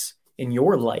experience, in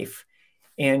your life.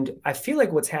 And I feel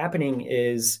like what's happening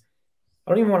is,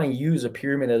 I don't even want to use a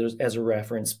pyramid as a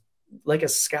reference, like a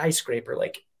skyscraper.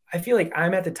 Like, I feel like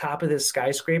I'm at the top of this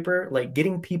skyscraper, like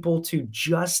getting people to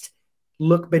just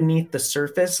look beneath the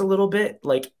surface a little bit,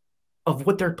 like of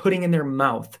what they're putting in their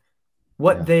mouth,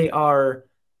 what they are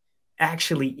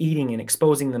actually eating and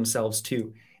exposing themselves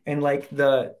to. And like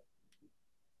the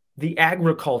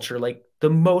agriculture, like the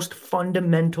most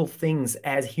fundamental things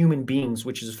as human beings,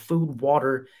 which is food,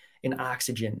 water, and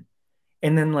oxygen.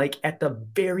 And then like at the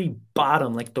very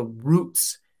bottom, like the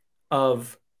roots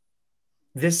of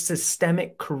this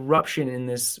systemic corruption and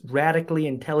this radically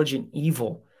intelligent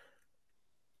evil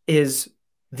is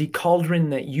the cauldron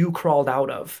that you crawled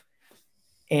out of.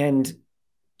 And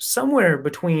somewhere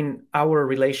between our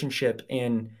relationship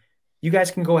and you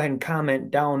guys can go ahead and comment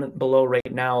down below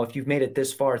right now. If you've made it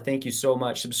this far, thank you so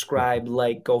much. Subscribe,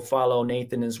 like, go follow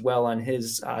Nathan as well on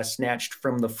his Snatched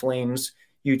From The Flames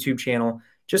YouTube channel.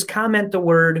 Just comment the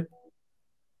word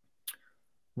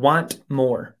 "want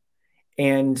more,"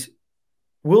 and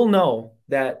we'll know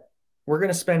that we're going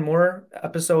to spend more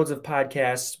episodes of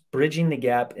podcasts bridging the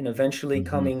gap and eventually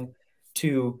coming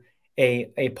to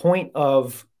a point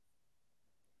of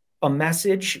a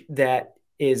message that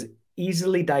is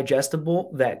easily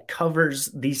digestible, that covers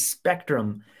the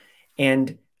spectrum.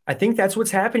 And I think that's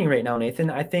what's happening right now, Nathan.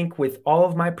 I think with all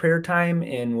of my prayer time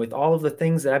and with all of the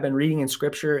things that I've been reading in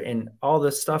scripture and all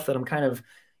the stuff that I'm kind of,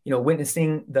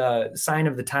 witnessing the sign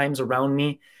of the times around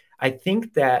me, I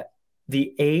think that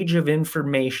the age of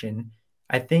information,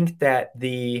 I think that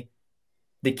the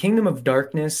kingdom of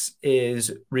darkness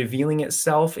is revealing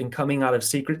itself and coming out of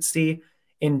secrecy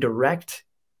in direct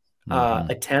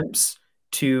attempts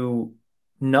to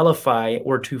nullify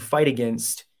or to fight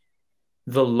against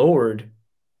the Lord,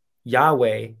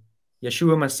 Yahweh,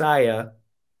 Yeshua Messiah,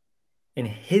 and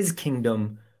his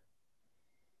kingdom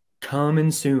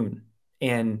coming soon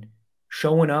and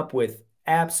showing up with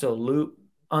absolute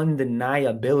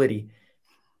undeniability.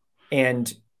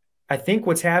 And I think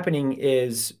what's happening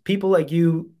is people like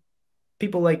you,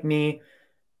 people like me,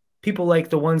 people like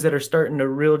the ones that are starting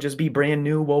to just be brand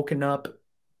new, woken up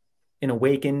and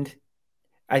awakened.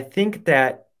 I think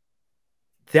that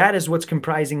is what's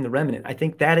comprising the remnant. I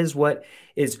think that is what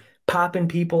is popping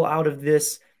people out of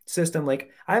this system.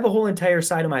 Like, I have a whole entire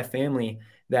side of my family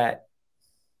that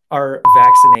are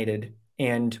vaccinated,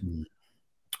 and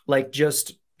like,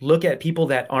 just look at people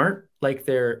that aren't, like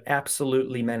they're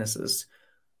absolutely menaces,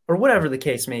 or whatever the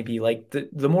case may be. Like,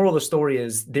 the moral of the story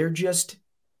is they're just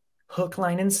hook,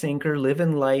 line, and sinker,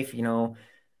 living life,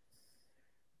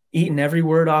 eating every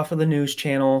word off of the news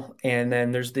channel. And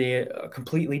then there's the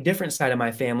completely different side of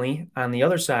my family on the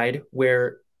other side,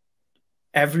 where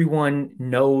everyone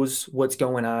knows what's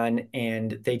going on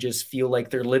and they just feel like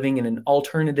they're living in an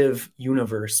alternative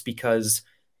universe, because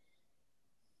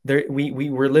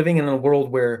we're living in a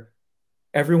world where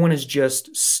everyone is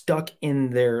just stuck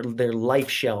in their life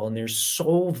shell, and they're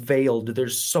so veiled.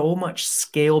 There's so much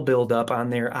scale buildup on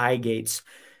their eye gates.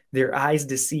 Their eyes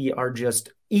to see are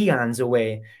just eons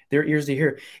away, their ears to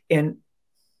hear. And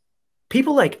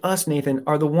people like us, Nathan,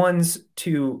 are the ones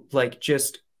to, like,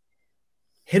 just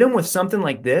hit them with something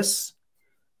like this.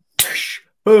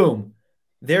 Boom.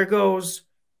 There goes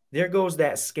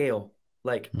that scale.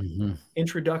 Like,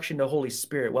 introduction to Holy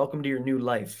Spirit. Welcome to your new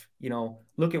life.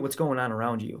 Look at what's going on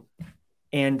around you.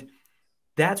 And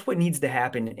that's what needs to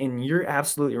happen. And you're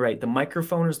absolutely right. The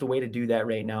microphone is the way to do that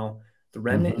right now. The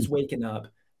remnant is waking up.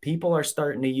 People are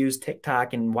starting to use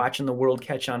TikTok and watching the world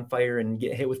catch on fire and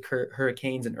get hit with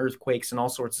hurricanes and earthquakes and all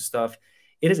sorts of stuff.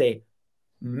 It is a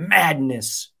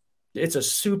madness. It's a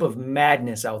soup of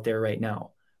madness out there right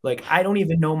now. Like, I don't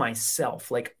even know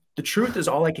myself. Like, the truth is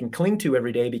all I can cling to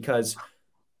every day, because,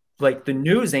 like, the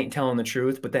news ain't telling the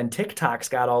truth, but then TikTok's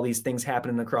got all these things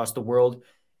happening across the world,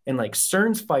 and, like,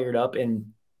 CERN's fired up.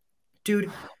 And dude,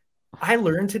 I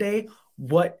learned today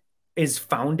what is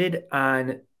founded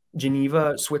on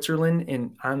Geneva, Switzerland,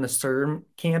 and on the CERN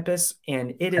campus.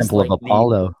 And it is Temple of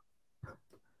Apollo.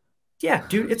 Yeah,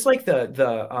 dude, it's like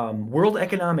the World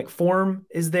Economic Forum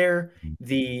is there.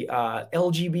 The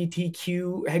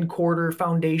LGBTQ headquarter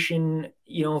foundation,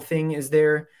 thing is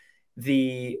there.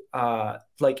 The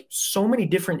like, so many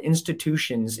different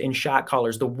institutions in shot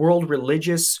callers. The World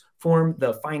Religious Forum,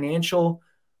 the Financial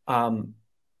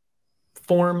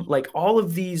Forum, like, all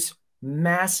of these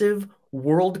massive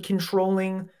world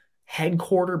controlling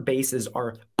headquarter bases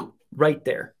are right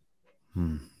there.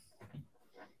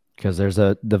 Because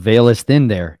the veil is thin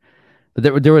there.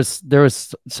 But there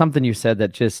was something you said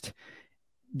that just,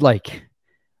 like,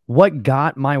 what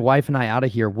got my wife and I out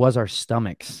of here was our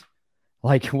stomachs.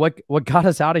 Like, what got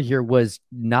us out of here was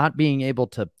not being able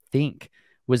to think,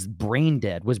 was brain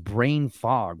dead, was brain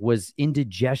fog, was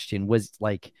indigestion, was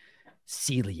like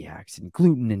celiacs and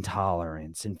gluten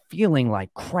intolerance and feeling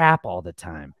like crap all the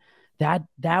time. That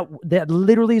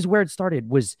literally is where it started,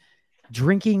 was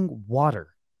drinking water.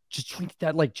 Just drink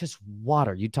that, like, just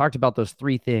water. You talked about those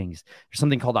three things. There's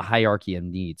something called a hierarchy of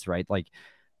needs, right? Like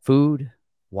food,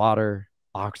 water,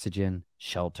 oxygen,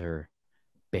 shelter,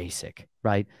 basic,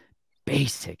 right?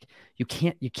 Basic. You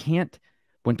can't,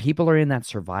 when people are in that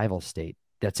survival state,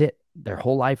 that's it. Their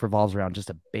whole life revolves around just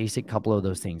a basic couple of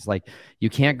those things. Like, you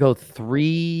can't go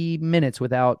 3 minutes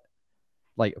without,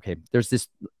 like, okay, there's this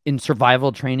in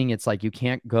survival training. It's like, you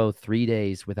can't go 3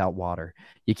 days without water.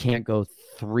 You can't go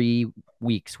 3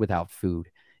 weeks without food.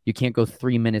 You can't go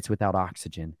 3 minutes without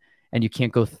oxygen. and you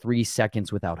can't go 3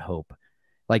 seconds without hope.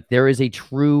 Like there is a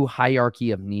true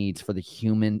hierarchy of needs for the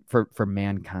human, for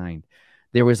mankind.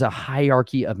 There was a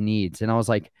hierarchy of needs. And I was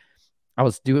like, I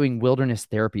was doing wilderness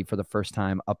therapy for the first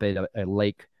time up at a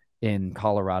lake in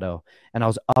Colorado. And I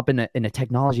was up in a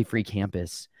technology-free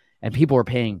campus, and people were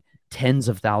paying tens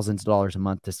of thousands of dollars a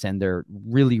month to send their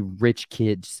really rich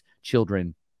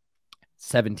children,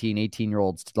 17,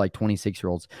 18-year-olds to like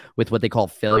 26-year-olds with what they call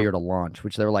failure to launch,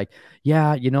 which they're like,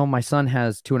 yeah, you know, my son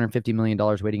has $250 million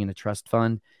waiting in a trust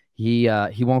fund. He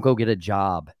won't go get a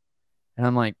job. And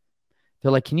I'm like,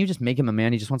 they're like, can you just make him a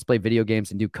man? He just wants to play video games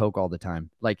and do coke all the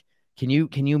time. Like, can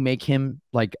you make him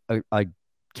like a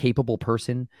capable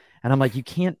person? And I'm like, you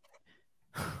can't.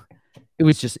 It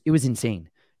was insane.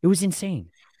 It was insane.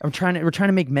 We're trying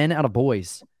to make men out of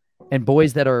boys, and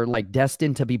boys that are like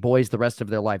destined to be boys the rest of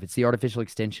their life. It's the artificial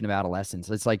extension of adolescence.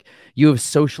 It's like you have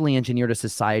socially engineered a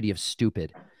society of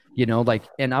stupid, you know, like,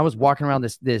 and I was walking around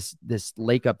this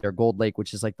lake up there, Gold Lake,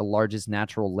 which is like the largest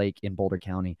natural lake in Boulder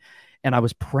County. And I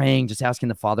was praying, just asking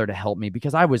the Father to help me,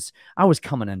 because I was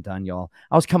coming undone, y'all.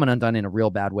 I was coming undone in a real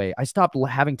bad way. I stopped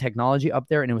having technology up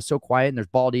there, and it was so quiet, and there's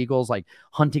bald eagles like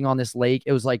hunting on this lake.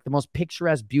 It was like the most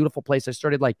picturesque, beautiful place. I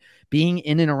started like being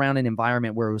in and around an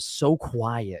environment where it was so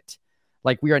quiet.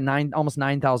 Like we are almost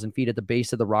 9,000 feet at the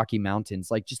base of the Rocky Mountains,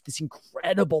 like just this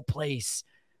incredible place.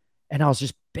 And I was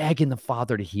just begging the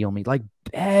Father to heal me, like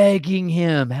begging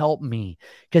him, help me,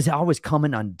 because I was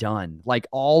coming undone. Like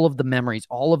all of the memories,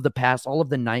 all of the past, all of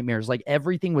the nightmares, like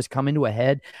everything was coming to a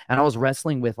head. And I was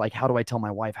wrestling with like, how do I tell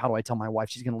my wife? How do I tell my wife?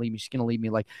 She's going to leave me. She's going to leave me.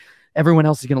 Like everyone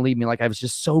else is going to leave me. Like I was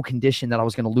just so conditioned that I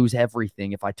was going to lose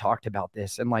everything if I talked about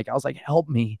this. And like, I was like, help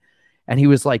me. And he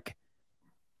was like,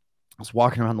 I was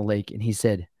walking around the lake, and he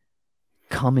said,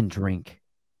 come and drink.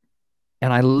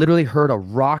 And I literally heard a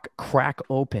rock crack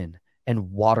open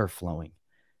and water flowing.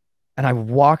 And I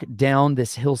walked down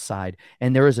this hillside,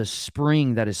 and there is a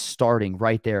spring that is starting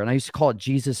right there. And I used to call it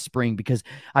Jesus Spring, because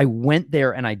I went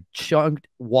there and I chugged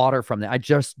water from there. I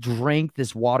just drank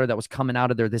this water that was coming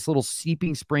out of there, this little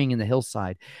seeping spring in the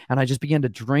hillside. And I just began to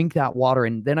drink that water.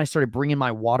 And then I started bringing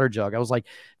my water jug. I was like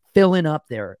filling up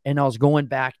there, and I was going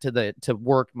back to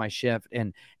work my shift.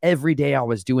 And every day I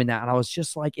was doing that. And I was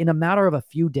just like, in a matter of a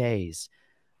few days,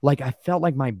 like I felt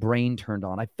like my brain turned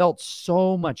on. I felt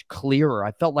so much clearer.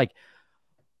 I felt like,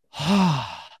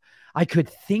 I could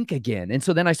think again. And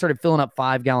so then I started filling up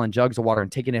 5-gallon jugs of water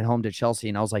and taking it home to Chelsea.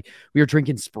 And I was like, we were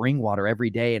drinking spring water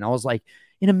every day. And I was like,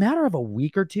 in a matter of a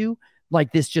week or two,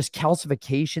 like this just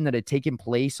calcification that had taken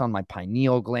place on my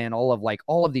pineal gland, all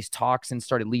of these toxins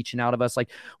started leaching out of us. Like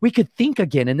we could think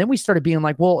again. And then we started being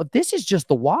like, well, if this is just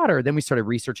the water, then we started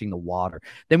researching the water.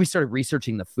 Then we started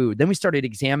researching the food. Then we started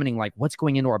examining like what's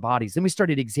going into our bodies. Then we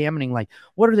started examining like,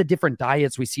 what are the different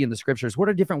diets we see in the scriptures? What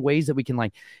are different ways that we can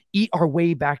like eat our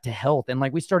way back to health? And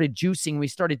like, we started juicing, we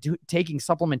started taking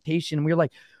supplementation. And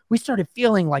we started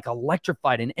feeling like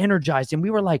electrified and energized. And we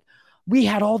were like, we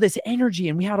had all this energy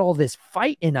and we had all this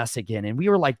fight in us again. And we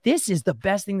were like, this is the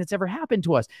best thing that's ever happened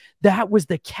to us. That was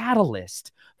the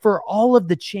catalyst for all of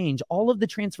the change, all of the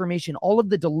transformation, all of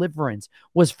the deliverance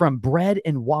was from bread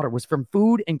and water, was from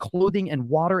food and clothing and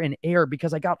water and air,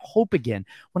 because I got hope again.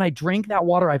 When I drank that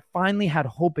water, I finally had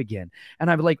hope again. And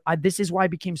I'm like, this is why I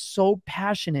became so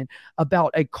passionate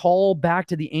about a call back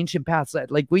to the ancient paths.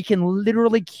 That like we can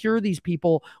literally cure these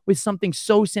people with something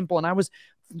so simple. And I was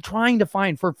trying to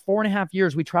find, for 4.5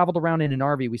 years, we traveled around in an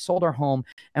RV. We sold our home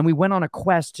and we went on a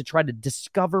quest to try to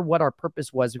discover what our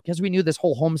purpose was, because we knew this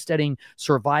whole homesteading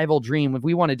survival dream. If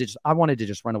we wanted to I wanted to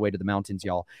just run away to the mountains,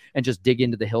 y'all, and just dig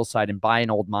into the hillside and buy an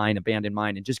old mine, abandoned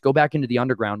mine, and just go back into the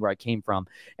underground where I came from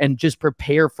and just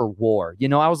prepare for war. You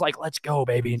know, I was like, let's go,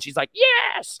 baby. And she's like,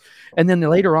 yes. And then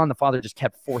later on, the Father just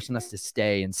kept forcing us to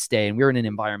stay and stay. And we were in an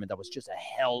environment that was just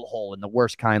a hellhole in the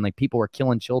worst kind. Like people were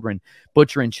killing children,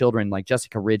 butchering children, like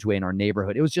Jessica Ridgeway in our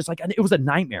neighborhood. It was just like, it was a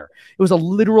nightmare. It was a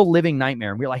literal living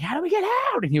nightmare. And we were like, how do we get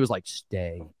out? And he was like,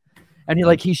 stay.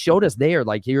 And he showed us there,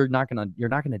 like, you're not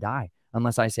gonna die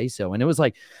unless I say so. And it was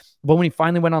like, but when we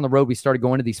finally went on the road, we started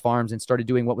going to these farms and started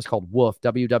doing what was called WOOF,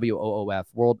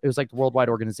 WWOOF, it was like the Worldwide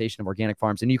Organization of Organic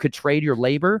Farms. And you could trade your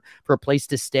labor for a place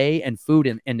to stay and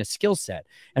food and a skill set.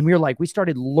 And we were like, we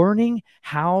started learning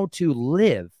how to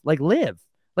live like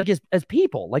as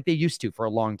people, like they used to for a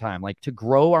long time, like to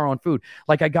grow our own food.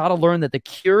 Like I got to learn that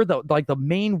the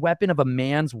main weapon of a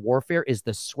man's warfare is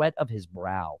the sweat of his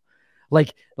brow.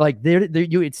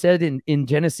 It said in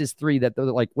Genesis 3 that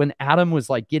like when Adam was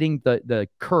like getting the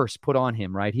curse put on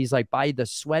him, right? He's like, by the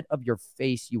sweat of your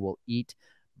face, you will eat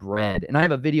bread. And I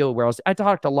have a video where I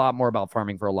talked a lot more about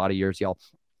farming for a lot of years, y'all.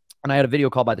 And I had a video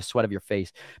called By the Sweat of Your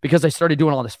Face, because I started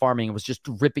doing all this farming and was just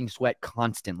dripping sweat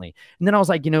constantly. And then I was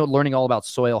like, learning all about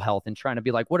soil health and trying to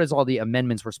be like, what is all the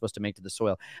amendments we're supposed to make to the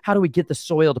soil? How do we get the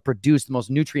soil to produce the most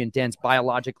nutrient dense,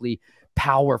 biologically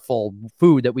powerful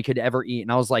food that we could ever eat?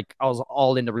 And I was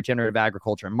all into regenerative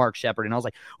agriculture and Mark Shepard. And I was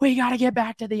like, we got to get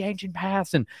back to the ancient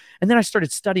paths. And then I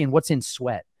started studying what's in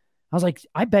sweat. I was like,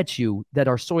 I bet you that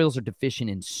our soils are deficient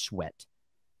in sweat,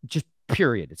 just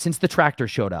period, since the tractor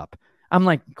showed up. I'm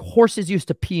like, horses used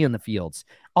to pee in the fields.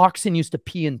 Oxen used to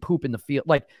pee and poop in the field.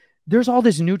 Like, there's all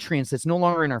this nutrients that's no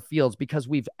longer in our fields because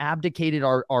we've abdicated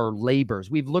our labors.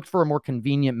 We've looked for a more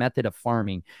convenient method of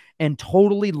farming and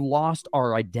totally lost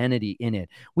our identity in it.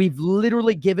 We've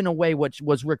literally given away what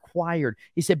was required.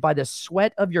 He said, by the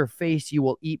sweat of your face, you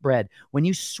will eat bread. When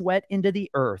you sweat into the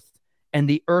earth, and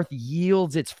the earth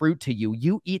yields its fruit to you,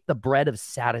 you eat the bread of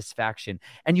satisfaction.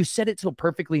 And you said it so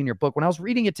perfectly in your book. When I was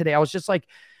reading it today, I was just like,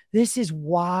 this is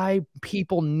why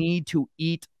people need to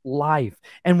eat life.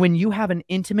 And when you have an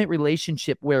intimate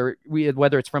relationship whether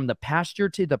it's from the pasture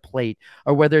to the plate,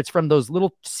 or whether it's from those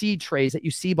little seed trays that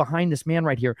you see behind this man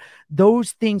right here,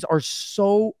 those things are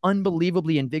so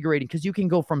unbelievably invigorating, because you can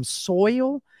go from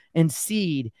soil and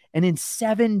seed, and in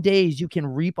 7 days you can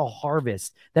reap a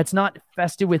harvest that's not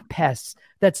infested with pests,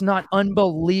 that's not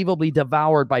unbelievably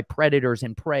devoured by predators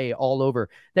and prey all over,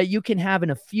 that you can have in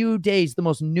a few days the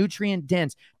most nutrient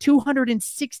dense,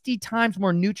 260 times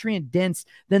more nutrient dense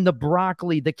than the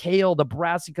broccoli, the kale, the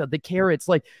brassica, the carrots.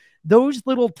 Like, those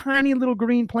little tiny little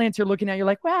green plants you're looking at, you're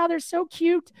like, wow, they're so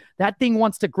cute. That thing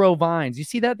wants to grow vines. You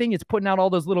see that thing? It's putting out all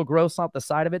those little growths off the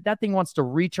side of it. That thing wants to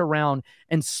reach around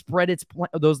and spread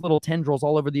those little tendrils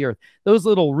all over the earth. Those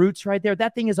little roots right there,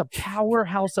 that thing is a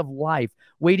powerhouse of life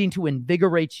waiting to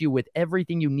invigorate you with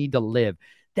everything you need to live.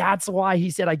 That's why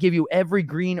he said, I give you every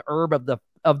green herb of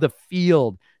the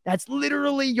field. That's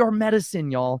literally your medicine,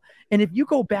 y'all. And if you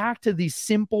go back to these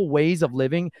simple ways of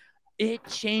living, it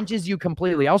changes you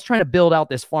completely. I was trying to build out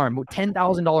this farm,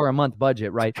 $10,000 a month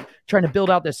budget, right? Trying to build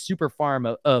out this super farm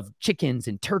of chickens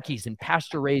and turkeys and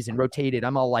pasture raised and rotated.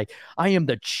 I'm all like, I am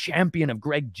the champion of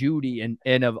Greg Judy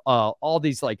and of all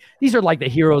these, like, these are like the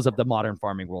heroes of the modern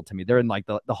farming world to me. They're in like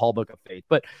the Hall Book of Faith.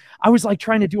 But I was like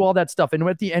trying to do all that stuff. And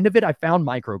at the end of it, I found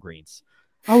microgreens.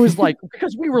 I was like,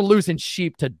 because we were losing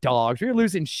sheep to dogs. I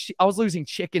was losing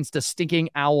chickens to stinking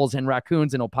owls and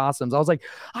raccoons and opossums. I was like,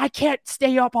 I can't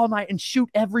stay up all night and shoot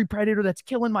every predator that's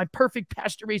killing my perfect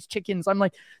pasture-raised chickens. I'm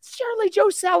like, surely Joe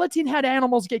Salatin had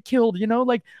animals get killed,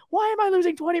 like, why am I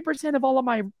losing 20% of all of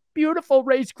my beautiful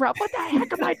raised crop? What the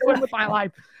heck am I doing with my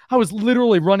life? I was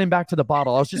literally running back to the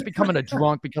bottle. I was just becoming a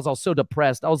drunk because I was so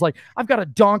depressed. I was like, I've got a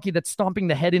donkey that's stomping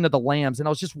the head into the lambs, and I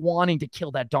was just wanting to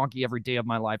kill that donkey every day of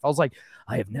my life. I was like,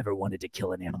 I have never wanted to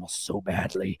kill an animal so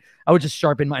badly. I would just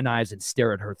sharpen my knives and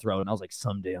stare at her throat, and I was like,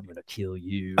 someday I'm going to kill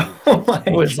you.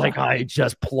 It was like I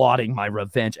just plotting my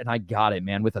revenge, and I got it,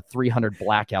 man, with a 300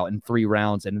 blackout in 3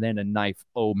 rounds and then a knife.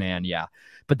 Oh, man, yeah.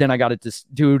 But then I got it to,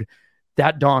 dude,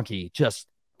 that donkey just...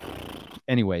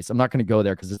 Anyways, I'm not going to go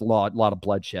there because there's a lot of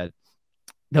bloodshed.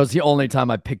 That was the only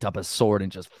time I picked up a sword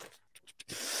and just...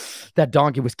 That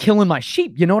donkey was killing my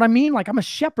sheep. You know what I mean? Like, I'm a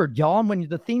shepherd, y'all. And when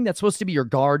the thing that's supposed to be your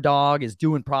guard dog is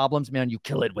doing problems, man, you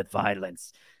kill it with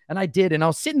violence. And I did. And I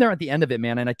was sitting there at the end of it,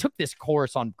 man, and I took this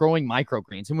course on growing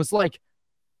microgreens and was like,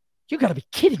 you got to be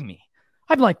kidding me.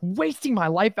 I'm like wasting my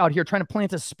life out here trying to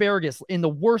plant asparagus in the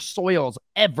worst soils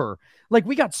ever. Like,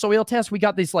 we got soil tests. We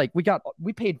got these, like,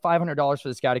 we paid $500 for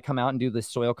this guy to come out and do this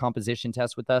soil composition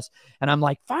test with us. And I'm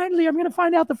like, finally, I'm going to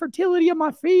find out the fertility of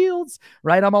my fields,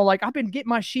 right? I'm all like, I've been getting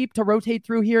my sheep to rotate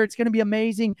through here. It's going to be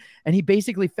amazing. And he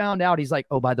basically found out, he's like,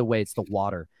 oh, by the way, it's the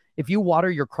water. If you water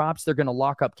your crops, they're going to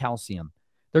lock up calcium.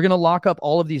 They're going to lock up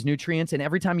all of these nutrients. And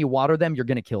every time you water them, you're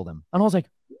going to kill them. And I was like,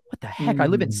 what the heck? I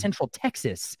live in Central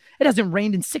Texas. It hasn't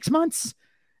rained in 6 months.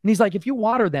 And he's like, if you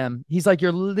water them, he's like,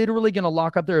 you're literally going to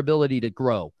lock up their ability to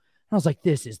grow. And I was like,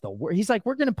 this is the worst. He's like,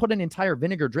 we're going to put an entire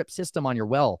vinegar drip system on your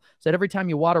well so that every time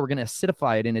you water, we're going to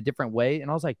acidify it in a different way.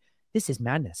 And I was like, this is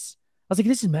madness. I was like,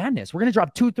 this is madness. We're going to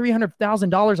drop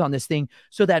 $200,000-$300,000 on this thing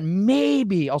so that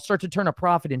maybe I'll start to turn a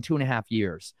profit in 2.5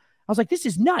 years. I was like, this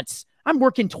is nuts. I'm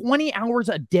working 20 hours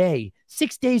a day,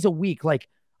 6 days a week. Like,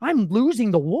 I'm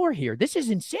losing the war here. This is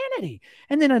insanity.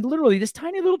 And then this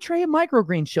tiny little tray of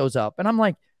microgreens shows up. And I'm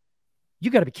like,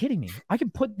 you got to be kidding me. I can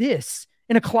put this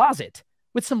in a closet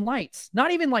with some lights,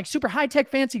 not even like super high-tech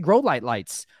fancy grow light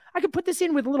lights. I can put this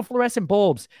in with little fluorescent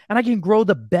bulbs and I can grow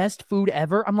the best food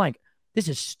ever. I'm like, this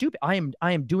is stupid. I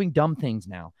am doing dumb things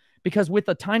now. Because with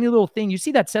a tiny little thing, you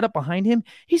see that setup behind him?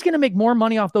 He's going to make more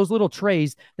money off those little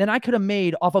trays than I could have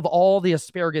made off of all the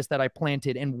asparagus that I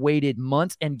planted and waited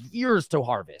months and years to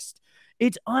harvest.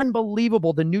 It's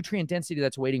unbelievable the nutrient density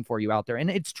that's waiting for you out there. And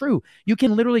it's true. You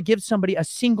can literally give somebody a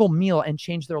single meal and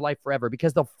change their life forever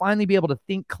because they'll finally be able to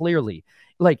think clearly.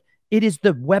 Like, it is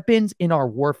the weapons in our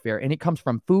warfare, and it comes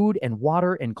from food and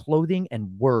water and clothing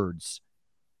and words.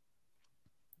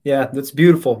 Yeah, that's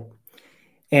beautiful.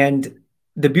 And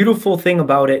the beautiful thing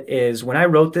about it is when I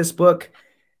wrote this book,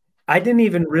 I didn't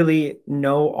even really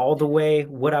know all the way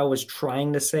what I was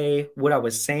trying to say, what I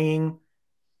was saying.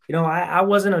 You know, I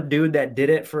wasn't a dude that did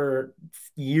it for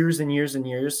years and years and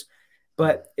years.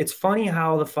 But it's funny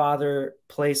how the Father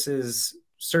places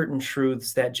certain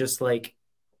truths that just like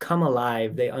come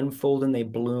alive. They unfold and they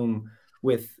bloom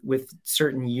with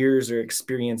certain years or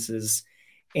experiences.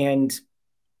 And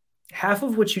half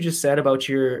of what you just said about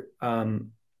your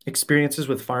experiences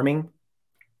with farming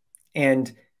and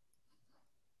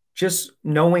just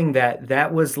knowing that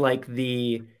that was like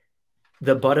the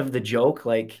butt of the joke,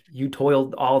 like you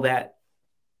toiled all that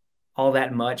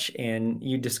much and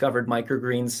you discovered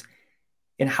microgreens,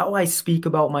 and how I speak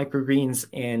about microgreens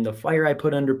and the fire I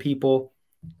put under people,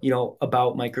 you know,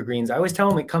 about microgreens. I always tell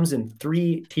them it comes in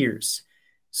 3 tiers.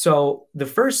 So the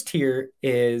first tier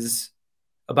is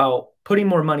about putting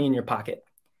more money in your pocket,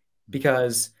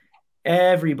 because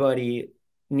everybody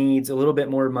needs a little bit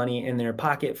more money in their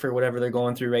pocket for whatever they're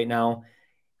going through right now.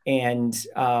 And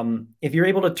if you're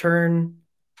able to turn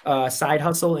a side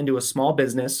hustle into a small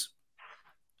business,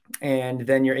 and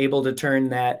then you're able to turn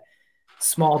that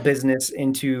small business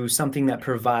into something that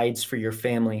provides for your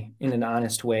family in an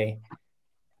honest way,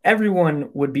 everyone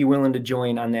would be willing to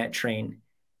join on that train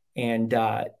and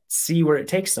see where it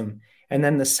takes them. And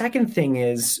then the second thing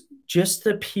is just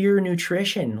the pure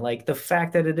nutrition, like the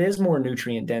fact that it is more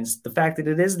nutrient dense, the fact that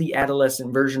it is the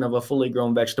adolescent version of a fully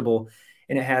grown vegetable,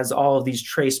 and it has all of these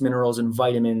trace minerals and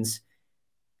vitamins.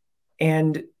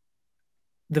 And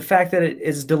the fact that it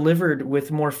is delivered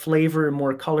with more flavor,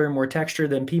 more color, more texture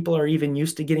than people are even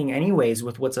used to getting anyways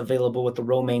with what's available with the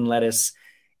romaine lettuce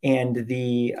and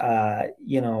the,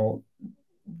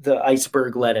 the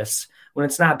iceberg lettuce, when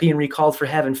it's not being recalled for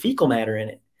having fecal matter in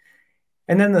it.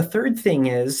 And then the third thing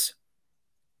is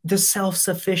the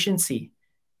self-sufficiency,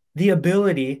 the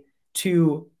ability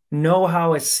to know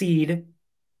how a seed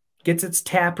gets its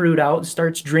taproot out,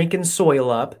 starts drinking soil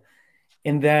up,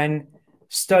 and then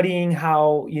studying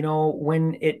how, you know,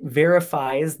 when it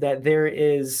verifies that there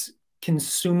is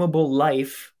consumable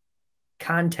life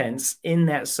contents in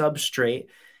that substrate,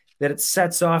 that it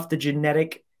sets off the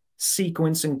genetic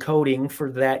sequence and coding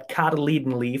for that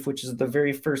cotyledon leaf, which is the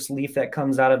very first leaf that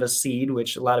comes out of a seed,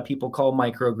 which a lot of people call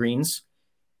microgreens.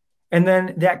 And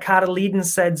then that cotyledon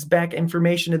sends back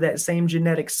information to that same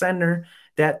genetic center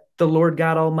that the Lord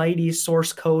God Almighty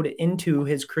source code into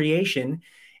his creation,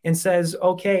 and says,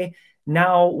 okay,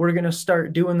 now we're going to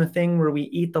start doing the thing where we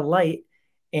eat the light,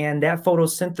 and that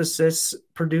photosynthesis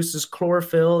produces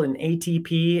chlorophyll and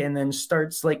ATP, and then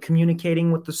starts like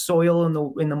communicating with the soil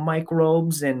and the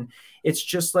microbes. And it's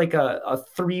just like a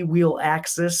three-wheel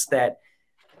axis that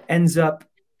ends up,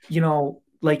 you know,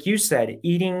 like you said,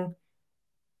 eating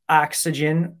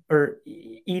oxygen or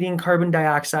eating carbon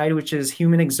dioxide, which is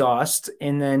human exhaust,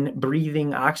 and then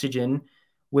breathing oxygen,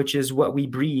 which is what we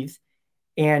breathe,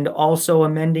 and also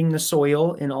amending the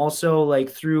soil. And also, like,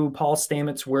 through Paul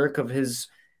Stamets' work of his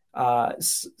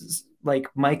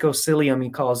like mycelium, he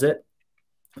calls it,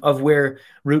 of where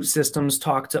root systems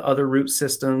talk to other root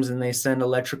systems, and they send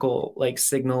electrical like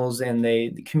signals, and they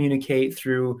communicate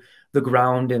through the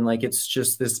ground, and like it's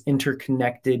just this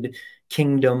interconnected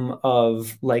kingdom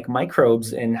of like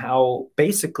microbes, and how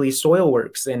basically soil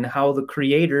works, and how the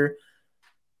creator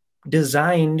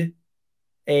designed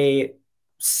a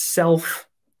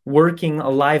self-working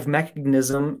alive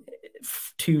mechanism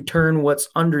to turn what's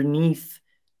underneath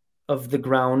of the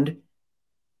ground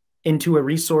into a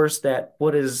resource that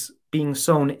what is being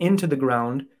sown into the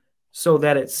ground, so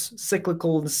that it's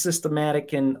cyclical and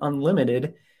systematic and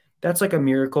unlimited. That's like a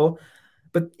miracle.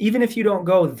 But even if you don't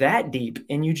go that deep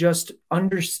and you just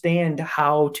understand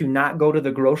how to not go to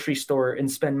the grocery store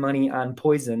and spend money on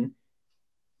poison,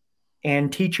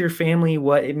 and teach your family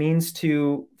what it means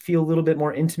to feel a little bit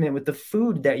more intimate with the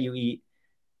food that you eat,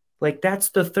 like that's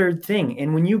the third thing.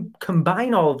 And when you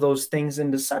combine all of those things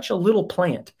into such a little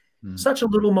plant, such a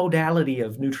little modality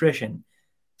of nutrition,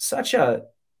 such a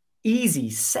easy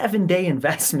 7-day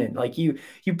investment, like you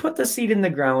put the seed in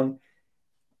the ground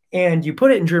and you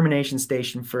put it in germination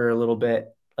station for a little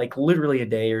bit, like literally a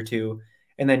day or two,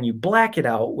 and then you black it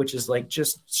out, which is like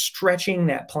just stretching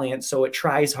that plant so it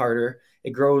tries harder, it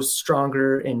grows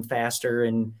stronger and faster,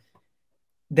 and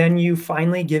then you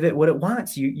finally give it what it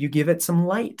wants. You give it some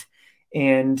light,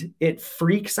 and it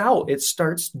freaks out. It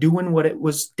starts doing what it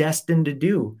was destined to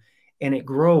do, and it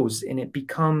grows and it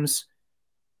becomes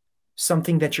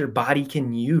something that your body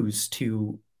can use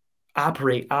to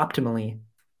operate optimally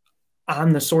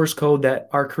on the source code that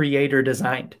our creator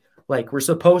designed. Like, we're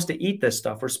supposed to eat this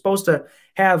stuff. We're supposed to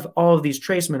have all of these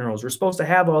trace minerals. We're supposed to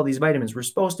have all these vitamins. We're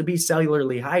supposed to be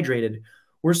cellularly hydrated.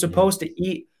 We're supposed to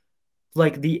eat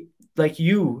like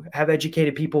you have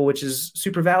educated people, which is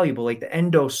super valuable, like the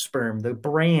endosperm, the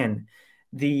bran,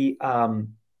 the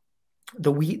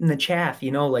wheat and the chaff,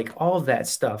 like all of that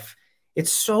stuff.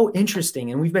 It's so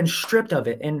interesting, and we've been stripped of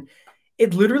it. And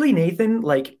it literally, Nathan,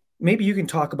 like, maybe you can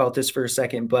talk about this for a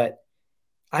second, but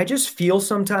I just feel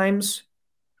sometimes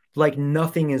like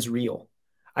nothing is real.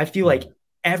 I feel like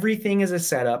everything is a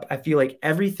setup. I feel like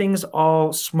everything's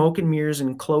all smoke and mirrors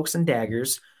and cloaks and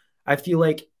daggers. I feel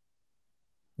like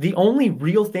the only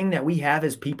real thing that we have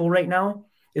as people right now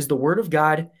is the word of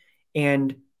God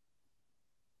and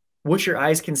what your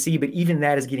eyes can see. But even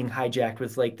that is getting hijacked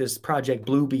with like this Project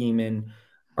Bluebeam and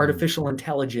artificial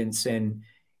intelligence and,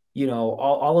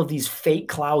 all of these fake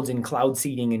clouds and cloud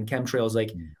seeding and chemtrails.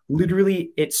 Like,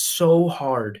 literally, it's so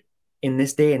hard in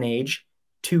this day and age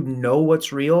to know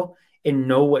what's real and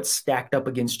know what's stacked up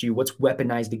against you, what's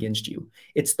weaponized against you.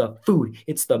 It's the food,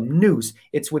 it's the news,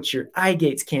 it's what your eye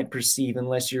gates can't perceive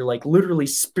unless you're like literally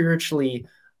spiritually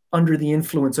under the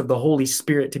influence of the Holy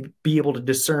Spirit to be able to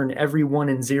discern every 1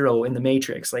 and 0 in the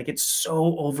matrix. Like, it's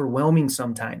so overwhelming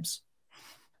sometimes.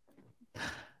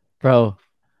 Bro,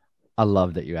 I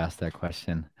love that you asked that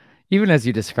question. Even as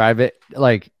you describe it,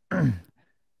 like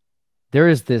there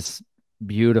is this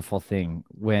beautiful thing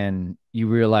when you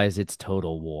realize it's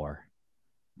total war.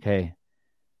 Okay.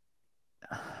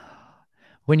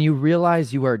 When you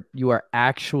realize you are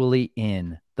actually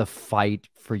in the fight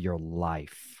for your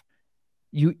life,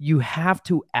 you have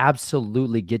to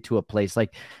absolutely get to a place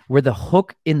like where the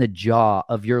hook in the jaw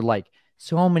of your, like,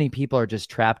 so many people are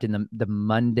just trapped in the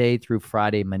Monday through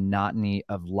Friday monotony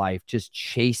of life, just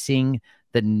chasing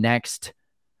the next,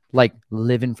 like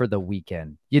living for the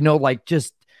weekend, like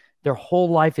just their whole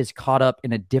life is caught up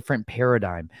in a different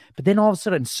paradigm. But then all of a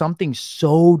sudden something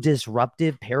so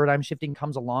disruptive, paradigm shifting,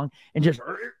 comes along and just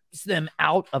rips them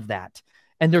out of that.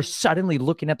 And they're suddenly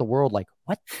looking at the world like,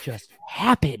 what just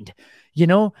happened?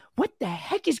 What the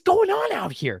heck is going on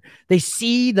out here? They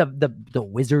see the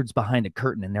wizards behind the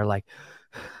curtain and they're like,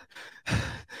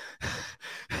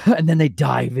 and then they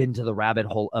dive into the rabbit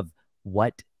hole of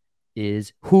what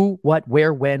is who, what,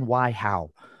 where, when, why,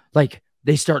 how. Like,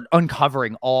 they start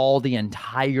uncovering all the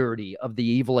entirety of the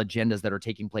evil agendas that are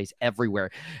taking place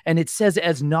everywhere. And it says,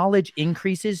 as knowledge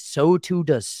increases, so too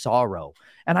does sorrow.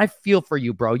 And I feel for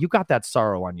you, bro. You got that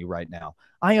sorrow on you right now.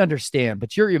 I understand,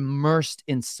 but you're immersed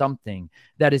in something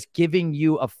that is giving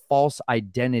you a false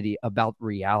identity about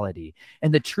reality.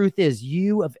 And the truth is,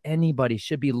 you of anybody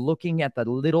should be looking at the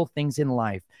little things in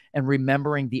life and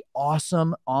remembering the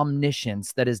awesome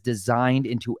omniscience that is designed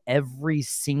into every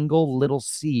single little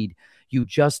seed you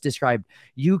just described.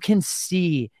 You can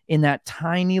see in that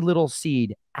tiny little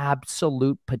seed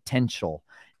absolute potential,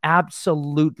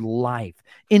 absolute life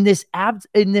in this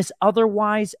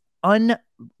otherwise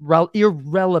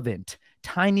irrelevant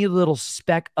tiny little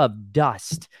speck of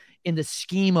dust in the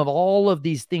scheme of all of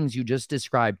these things you just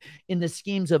described, in the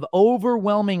schemes of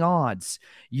overwhelming odds.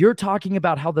 You're talking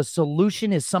about how the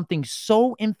solution is something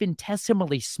so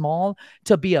infinitesimally small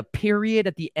to be a period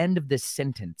at the end of this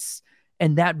sentence.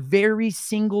 And that very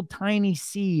single tiny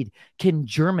seed can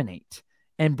germinate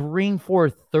and bring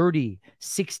forth 30,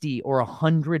 60, or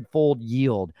 100-fold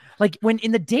yield. Like, when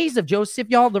in the days of Joseph,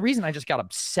 y'all, the reason I just got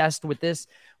obsessed with this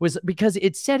was because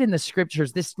it said in the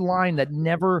scriptures, this line that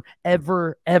never,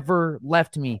 ever, ever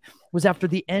left me, was after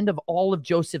the end of all of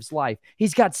Joseph's life.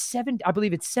 He's got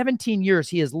 17 years.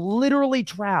 He is literally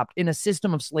trapped in a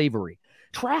system of slavery.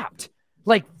 Trapped.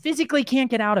 Like, physically can't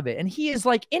get out of it. And he is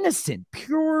like innocent,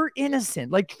 pure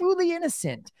innocent, like truly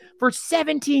innocent for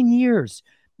 17 years.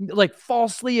 Like,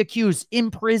 falsely accused, in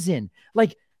prison,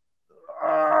 like,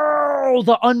 oh,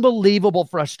 the unbelievable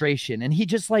frustration. And he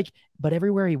just like, but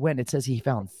everywhere he went, it says he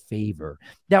found favor.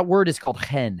 That word is called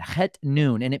het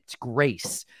noon, and it's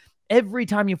grace. Every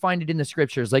time you find it in the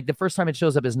scriptures, like the first time it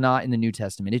shows up is not in the New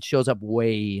Testament. It shows up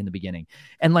way in the beginning.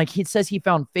 And like, he says he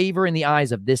found favor in the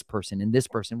eyes of this person and this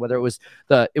person, whether it was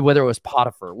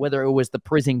Potiphar, whether it was the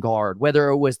prison guard, whether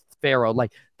it was Pharaoh.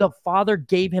 Like, the Father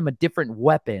gave him a different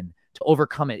weapon to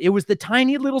overcome it. It was the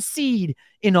tiny little seed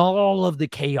in all of the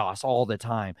chaos all the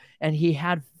time. And he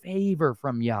had favor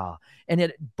from Yah. And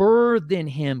it birthed in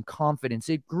him confidence.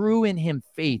 It grew in him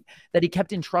faith that he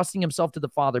kept entrusting himself to the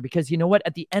Father. Because you know what?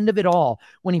 At the end of it all,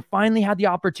 when he finally had the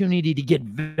opportunity to get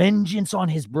vengeance on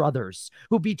his brothers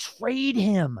who betrayed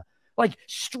him, like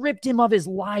stripped him of his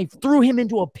life, threw him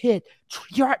into a pit,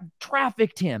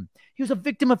 trafficked him. He was a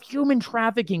victim of human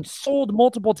trafficking, sold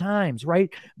multiple times, right?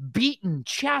 Beaten,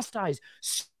 chastised,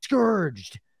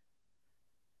 scourged.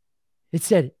 It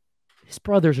said his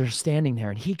brothers are standing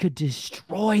there and he could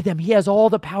destroy them. He has all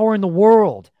the power in the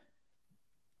world.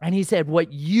 And he said,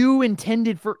 what you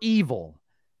intended for evil,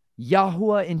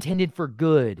 Yahuwah intended for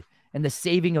good and the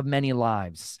saving of many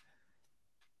lives.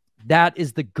 That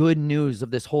is the good news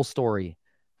of this whole story.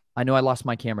 I know I lost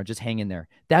my camera. Just hang in there.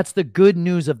 That's the good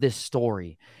news of this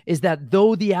story, is that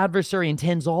though the adversary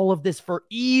intends all of this for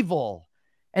evil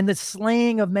and the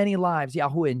slaying of many lives,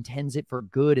 Yahuwah intends it for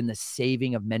good and the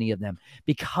saving of many of them.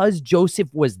 Because Joseph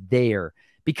was there,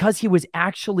 because he was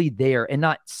actually there and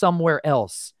not somewhere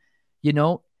else, you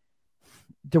know,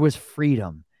 there was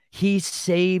freedom. He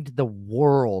saved the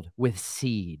world with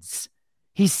seeds.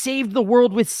 He saved the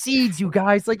world with seeds, you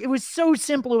guys. Like, it was so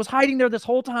simple. It was hiding there this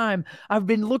whole time. I've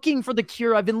been looking for the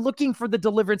cure. I've been looking for the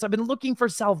deliverance. I've been looking for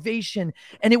salvation.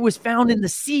 And it was found in the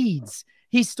seeds.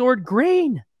 He stored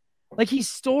grain. Like, he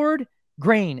stored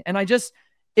grain. And I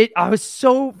was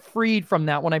so freed from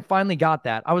that when I finally got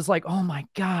that. I was like, oh my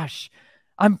gosh,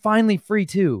 I'm finally free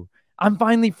too. I'm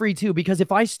finally free too, because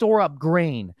if I store up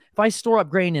grain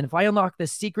and if I unlock the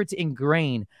secrets in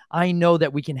grain, I know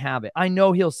that we can have it. I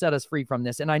know he'll set us free from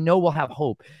this, and I know we'll have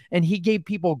hope. And he gave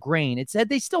people grain. It said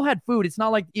they still had food. It's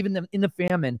not like even in the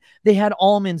famine, they had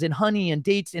almonds and honey and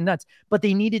dates and nuts, but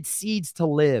they needed seeds to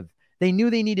live. They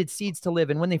knew they needed seeds to live.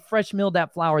 And when they fresh milled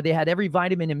that flour, they had every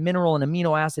vitamin and mineral and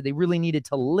amino acid they really needed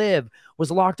to live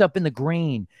was locked up in the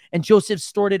grain. And Joseph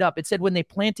stored it up. It said when they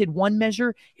planted one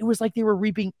measure, it was like they were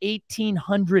reaping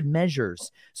 1,800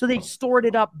 measures. So they stored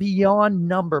it up beyond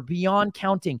number, beyond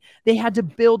counting. They had to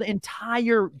build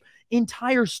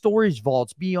entire storage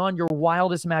vaults beyond your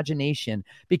wildest imagination,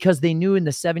 because they knew in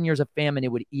the 7 years of famine,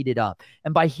 it would eat it up.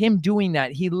 And by him doing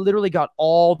that, he literally got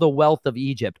all the wealth of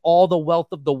Egypt, all the wealth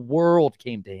of the world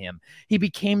came to him. He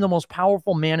became the most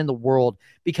powerful man in the world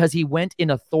because he went in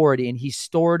authority and he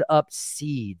stored up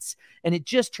seeds. And it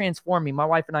just transformed me. My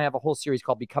wife and I have a whole series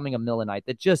called Becoming a Millenite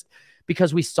that just,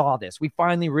 because we saw this, we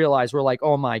finally realized, we're like,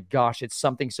 oh my gosh, it's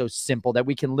something so simple that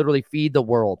we can literally feed the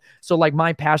world. So like,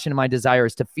 my passion and my desire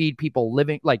is to feed people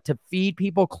to feed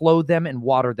people, clothe them, and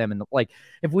water them. And like,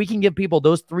 if we can give people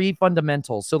those three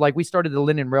fundamentals. So like, we started the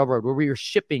Linen Railroad where we were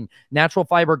shipping natural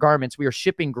fiber garments. We were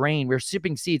shipping grain. We were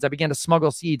shipping seeds. I began to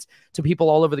smuggle seeds to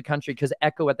people all over the country because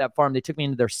Echo at that farm, they took me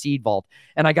into their seed vault,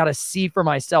 and I got to see for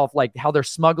myself, like, how they're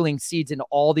smuggling seeds into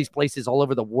all these places all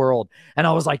over the world. And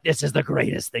I was like, this is the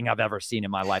greatest thing I've ever seen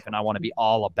in my life. And I want to be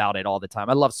all about it all the time.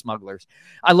 I love smugglers.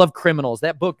 I love criminals.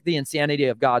 That book, The Insanity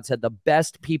of God, said the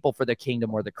best people for the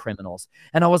kingdom were the criminals.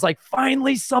 And I was like,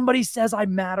 finally, somebody says I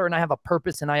matter and I have a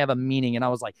purpose and I have a meaning. And I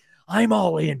was like, I'm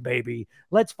all in, baby.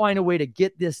 Let's find a way to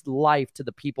get this life to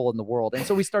the people in the world. And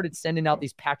so we started sending out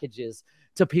these packages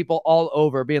to people all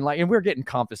over, being like, and we're getting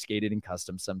confiscated in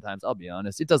customs sometimes. I'll be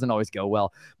honest, it doesn't always go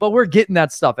well, but we're getting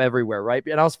that stuff everywhere, right?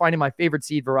 And I was finding my favorite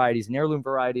seed varieties and heirloom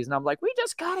varieties, and I'm like, we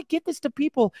just got to get this to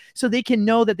people so they can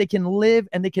know that they can live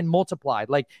and they can multiply.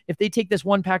 Like, if they take this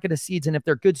one packet of seeds and if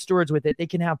they're good stewards with it, they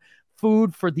can have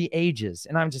food for the ages.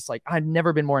 And I'm just like, I've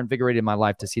never been more invigorated in my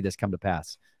life to see this come to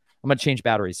pass. I'm going to change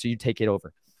batteries, so you take it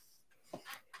over.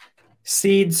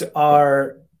 Seeds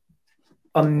are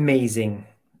amazing.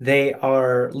 They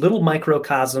are little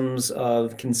microcosms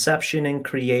of conception and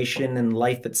creation and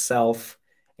life itself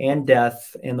and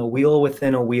death and the wheel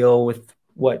within a wheel with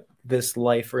what this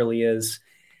life really is.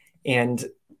 And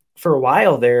for a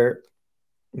while there,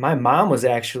 my mom was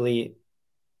actually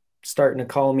starting to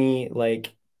call me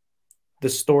like the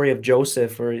story of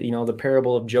Joseph, or, you know, the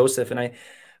parable of Joseph. And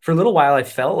for a little while, I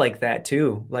felt like that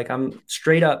too. Like, I'm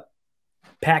straight up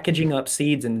packaging up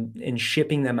seeds and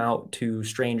shipping them out to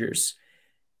strangers.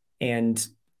 And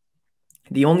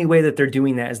the only way that they're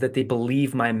doing that is that they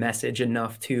believe my message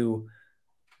enough to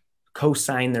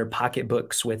co-sign their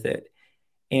pocketbooks with it.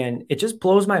 And it just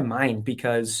blows my mind,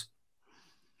 because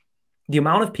the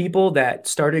amount of people that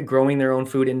started growing their own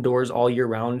food indoors all year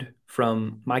round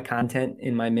from my content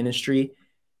in my ministry,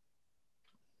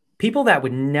 people that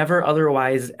would never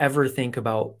otherwise ever think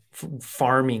about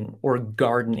farming or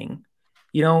gardening,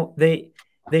 you know, they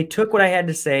took what I had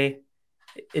to say.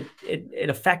 It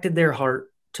affected their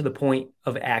heart to the point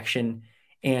of action.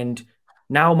 And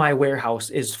now my warehouse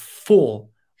is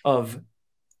full of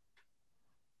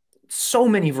so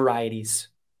many varieties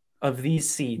of these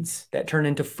seeds that turn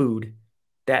into food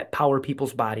that power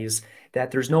people's bodies,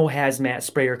 that there's no hazmat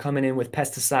sprayer coming in with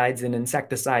pesticides and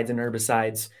insecticides and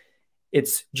herbicides.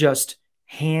 It's just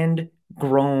hand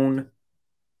grown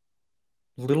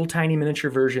little tiny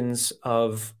miniature versions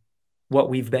of what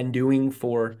we've been doing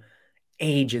for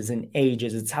ages and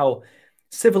ages. It's how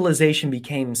civilization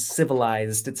became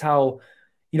civilized. It's how,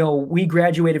 we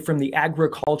graduated from the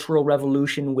agricultural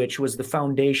revolution, which was the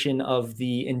foundation of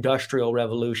the industrial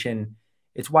revolution.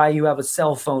 It's why you have a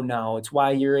cell phone now. It's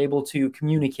why you're able to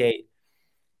communicate.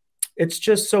 It's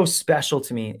just so special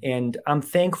to me. And I'm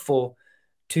thankful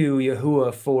to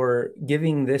Yahuwah for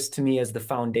giving this to me as the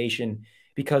foundation,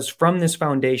 because from this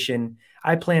foundation,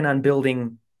 I plan on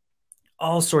building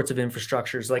all sorts of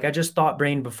infrastructures. Like I just thought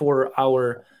brain before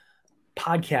our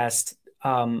podcast,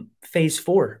 phase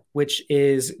 4, which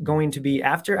is going to be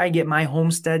after I get my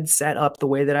homestead set up the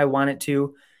way that I want it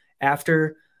to,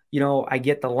 after, I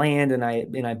get the land and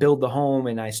I build the home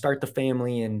and I start the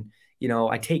family and,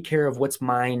 I take care of what's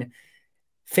mine.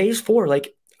 Phase 4,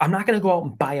 like I'm not going to go out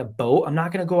and buy a boat. I'm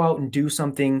not going to go out and do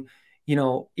something,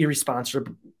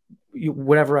 irresponsible,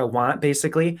 whatever I want,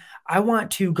 basically. I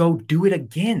want to go do it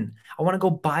again. I want to go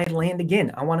buy land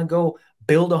again. I want to go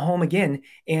build a home again.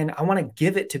 And I want to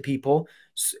give it to people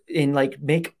and like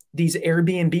make these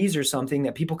Airbnbs or something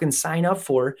that people can sign up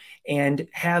for and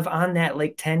have on that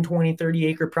like 10, 20, 30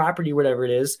 acre property, whatever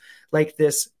it is, like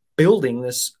this building,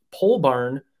 this pole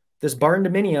barn, this barn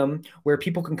dominium where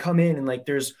people can come in and like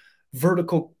there's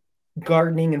vertical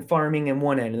gardening and farming in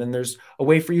one end. And then there's a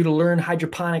way for you to learn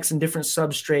hydroponics and different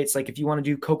substrates. Like if you want to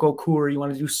do cocoa coir, you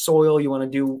want to do soil, you want to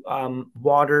do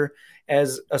water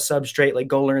as a substrate, like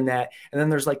go learn that. And then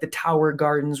there's like the tower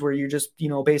gardens where you're just,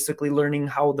 basically learning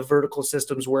how the vertical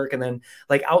systems work. And then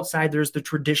like outside, there's the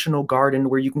traditional garden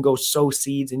where you can go sow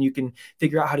seeds and you can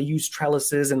figure out how to use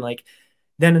trellises. And like,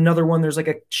 then another one, there's like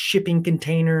a shipping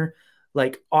container,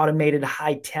 like automated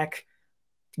high tech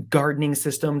gardening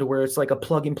system to where it's like a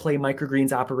plug and play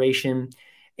microgreens operation.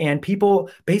 And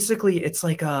people basically, it's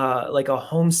like a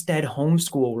homestead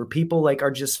homeschool where people like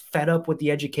are just fed up with the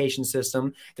education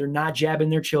system. They're not jabbing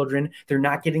their children. They're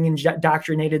not getting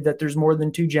indoctrinated that there's more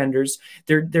than two genders.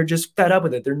 They're just fed up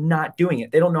with it. They're not doing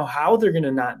it. They don't know how they're going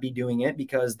to not be doing it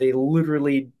because they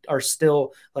literally are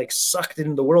still like sucked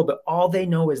into the world. But all they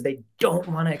know is they don't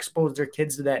want to expose their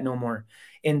kids to that no more.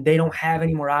 And they don't have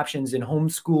any more options, and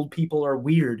homeschooled people are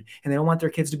weird and they don't want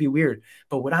their kids to be weird.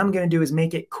 But what I'm going to do is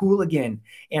make it cool again.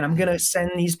 And I'm going to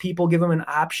send these people, give them an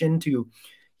option to,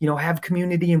 have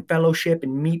community and fellowship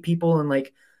and meet people and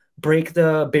like break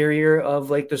the barrier of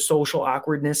like the social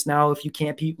awkwardness. Now, if you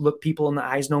can't look people in the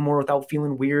eyes no more without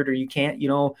feeling weird, or you can't,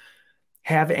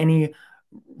 have any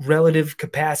relative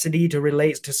capacity to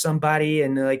relate to somebody.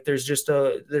 And like, there's just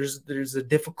there's a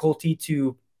difficulty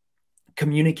to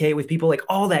communicate with people, like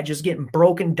all that just getting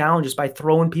broken down just by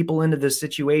throwing people into this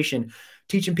situation,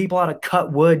 teaching people how to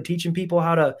cut wood, teaching people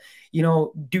how to,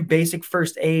 do basic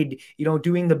first aid,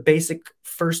 doing the basic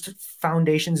first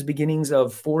foundations, beginnings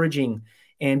of foraging,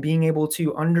 and being able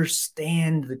to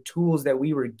understand the tools that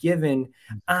we were given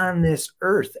on this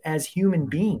earth as human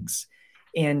beings.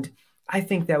 And I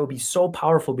think that would be so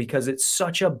powerful because it's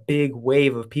such a big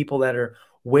wave of people that are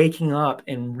waking up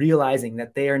and realizing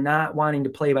that they are not wanting to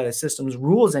play by the system's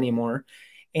rules anymore.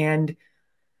 And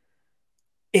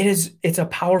it's a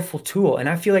powerful tool. And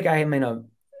I feel like I am in a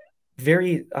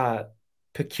very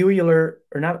peculiar,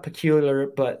 or not peculiar,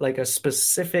 but like a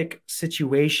specific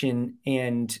situation.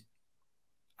 And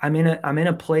I'm in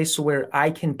a place where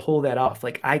I can pull that off.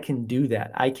 Like I can do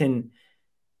that. I can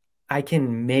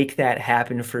make that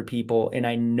happen for people. And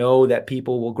I know that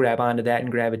people will grab onto that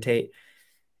and gravitate.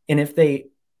 And if they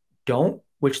don't,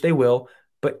 which they will,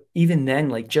 but even then,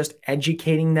 like just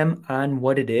educating them on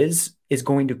what it is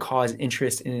going to cause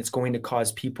interest, and it's going to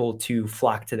cause people to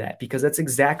flock to that, because that's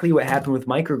exactly what happened with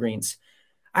microgreens.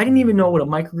 I didn't even know what a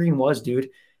microgreen was, dude.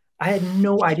 I had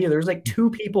no idea. There was like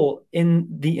 2 people in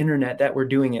the internet that were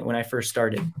doing it when I first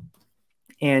started.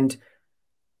 And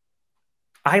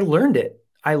I learned it.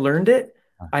 I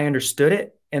understood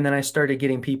it. And then I started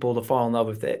getting people to fall in love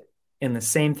with it. And the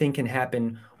same thing can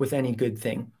happen with any good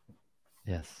thing.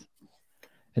 Yes.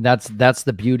 And that's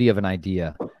the beauty of an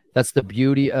idea. That's the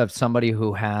beauty of somebody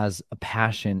who has a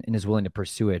passion and is willing to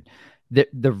pursue it.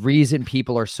 The reason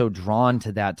people are so drawn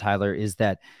to that, Tyler, is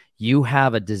that you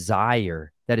have a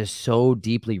desire that is so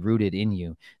deeply rooted in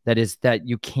you, that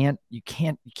you can't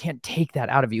take that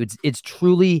out of you. It's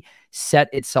truly set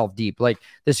itself deep. Like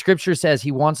the scripture says,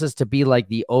 he wants us to be like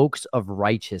the oaks of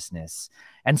righteousness.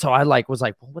 And so I was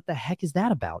like, well, what the heck is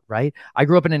that about? Right. I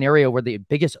grew up in an area where the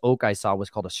biggest oak I saw was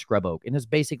called a scrub oak, and it's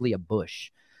basically a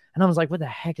bush. And I was like, what the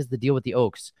heck is the deal with the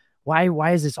oaks?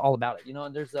 Why is this all about it? You know,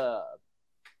 and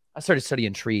I started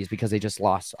studying trees because they just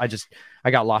lost.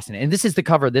 I got lost in it. And this is the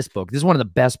cover of this book. This is one of the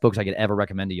best books I could ever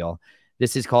recommend to y'all.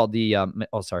 This is called The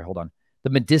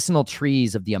Medicinal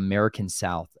Trees of the American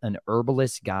South, an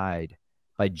Herbalist Guide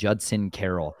by Judson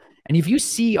Carroll. And if you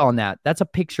see on that, that's a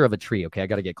picture of a tree. Okay, I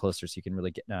got to get closer so you can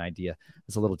really get an idea.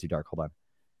 It's a little too dark. Hold on.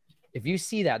 If you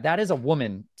see that, that is a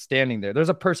woman standing there. There's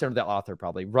a person of the author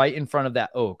probably right in front of that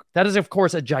oak. That is, of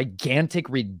course, a gigantic,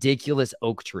 ridiculous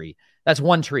oak tree. That's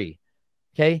one tree.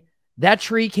 Okay. That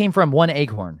tree came from one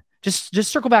acorn. Just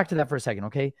circle back to that for a second.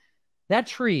 Okay. That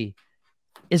tree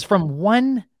is from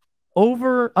one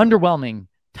underwhelming,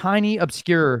 tiny,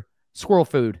 obscure squirrel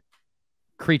food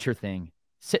creature thing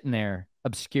sitting there,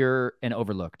 obscure and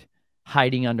overlooked,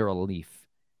 hiding under a leaf.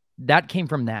 That came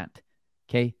from that.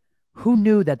 Okay. Who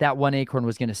knew that one acorn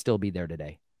was going to still be there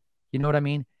today? You know what I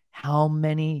mean? How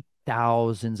many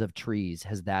thousands of trees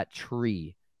has that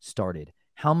tree started?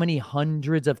 How many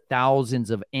hundreds of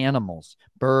thousands of animals,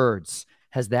 birds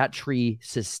has that tree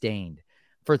sustained?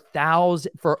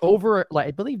 For over, like,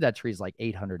 I believe that tree is like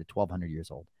 800 to 1200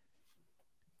 years old.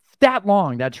 That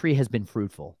long, that tree has been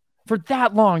fruitful. For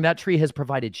that long, that tree has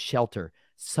provided shelter,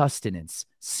 sustenance,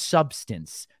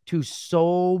 substance to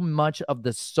so much of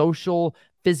the social,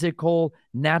 physical,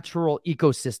 natural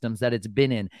ecosystems that it's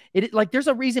been in. Like, there's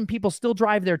a reason people still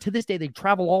drive there to this day. They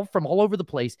travel from all over the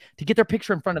place to get their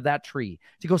picture in front of that tree,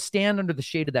 to go stand under the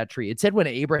shade of that tree. It said when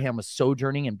Abraham was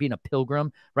sojourning and being a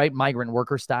pilgrim, right, migrant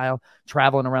worker style,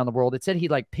 traveling around the world, it said he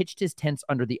like pitched his tents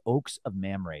under the oaks of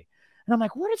Mamre. And I'm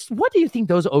like, what do you think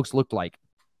those oaks looked like?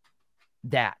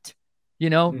 That. You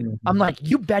know, I'm like,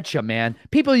 you betcha, man.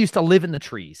 People used to live in the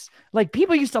trees. Like,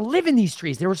 people used to live in these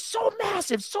trees. They were so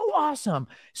massive, so awesome,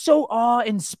 so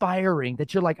awe-inspiring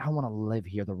that you're like, I want to live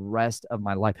here the rest of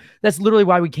my life. That's literally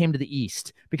why we came to the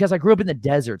East, because I grew up in the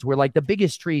deserts where like the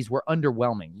biggest trees were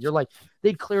underwhelming. You're like,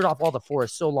 they cleared off all the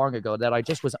forests so long ago that I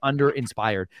just was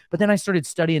under-inspired. But then I started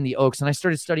studying the oaks, and I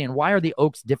started studying why are the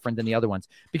oaks different than the other ones?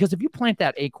 Because if you plant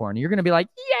that acorn, you're going to be like,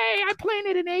 yay, I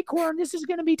planted an acorn. This is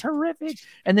going to be terrific.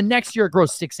 And the next year,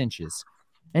 grows 6 inches.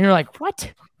 And you're like,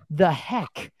 what the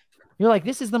heck? You're like,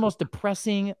 this is the most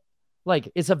depressing, like,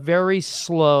 it's a very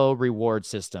slow reward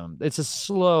system. It's a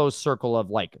slow circle of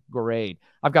like, great.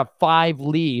 I've got 5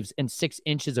 leaves and 6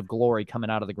 inches of glory coming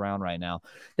out of the ground right now.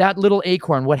 That little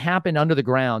acorn, what happened under the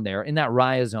ground there in that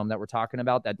rhizome that we're talking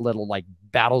about, that little like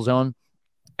battle zone,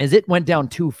 is it went down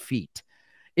 2 feet.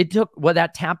 It took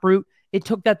that taproot, it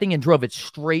took that thing and drove it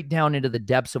straight down into the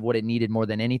depths of what it needed more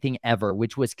than anything ever,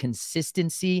 which was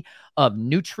consistency of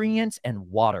nutrients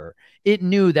and water. It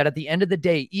knew that at the end of the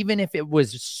day, even if it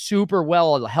was super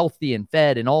well healthy and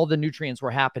fed and all the nutrients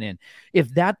were happening,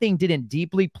 if that thing didn't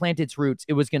deeply plant its roots,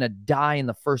 it was going to die in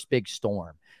the first big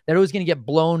storm. That it was going to get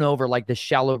blown over like the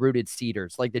shallow-rooted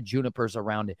cedars, like the junipers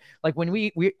around it. Like when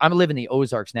I'm living in the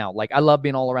Ozarks now. Like, I love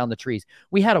being all around the trees.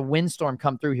 We had a windstorm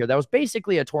come through here that was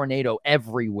basically a tornado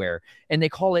everywhere. And they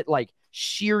call it like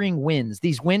shearing winds.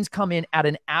 These winds come in at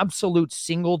an absolute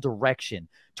single direction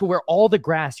to where all the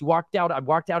grass, I walked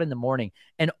out in the morning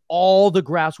and all the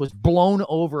grass was blown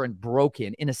over and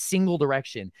broken in a single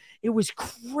direction. It was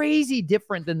crazy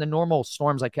different than the normal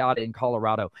storms I got in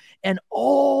Colorado. And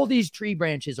all these tree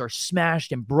branches are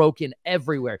smashed and broken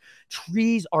everywhere.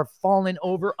 Trees are falling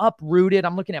over, uprooted.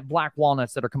 I'm looking at black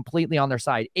walnuts that are completely on their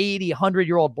side. 80,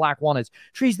 100-year-old black walnuts,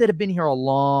 trees that have been here a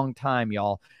long time,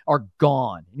 y'all, are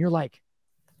gone. And you're like,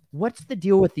 what's the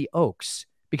deal with the oaks?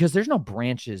 Because there's no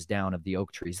branches down of the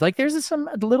oak trees. Like, there's some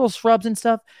little shrubs and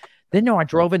stuff. Then no, I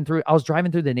was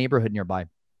driving through the neighborhood nearby,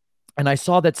 and I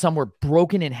saw that some were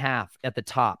broken in half at the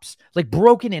tops, like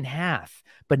broken in half,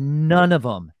 but none of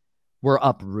them were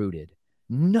uprooted.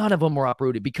 None of them were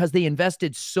uprooted because they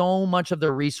invested so much of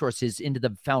their resources into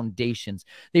the foundations.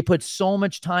 They put so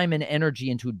much time and energy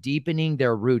into deepening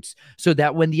their roots so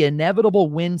that when the inevitable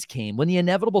winds came, when the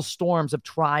inevitable storms of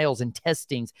trials and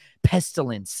testings,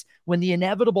 pestilence, when the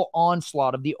inevitable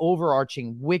onslaught of the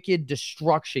overarching wicked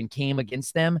destruction came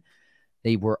against them,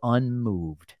 they were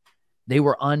unmoved. They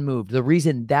were unmoved. The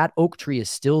reason that oak tree is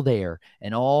still there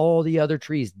and all the other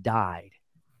trees died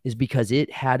is because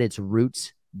it had its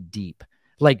roots deep.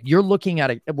 Like, you're looking at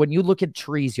it, when you look at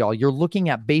trees, y'all, you're looking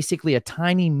at basically a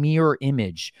tiny mirror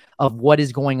image of what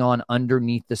is going on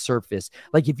underneath the surface.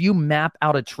 Like, if you map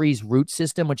out a tree's root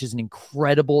system, which is an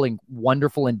incredible and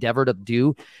wonderful endeavor to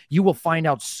do, you will find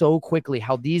out so quickly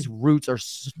how these roots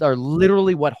are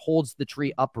literally what holds the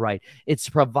tree upright. It's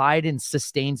provide and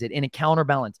sustains it in a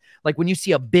counterbalance. Like, when you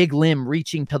see a big limb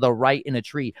reaching to the right in a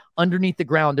tree, underneath the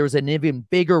ground, there's an even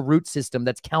bigger root system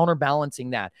that's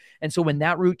counterbalancing that. And so when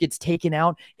that root gets taken out,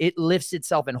 out, it lifts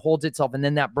itself and holds itself, and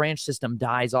then that branch system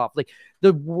dies off. Like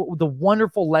the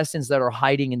wonderful lessons that are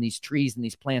hiding in these trees and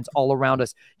these plants all around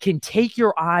us can take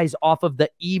your eyes off of the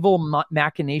evil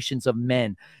machinations of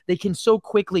men. They can so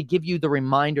quickly give you the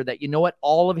reminder that, you know what,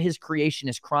 all of his creation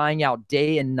is crying out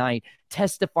day and night,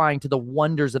 testifying to the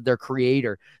wonders of their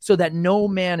creator, so that no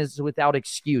man is without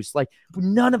excuse. Like,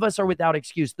 none of us are without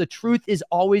excuse. The truth is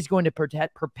always going to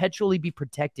perpetually be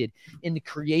protected in the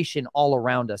creation all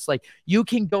around us. Like, you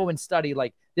can go and study,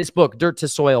 like, this book, Dirt to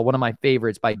Soil, one of my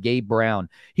favorites by Gabe Brown.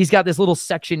 He's got this little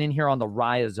section in here on the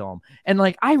rhizome. And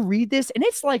like, I read this and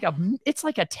it's like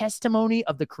a testimony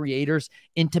of the creator's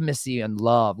intimacy and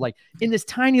love. Like, in this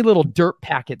tiny little dirt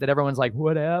packet that everyone's like,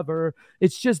 whatever,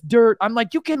 it's just dirt. I'm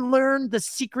like, you can learn the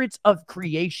secrets of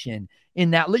creation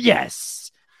in that.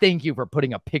 Yes. Thank you for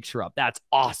putting a picture up. That's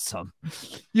awesome.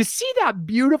 You see that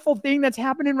beautiful thing that's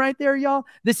happening right there, y'all?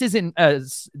 This is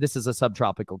a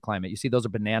subtropical climate. You see those are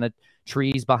banana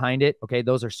trees behind it. Okay,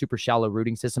 those are super shallow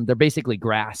rooting system. They're basically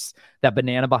grass. That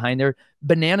banana behind there.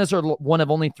 Bananas are one of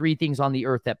only 3 things on the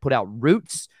earth that put out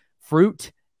roots,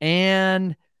 fruit,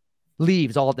 and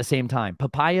leaves all at the same time.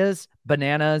 Papayas,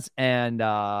 bananas, and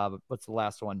what's the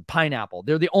last one? Pineapple.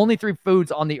 They're the only 3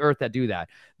 foods on the earth that do that.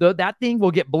 That thing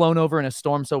will get blown over in a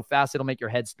storm so fast it'll make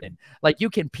your head spin. Like, you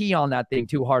can pee on that thing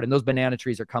too hard and those banana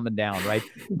trees are coming down, right?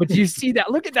 But you see that?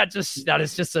 Look at that. That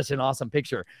is just such an awesome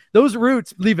picture. Those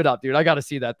roots, leave it up, dude. I got to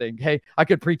see that thing. Okay, I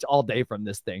could preach all day from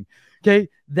this thing. Okay,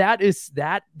 that is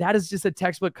just a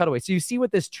textbook cutaway. So you see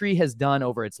what this tree has done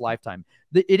over its lifetime.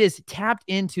 It is tapped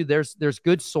into, there's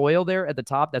good soil there at the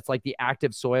top. That's like the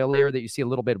active soil layer that you see a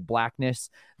little bit of blackness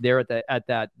there at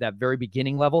that very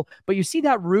beginning level. But you see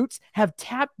that roots have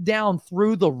tapped down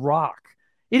through the rock.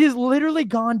 It has literally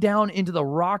gone down into the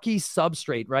rocky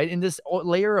substrate, right? In this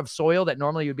layer of soil that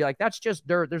normally you'd be like, that's just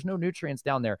dirt. There's no nutrients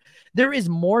down there. There is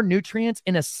more nutrients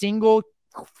in a single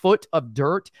foot of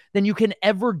dirt than you can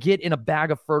ever get in a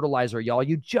bag of fertilizer, y'all.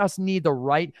 You just need the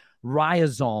right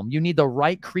rhizome. You need the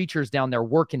right creatures down there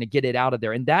working to get it out of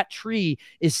there. And that tree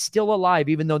is still alive,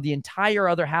 even though the entire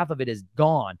other half of it is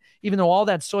gone, even though all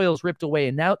that soil is ripped away.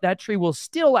 And now that tree will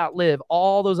still outlive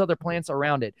all those other plants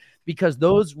around it, because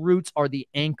those roots are the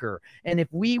anchor. And if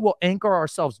we will anchor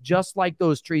ourselves just like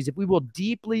those trees, if we will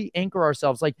deeply anchor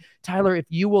ourselves, like Tyler, if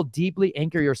you will deeply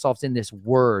anchor yourselves in this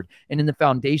word and in the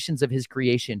foundations of his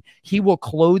creation, he will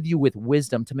clothe you with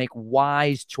wisdom to make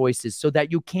wise choices so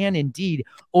that you can indeed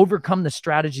overcome the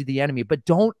strategy of the enemy. But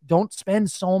don't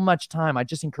spend so much time. I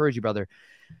just encourage you, brother,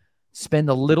 spend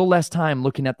a little less time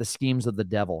looking at the schemes of the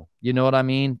devil. You know what I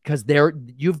mean? Because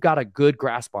you've got a good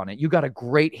grasp on it. You got a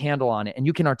great handle on it, and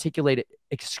you can articulate it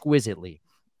exquisitely.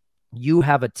 You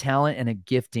have a talent and a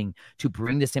gifting to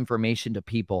bring this information to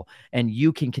people, and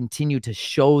you can continue to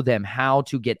show them how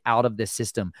to get out of this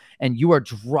system. And you are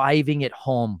driving it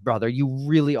home, brother. You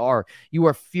really are. You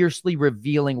are fiercely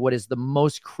revealing what is the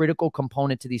most critical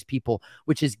component to these people,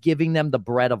 which is giving them the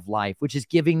bread of life, which is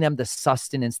giving them the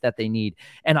sustenance that they need.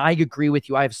 And I agree with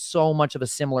you. I have so much of a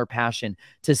similar passion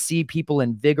to see people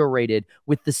invigorated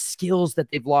with the skills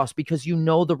that they've lost, because you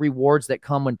know the rewards that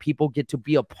come when people get to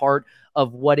be a part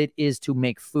of what it is to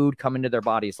make food come into their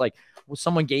bodies. Like,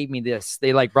 someone gave me this.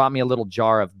 They like brought me a little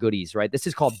jar of goodies, right? This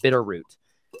is called bitter root.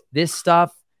 This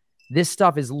stuff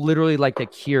is literally like the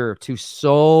cure to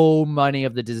so many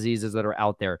of the diseases that are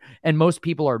out there. And most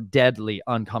people are deadly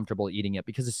uncomfortable eating it,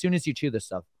 because as soon as you chew this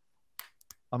stuff,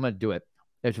 I'm going to do it.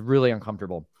 It's really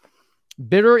uncomfortable.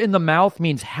 Bitter in the mouth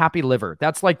means happy liver.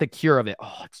 That's like the cure of it.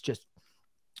 Oh,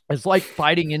 it's like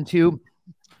biting into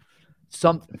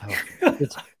something. Oh,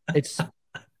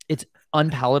 it's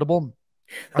unpalatable.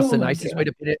 That's the nicest way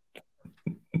to put it.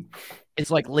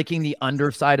 It's like licking the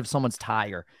underside of someone's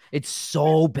tire. It's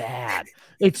so bad.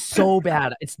 It's so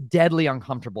bad. It's deadly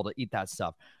uncomfortable to eat that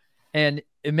stuff. And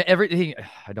everything,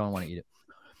 I don't want to eat it.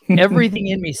 Everything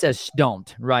in me says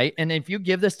don't, right? And if you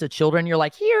give this to children, you're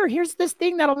like, here's this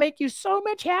thing that'll make you so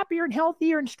much happier and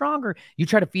healthier and stronger. You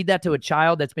try to feed that to a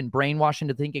child that's been brainwashed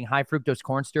into thinking high fructose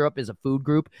corn syrup is a food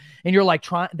group. And you're like,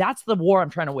 that's the war I'm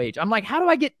trying to wage. I'm like, how do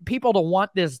I get people to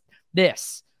want this?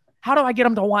 How do I get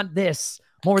them to want this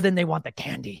more than they want the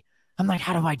candy? I'm like,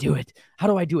 how do I do it? How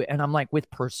do I do it? And I'm like,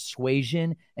 with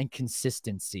persuasion and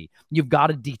consistency. You've got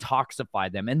to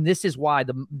detoxify them. And this is why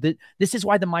the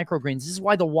microgreens, this is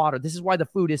why the water, this is why the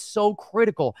food is so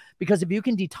critical. Because if you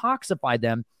can detoxify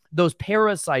them, those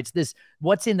parasites,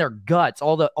 what's in their guts,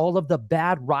 all of the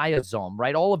bad rhizome,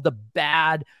 right? All of the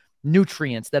bad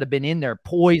nutrients that have been in there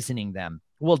poisoning them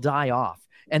will die off.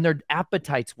 And their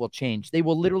appetites will change. They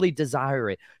will literally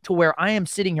desire it, to where I am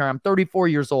sitting here, I'm 34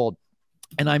 years old,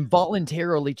 and I'm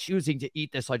voluntarily choosing to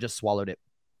eat this. I just swallowed it.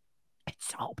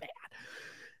 so bad.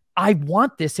 I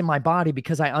want this in my body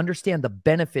because I understand the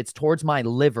benefits towards my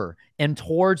liver and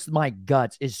towards my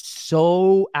guts is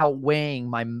so outweighing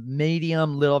my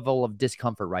medium level of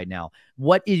discomfort right now.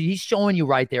 What he's showing you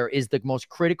right there is the most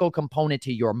critical component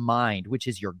to your mind, which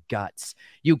is your guts.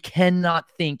 You cannot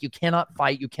think, you cannot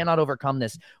fight, you cannot overcome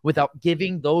this without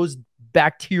giving those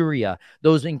bacteria,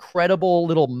 those incredible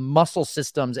little muscle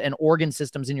systems and organ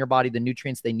systems in your body, the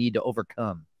nutrients they need to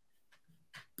overcome.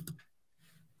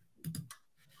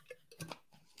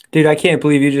 Dude, I can't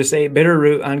believe you just ate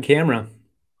bitterroot on camera.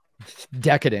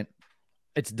 Decadent.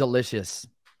 It's delicious.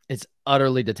 It's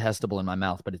utterly detestable in my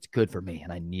mouth, but it's good for me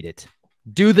and I need it.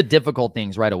 Do the difficult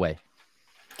things right away.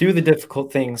 Do the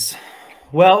difficult things.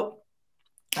 Well,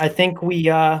 I think we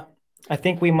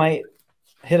might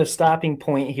hit a stopping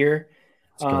point here.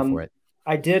 Let's go for it.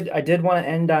 I did want to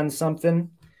end on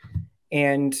something,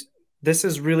 and this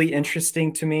is really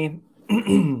interesting to me.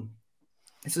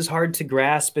 This is hard to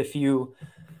grasp if you.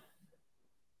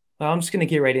 Well, I'm just going to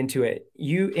get right into it.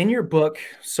 You, in your book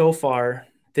so far,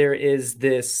 there is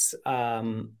this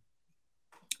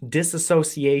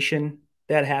disassociation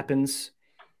that happens.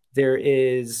 There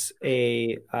is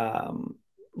a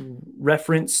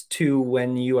reference to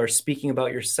when you are speaking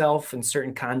about yourself in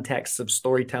certain contexts of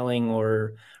storytelling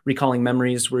or recalling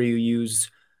memories where you use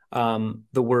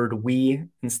the word we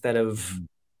instead of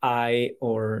I,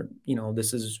 or, you know,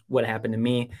 this is what happened to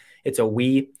me. It's a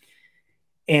we.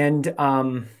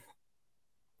 And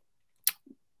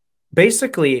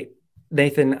basically,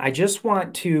 Nathan, I just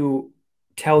want to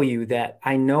tell you that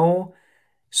I know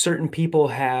certain people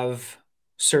have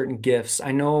certain gifts.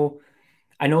 I know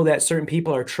that certain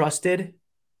people are trusted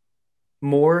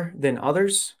more than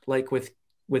others, like with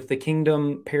the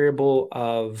kingdom parable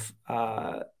of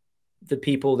the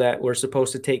people that were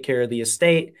supposed to take care of the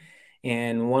estate,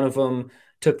 and one of them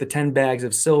took the 10 bags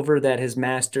of silver that his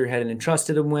master had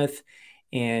entrusted him with,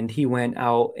 and he went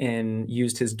out and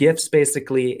used his gifts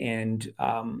basically and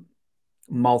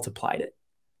multiplied it.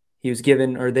 He was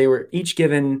given, or they were each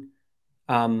given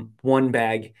one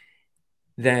bag.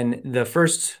 Then the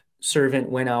first servant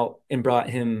went out and brought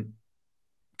him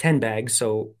 10 bags.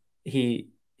 So he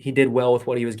did well with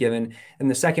what he was given. And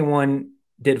the second one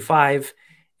did 5.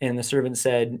 And the servant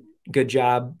said, good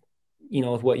job, you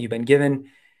know, with what you've been given.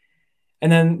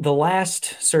 And then the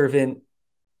last servant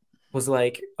was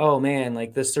like, oh man,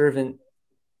 like this servant,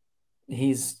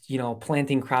 he's, you know,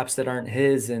 planting crops that aren't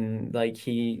his. And like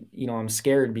he, you know, I'm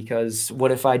scared because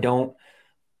what if I don't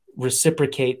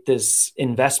reciprocate this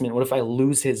investment? What if I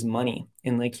lose his money?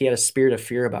 And like he had a spirit of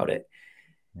fear about it.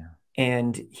 Yeah.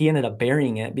 And he ended up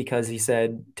burying it because he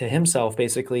said to himself,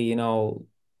 basically, you know,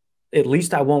 at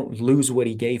least I won't lose what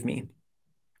he gave me.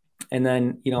 And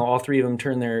then, you know, all 3 of them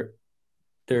turned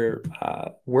their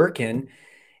work in.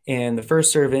 And the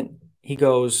first servant, he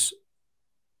goes,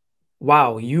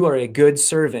 wow, you are a good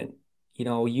servant. You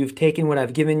know, you've taken what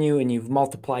I've given you and you've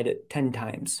multiplied it 10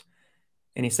 times.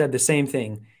 And he said the same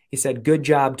thing. He said, good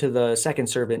job to the second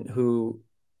servant who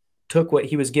took what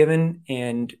he was given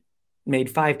and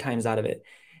made 5 times out of it.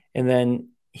 And then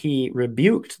he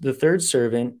rebuked the third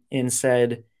servant and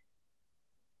said,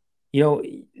 you know,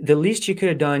 the least you could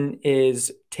have done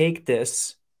is take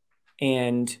this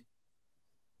and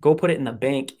go put it in the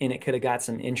bank and it could have got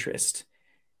some interest.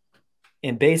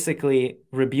 And basically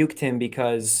rebuked him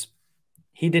because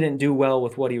he didn't do well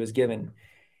with what he was given.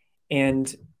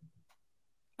 And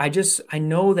I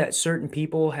know that certain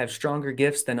people have stronger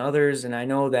gifts than others. And I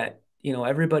know that, you know,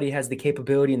 everybody has the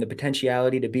capability and the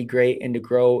potentiality to be great and to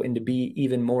grow and to be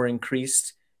even more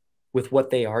increased with what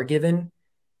they are given,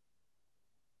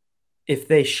 if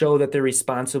they show that they're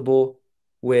responsible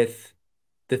with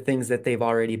the things that they've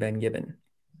already been given.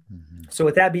 Mm-hmm. So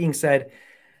with that being said,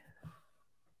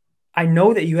 I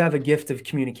know that you have a gift of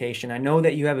communication. I know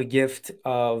that you have a gift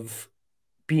of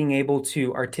being able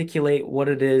to articulate what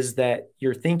it is that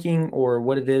you're thinking or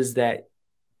what it is that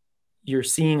you're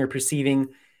seeing or perceiving.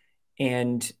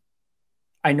 And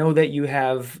I know that you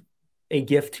have a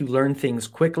gift to learn things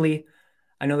quickly.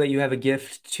 I know that you have a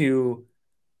gift to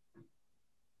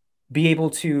be able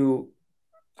to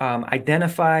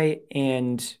identify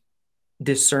and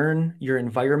discern your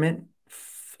environment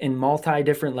in multi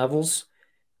different levels.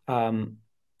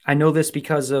 I know this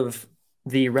because of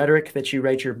the rhetoric that you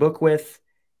write your book with.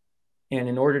 And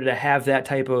in order to have that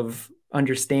type of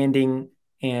understanding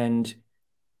and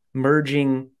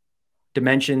merging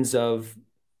dimensions of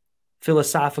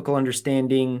philosophical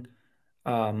understanding,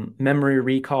 memory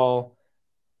recall,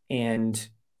 and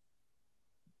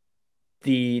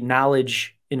the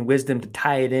knowledge and wisdom to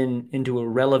tie it into a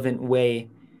relevant way,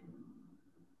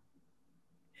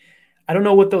 I don't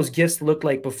know what those gifts looked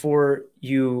like before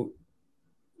you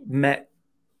met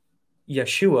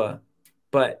Yeshua,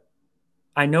 but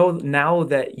I know now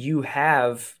that you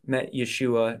have met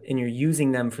Yeshua and you're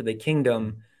using them for the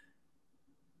kingdom,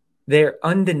 they're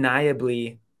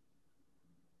undeniably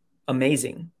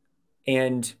amazing.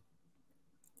 And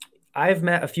I've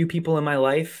met a few people in my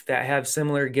life that have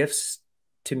similar gifts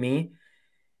to me.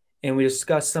 And we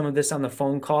discussed some of this on the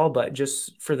phone call, but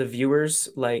just for the viewers,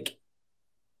 like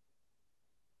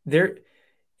there,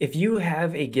 if you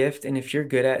have a gift and if you're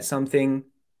good at something,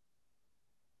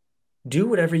 do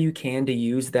whatever you can to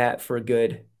use that for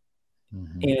good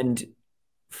and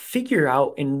figure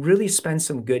out and really spend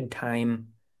some good time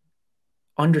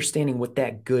understanding what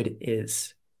that good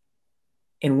is.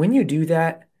 And when you do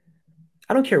that,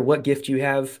 I don't care what gift you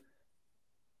have,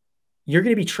 you're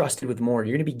going to be trusted with more.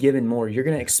 You're going to be given more. You're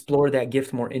going to explore that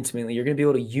gift more intimately. You're going to be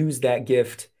able to use that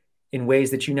gift in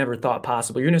ways that you never thought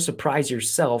possible. You're going to surprise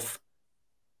yourself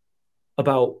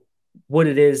about what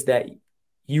it is that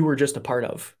you were just a part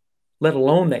of, let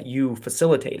alone that you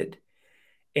facilitated.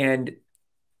 And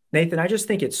Nathan, I just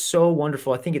think it's so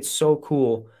wonderful. I think it's so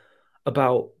cool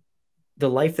about the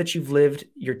life that you've lived,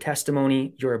 your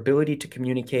testimony, your ability to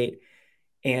communicate.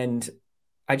 And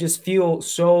I just feel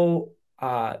so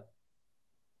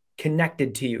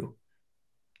connected to you.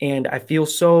 And I feel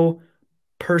so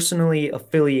personally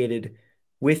affiliated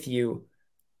with you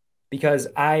because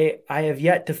I have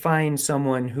yet to find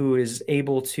someone who is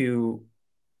able to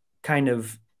kind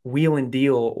of wheel and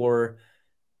deal or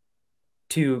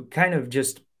to kind of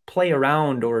just play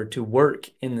around or to work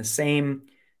in the same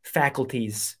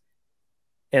faculties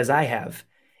as I have.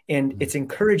 And it's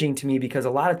encouraging to me because a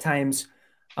lot of times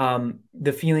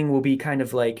the feeling will be kind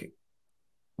of like,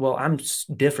 well, I'm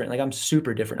different. Like I'm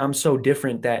super different. I'm so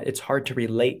different that it's hard to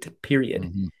relate,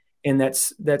 period. And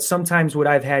that's sometimes what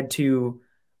I've had to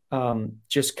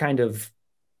just kind of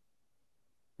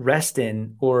rest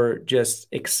in or just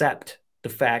accept the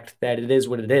fact that it is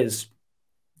what it is.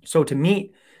 So to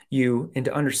meet you and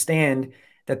to understand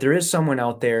that there is someone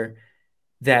out there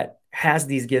that has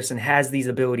these gifts and has these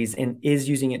abilities and is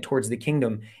using it towards the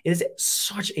kingdom is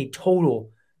such a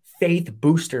total faith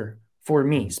booster for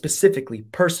me, specifically,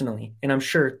 personally. And I'm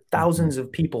sure thousands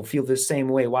of people feel the same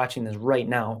way watching this right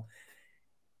now.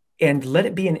 And let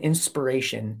it be an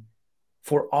inspiration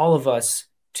for all of us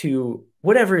to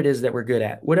whatever it is that we're good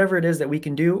at, whatever it is that we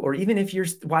can do, or even if you're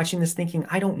watching this thinking,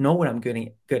 I don't know what I'm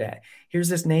good at. Here's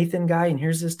this Nathan guy and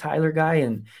here's this Tyler guy,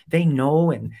 and they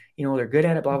know, and you know, they're good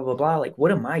at it, blah, blah, blah, blah. Like,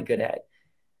 what am I good at?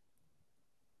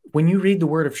 When you read the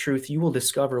word of truth, you will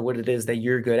discover what it is that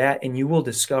you're good at, and you will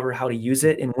discover how to use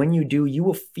it. And when you do, you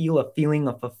will feel a feeling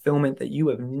of fulfillment that you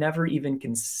have never even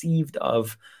conceived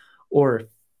of or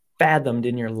fathomed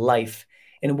in your life.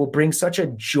 And it will bring such a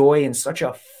joy and such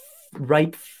a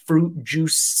ripe fruit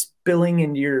juice spilling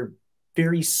into your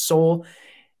very soul.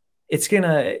 It's going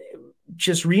to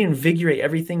just reinvigorate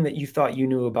everything that you thought you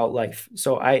knew about life.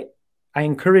 So I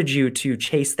encourage you to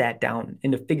chase that down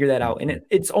and to figure that out. And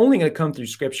it's only going to come through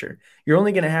scripture. You're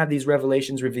only going to have these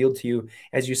revelations revealed to you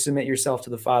as you submit yourself to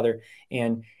the Father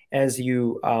and as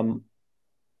you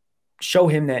show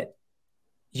him that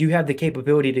you have the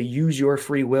capability to use your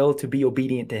free will to be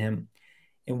obedient to him.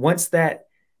 And once that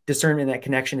discernment, that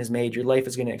connection is made, your life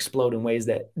is going to explode in ways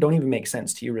that don't even make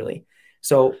sense to you, really.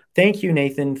 So thank you,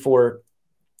 Nathan, for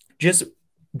just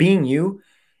being you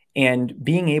and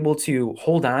being able to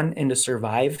hold on and to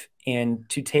survive and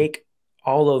to take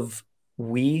all of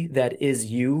we that is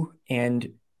you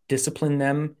and discipline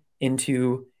them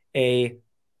into a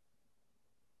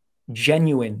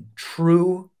genuine,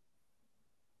 true,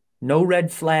 no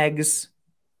red flags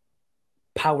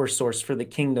power source for the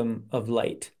kingdom of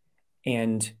light.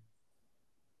 And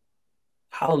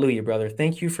hallelujah, brother.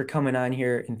 Thank you for coming on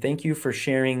here and thank you for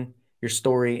sharing your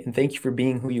story and thank you for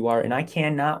being who you are. And I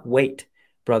cannot wait,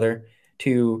 brother,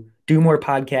 to do more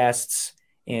podcasts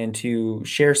and to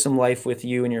share some life with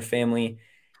you and your family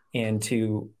and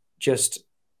to just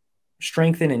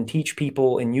strengthen and teach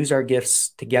people and use our gifts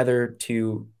together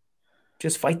to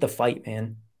just fight the fight,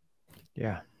 man.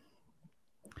 Yeah.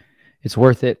 It's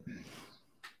worth it.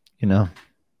 You know,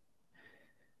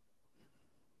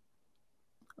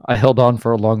 I held on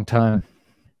for a long time,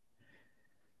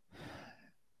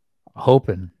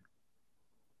 hoping.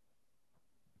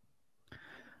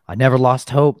 I never lost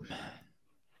hope.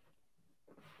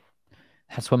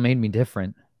 That's what made me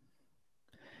different.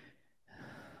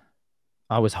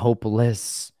 I was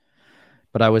hopeless,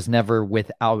 but I was never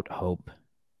without hope.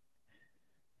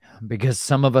 Because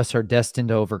some of us are destined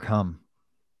to overcome.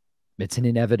 It's an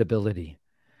inevitability.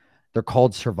 They're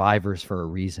called survivors for a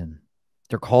reason.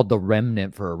 They're called the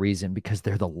remnant for a reason, because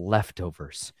they're the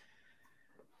leftovers.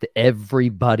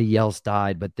 Everybody else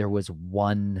died, but there was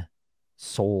one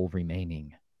soul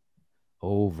remaining,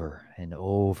 over and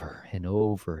over and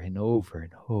over and over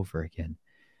and over again.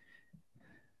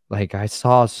 Like, I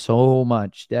saw so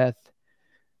much death.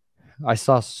 I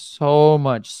saw so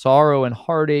much sorrow and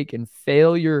heartache and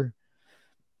failure.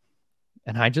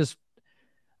 And I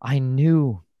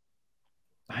knew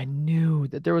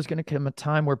that there was going to come a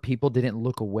time where people didn't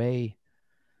look away,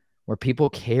 where people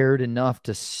cared enough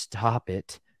to stop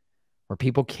it, where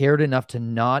people cared enough to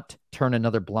not turn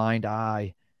another blind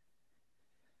eye.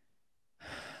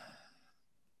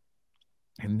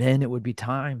 And then it would be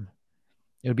time.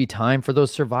 It would be time for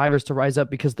those survivors to rise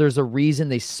up, because there's a reason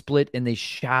they split and they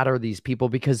shatter these people,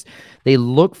 because they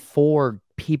look for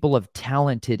people of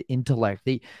talented intellect.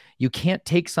 You can't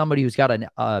take somebody who's got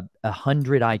a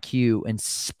 100 IQ and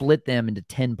split them into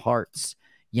 10 parts.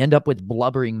 You end up with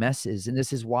blubbering messes. And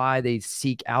this is why they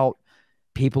seek out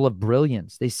people of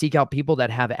brilliance. They seek out people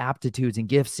that have aptitudes and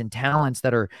gifts and talents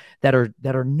that are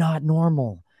not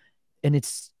normal. And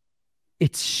it's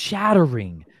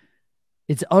shattering.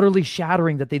 It's utterly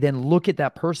shattering that they then look at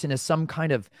that person as some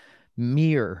kind of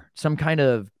mirror, some kind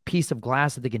of piece of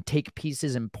glass that they can take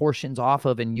pieces and portions off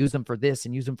of and use them for this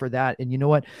and use them for that. And you know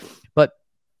what? But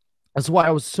that's why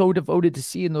I was so devoted to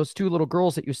seeing those two little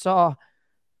girls that you saw.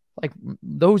 Like,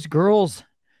 those girls,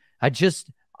 I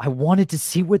wanted to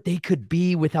see what they could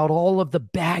be without all of the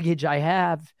baggage I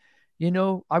have. You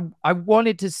know, I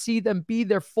wanted to see them be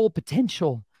their full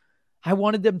potential. I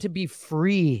wanted them to be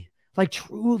free, like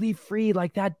truly free,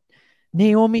 like that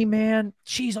Naomi, man.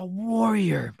 She's a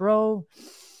warrior, bro.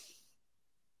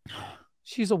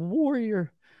 She's a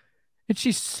warrior. And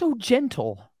she's so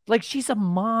gentle. Like, she's a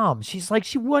mom. She's like,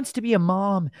 she wants to be a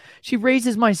mom. She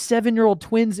raises my 7-year-old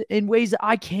twins in ways that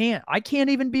I can't. I can't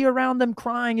even be around them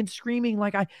crying and screaming.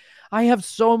 Like, I have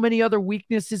so many other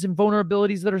weaknesses and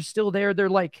vulnerabilities that are still there.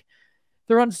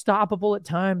 They're unstoppable at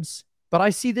times. But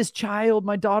I see this child,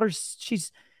 my daughter,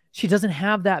 she doesn't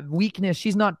have that weakness.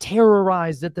 She's not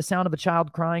terrorized at the sound of a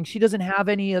child crying. She doesn't have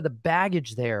any of the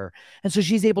baggage there. And so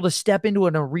she's able to step into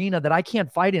an arena that I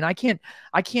can't fight in. I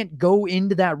can't go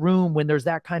into that room when there's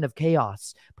that kind of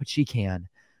chaos, but she can.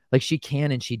 Like, she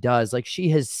can, and she does. Like, she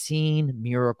has seen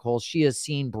miracles. She has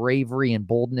seen bravery and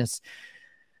boldness.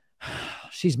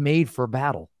 She's made for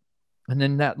battle. And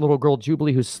then that little girl,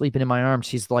 Jubilee, who's sleeping in my arms,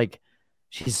 she's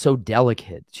so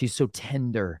delicate. She's so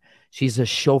tender. She's a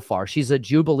shofar. She's a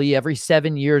Jubilee. Every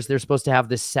 7 years, they're supposed to have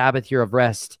this Sabbath year of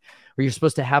rest, where you're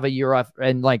supposed to have a year off.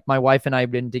 And like, my wife and I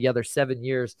have been together 7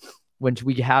 years when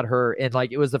we had her. And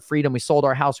like, it was the freedom. We sold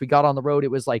our house. We got on the road.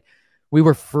 It was like, we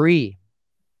were free.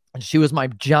 And she was my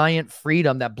giant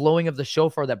freedom. That blowing of the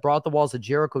shofar that brought the walls of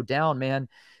Jericho down, man.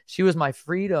 She was my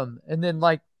freedom. And then,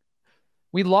 like,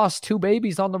 we lost 2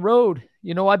 babies on the road.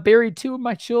 You know, I buried 2 of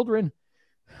my children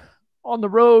on the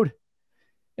road.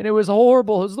 And it was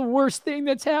horrible. It was the worst thing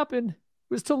that's happened,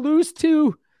 was to lose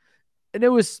 2. And it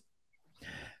was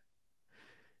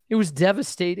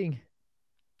devastating.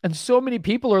 And so many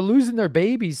people are losing their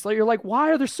babies. Like, you're like, why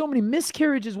are there so many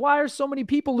miscarriages? Why are so many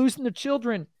people losing their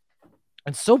children?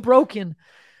 And so broken.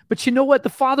 But you know what? The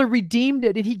Father redeemed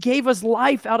it, and he gave us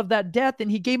life out of that death.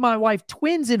 And he gave my wife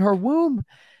twins in her womb.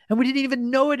 And we didn't even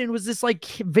know it. And it was this like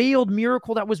veiled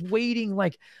miracle that was waiting.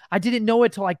 Like, I didn't know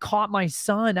it till I caught my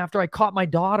son after I caught my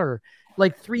daughter.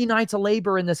 Like, 3 nights of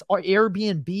labor in this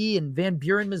Airbnb in Van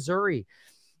Buren, Missouri.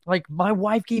 Like, my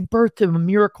wife gave birth to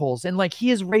miracles. And like, he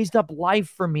has raised up life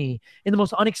for me in the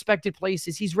most unexpected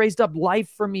places. He's raised up life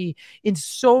for me in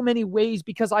so many ways,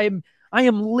 because I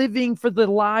am living for the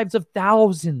lives of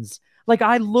thousands. Like,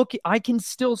 I can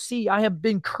still see, I have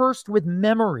been cursed with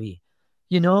memory,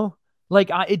 you know? Like,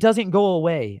 it doesn't go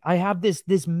away. I have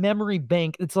this memory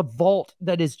bank. It's a vault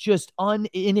that is just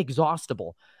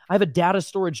inexhaustible. I have a data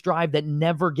storage drive that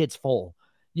never gets full,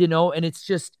 you know, and it's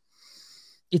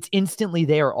instantly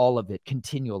there, all of it,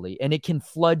 continually. And it can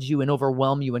flood you and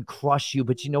overwhelm you and crush you.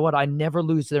 But you know what? I never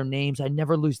lose their names. I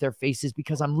never lose their faces,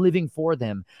 because I'm living for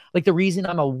them. Like, the reason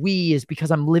I'm a we is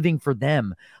because I'm living for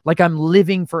them. Like, I'm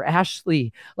living for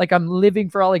Ashley. Like, I'm living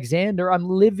for Alexander. I'm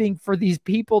living for these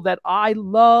people that I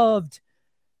loved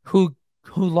who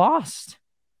lost.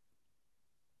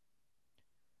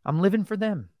 I'm living for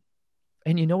them.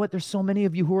 And you know what? There's so many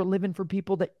of you who are living for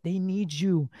people that they need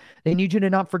you. They need you to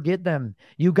not forget them.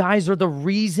 You guys are the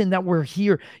reason that we're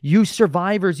here. You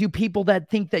survivors, you people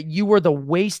that think that you are the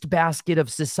wastebasket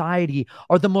of society,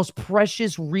 are the most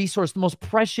precious resource, the most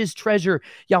precious treasure.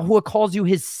 Yahuwah calls you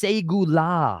his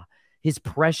segula, his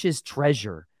precious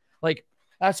treasure. Like,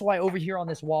 that's why over here on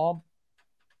this wall,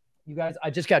 You guys, I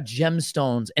just got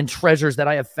gemstones and treasures that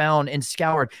I have found and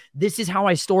scoured. This is how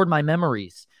I stored my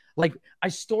memories. Like, I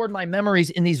stored my memories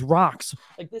in these rocks,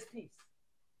 like this piece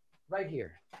right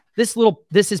here. This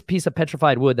is a piece of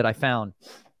petrified wood that I found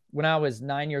when I was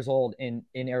 9 years old in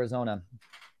Arizona.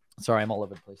 Sorry, I'm all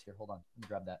over the place here. Hold on. Let me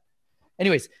grab that.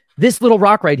 Anyways, this little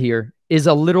rock right here is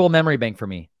a literal memory bank for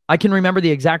me. I can remember the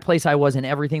exact place I was and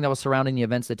everything that was surrounding the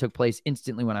events that took place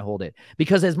instantly when I hold it.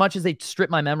 Because as much as they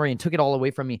stripped my memory and took it all away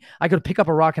from me, I could pick up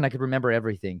a rock and I could remember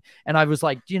everything. And I was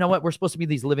like, you know what? We're supposed to be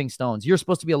these living stones. You're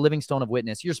supposed to be a living stone of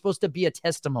witness. You're supposed to be a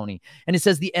testimony. And it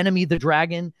says the enemy, the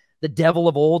dragon, the devil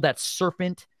of old, that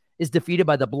serpent, is defeated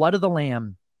by the blood of the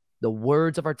Lamb, the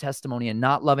words of our testimony, and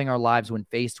not loving our lives when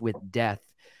faced with death.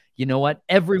 You know what?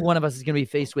 Every one of us is going to be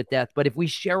faced with death. But if we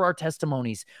share our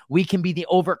testimonies, we can be the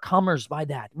overcomers by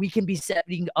that. We can be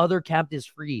setting other captives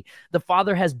free. The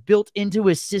Father has built into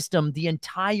his system the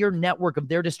entire network of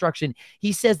their destruction.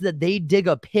 He says that they dig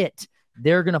a pit,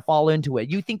 they're going to fall into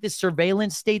it. You think this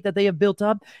surveillance state that they have built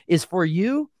up is for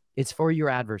you? It's for your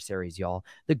adversaries, y'all.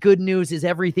 The good news is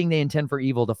everything they intend for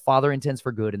evil, the Father intends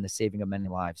for good in the saving of many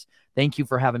lives. Thank you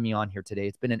for having me on here today.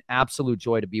 It's been an absolute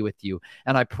joy to be with you.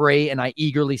 And I pray and I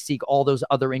eagerly seek all those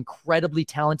other incredibly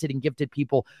talented and gifted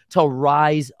people to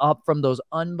rise up from those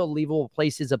unbelievable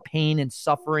places of pain and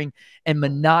suffering and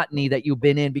monotony that you've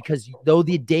been in, because though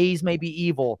the days may be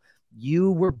evil, you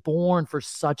were born for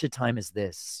such a time as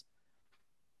this.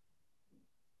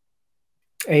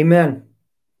 Amen.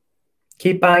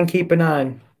 Keep on keeping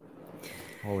on.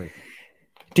 Always.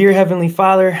 Dear Heavenly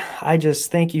Father, I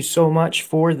just thank you so much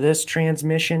for this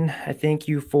transmission. I thank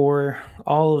you for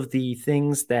all of the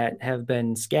things that have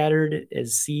been scattered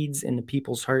as seeds into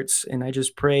people's hearts. And I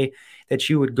just pray that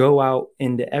you would go out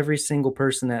into every single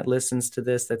person that listens to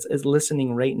this, that's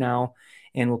listening right now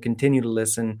and will continue to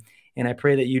listen. And I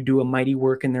pray that you do a mighty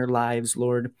work in their lives,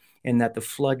 Lord, and that the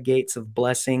floodgates of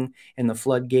blessing and the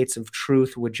floodgates of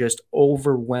truth would just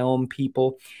overwhelm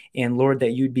people. And Lord,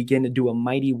 that you'd begin to do a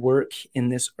mighty work in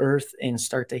this earth and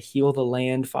start to heal the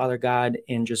land, Father God,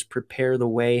 and just prepare the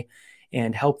way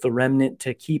and help the remnant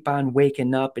to keep on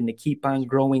waking up and to keep on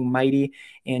growing mighty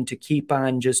and to keep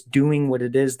on just doing what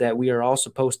it is that we are all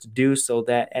supposed to do, so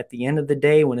that at the end of the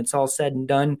day, when it's all said and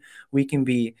done, we can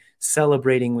be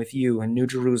celebrating with you in New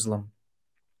Jerusalem.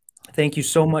 Thank you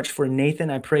so much for Nathan.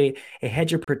 I pray a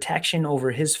hedge of protection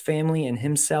over his family and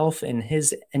himself and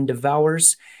his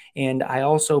endeavors. And I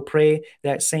also pray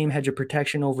that same hedge of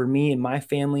protection over me and my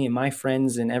family and my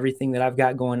friends and everything that I've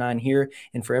got going on here.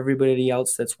 And for everybody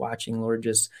else that's watching, Lord,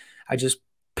 I just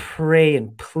pray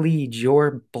and plead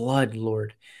your blood,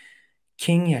 Lord.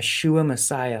 King Yeshua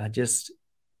Messiah, just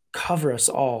cover us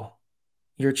all,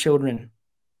 your children.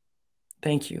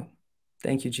 Thank you.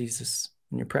 Thank you, Jesus.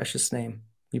 In your precious name,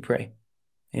 we pray.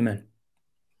 Amen.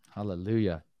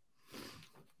 Hallelujah.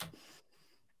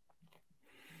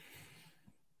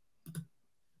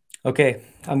 Okay,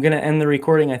 I'm going to end the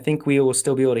recording. I think we will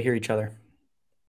still be able to hear each other.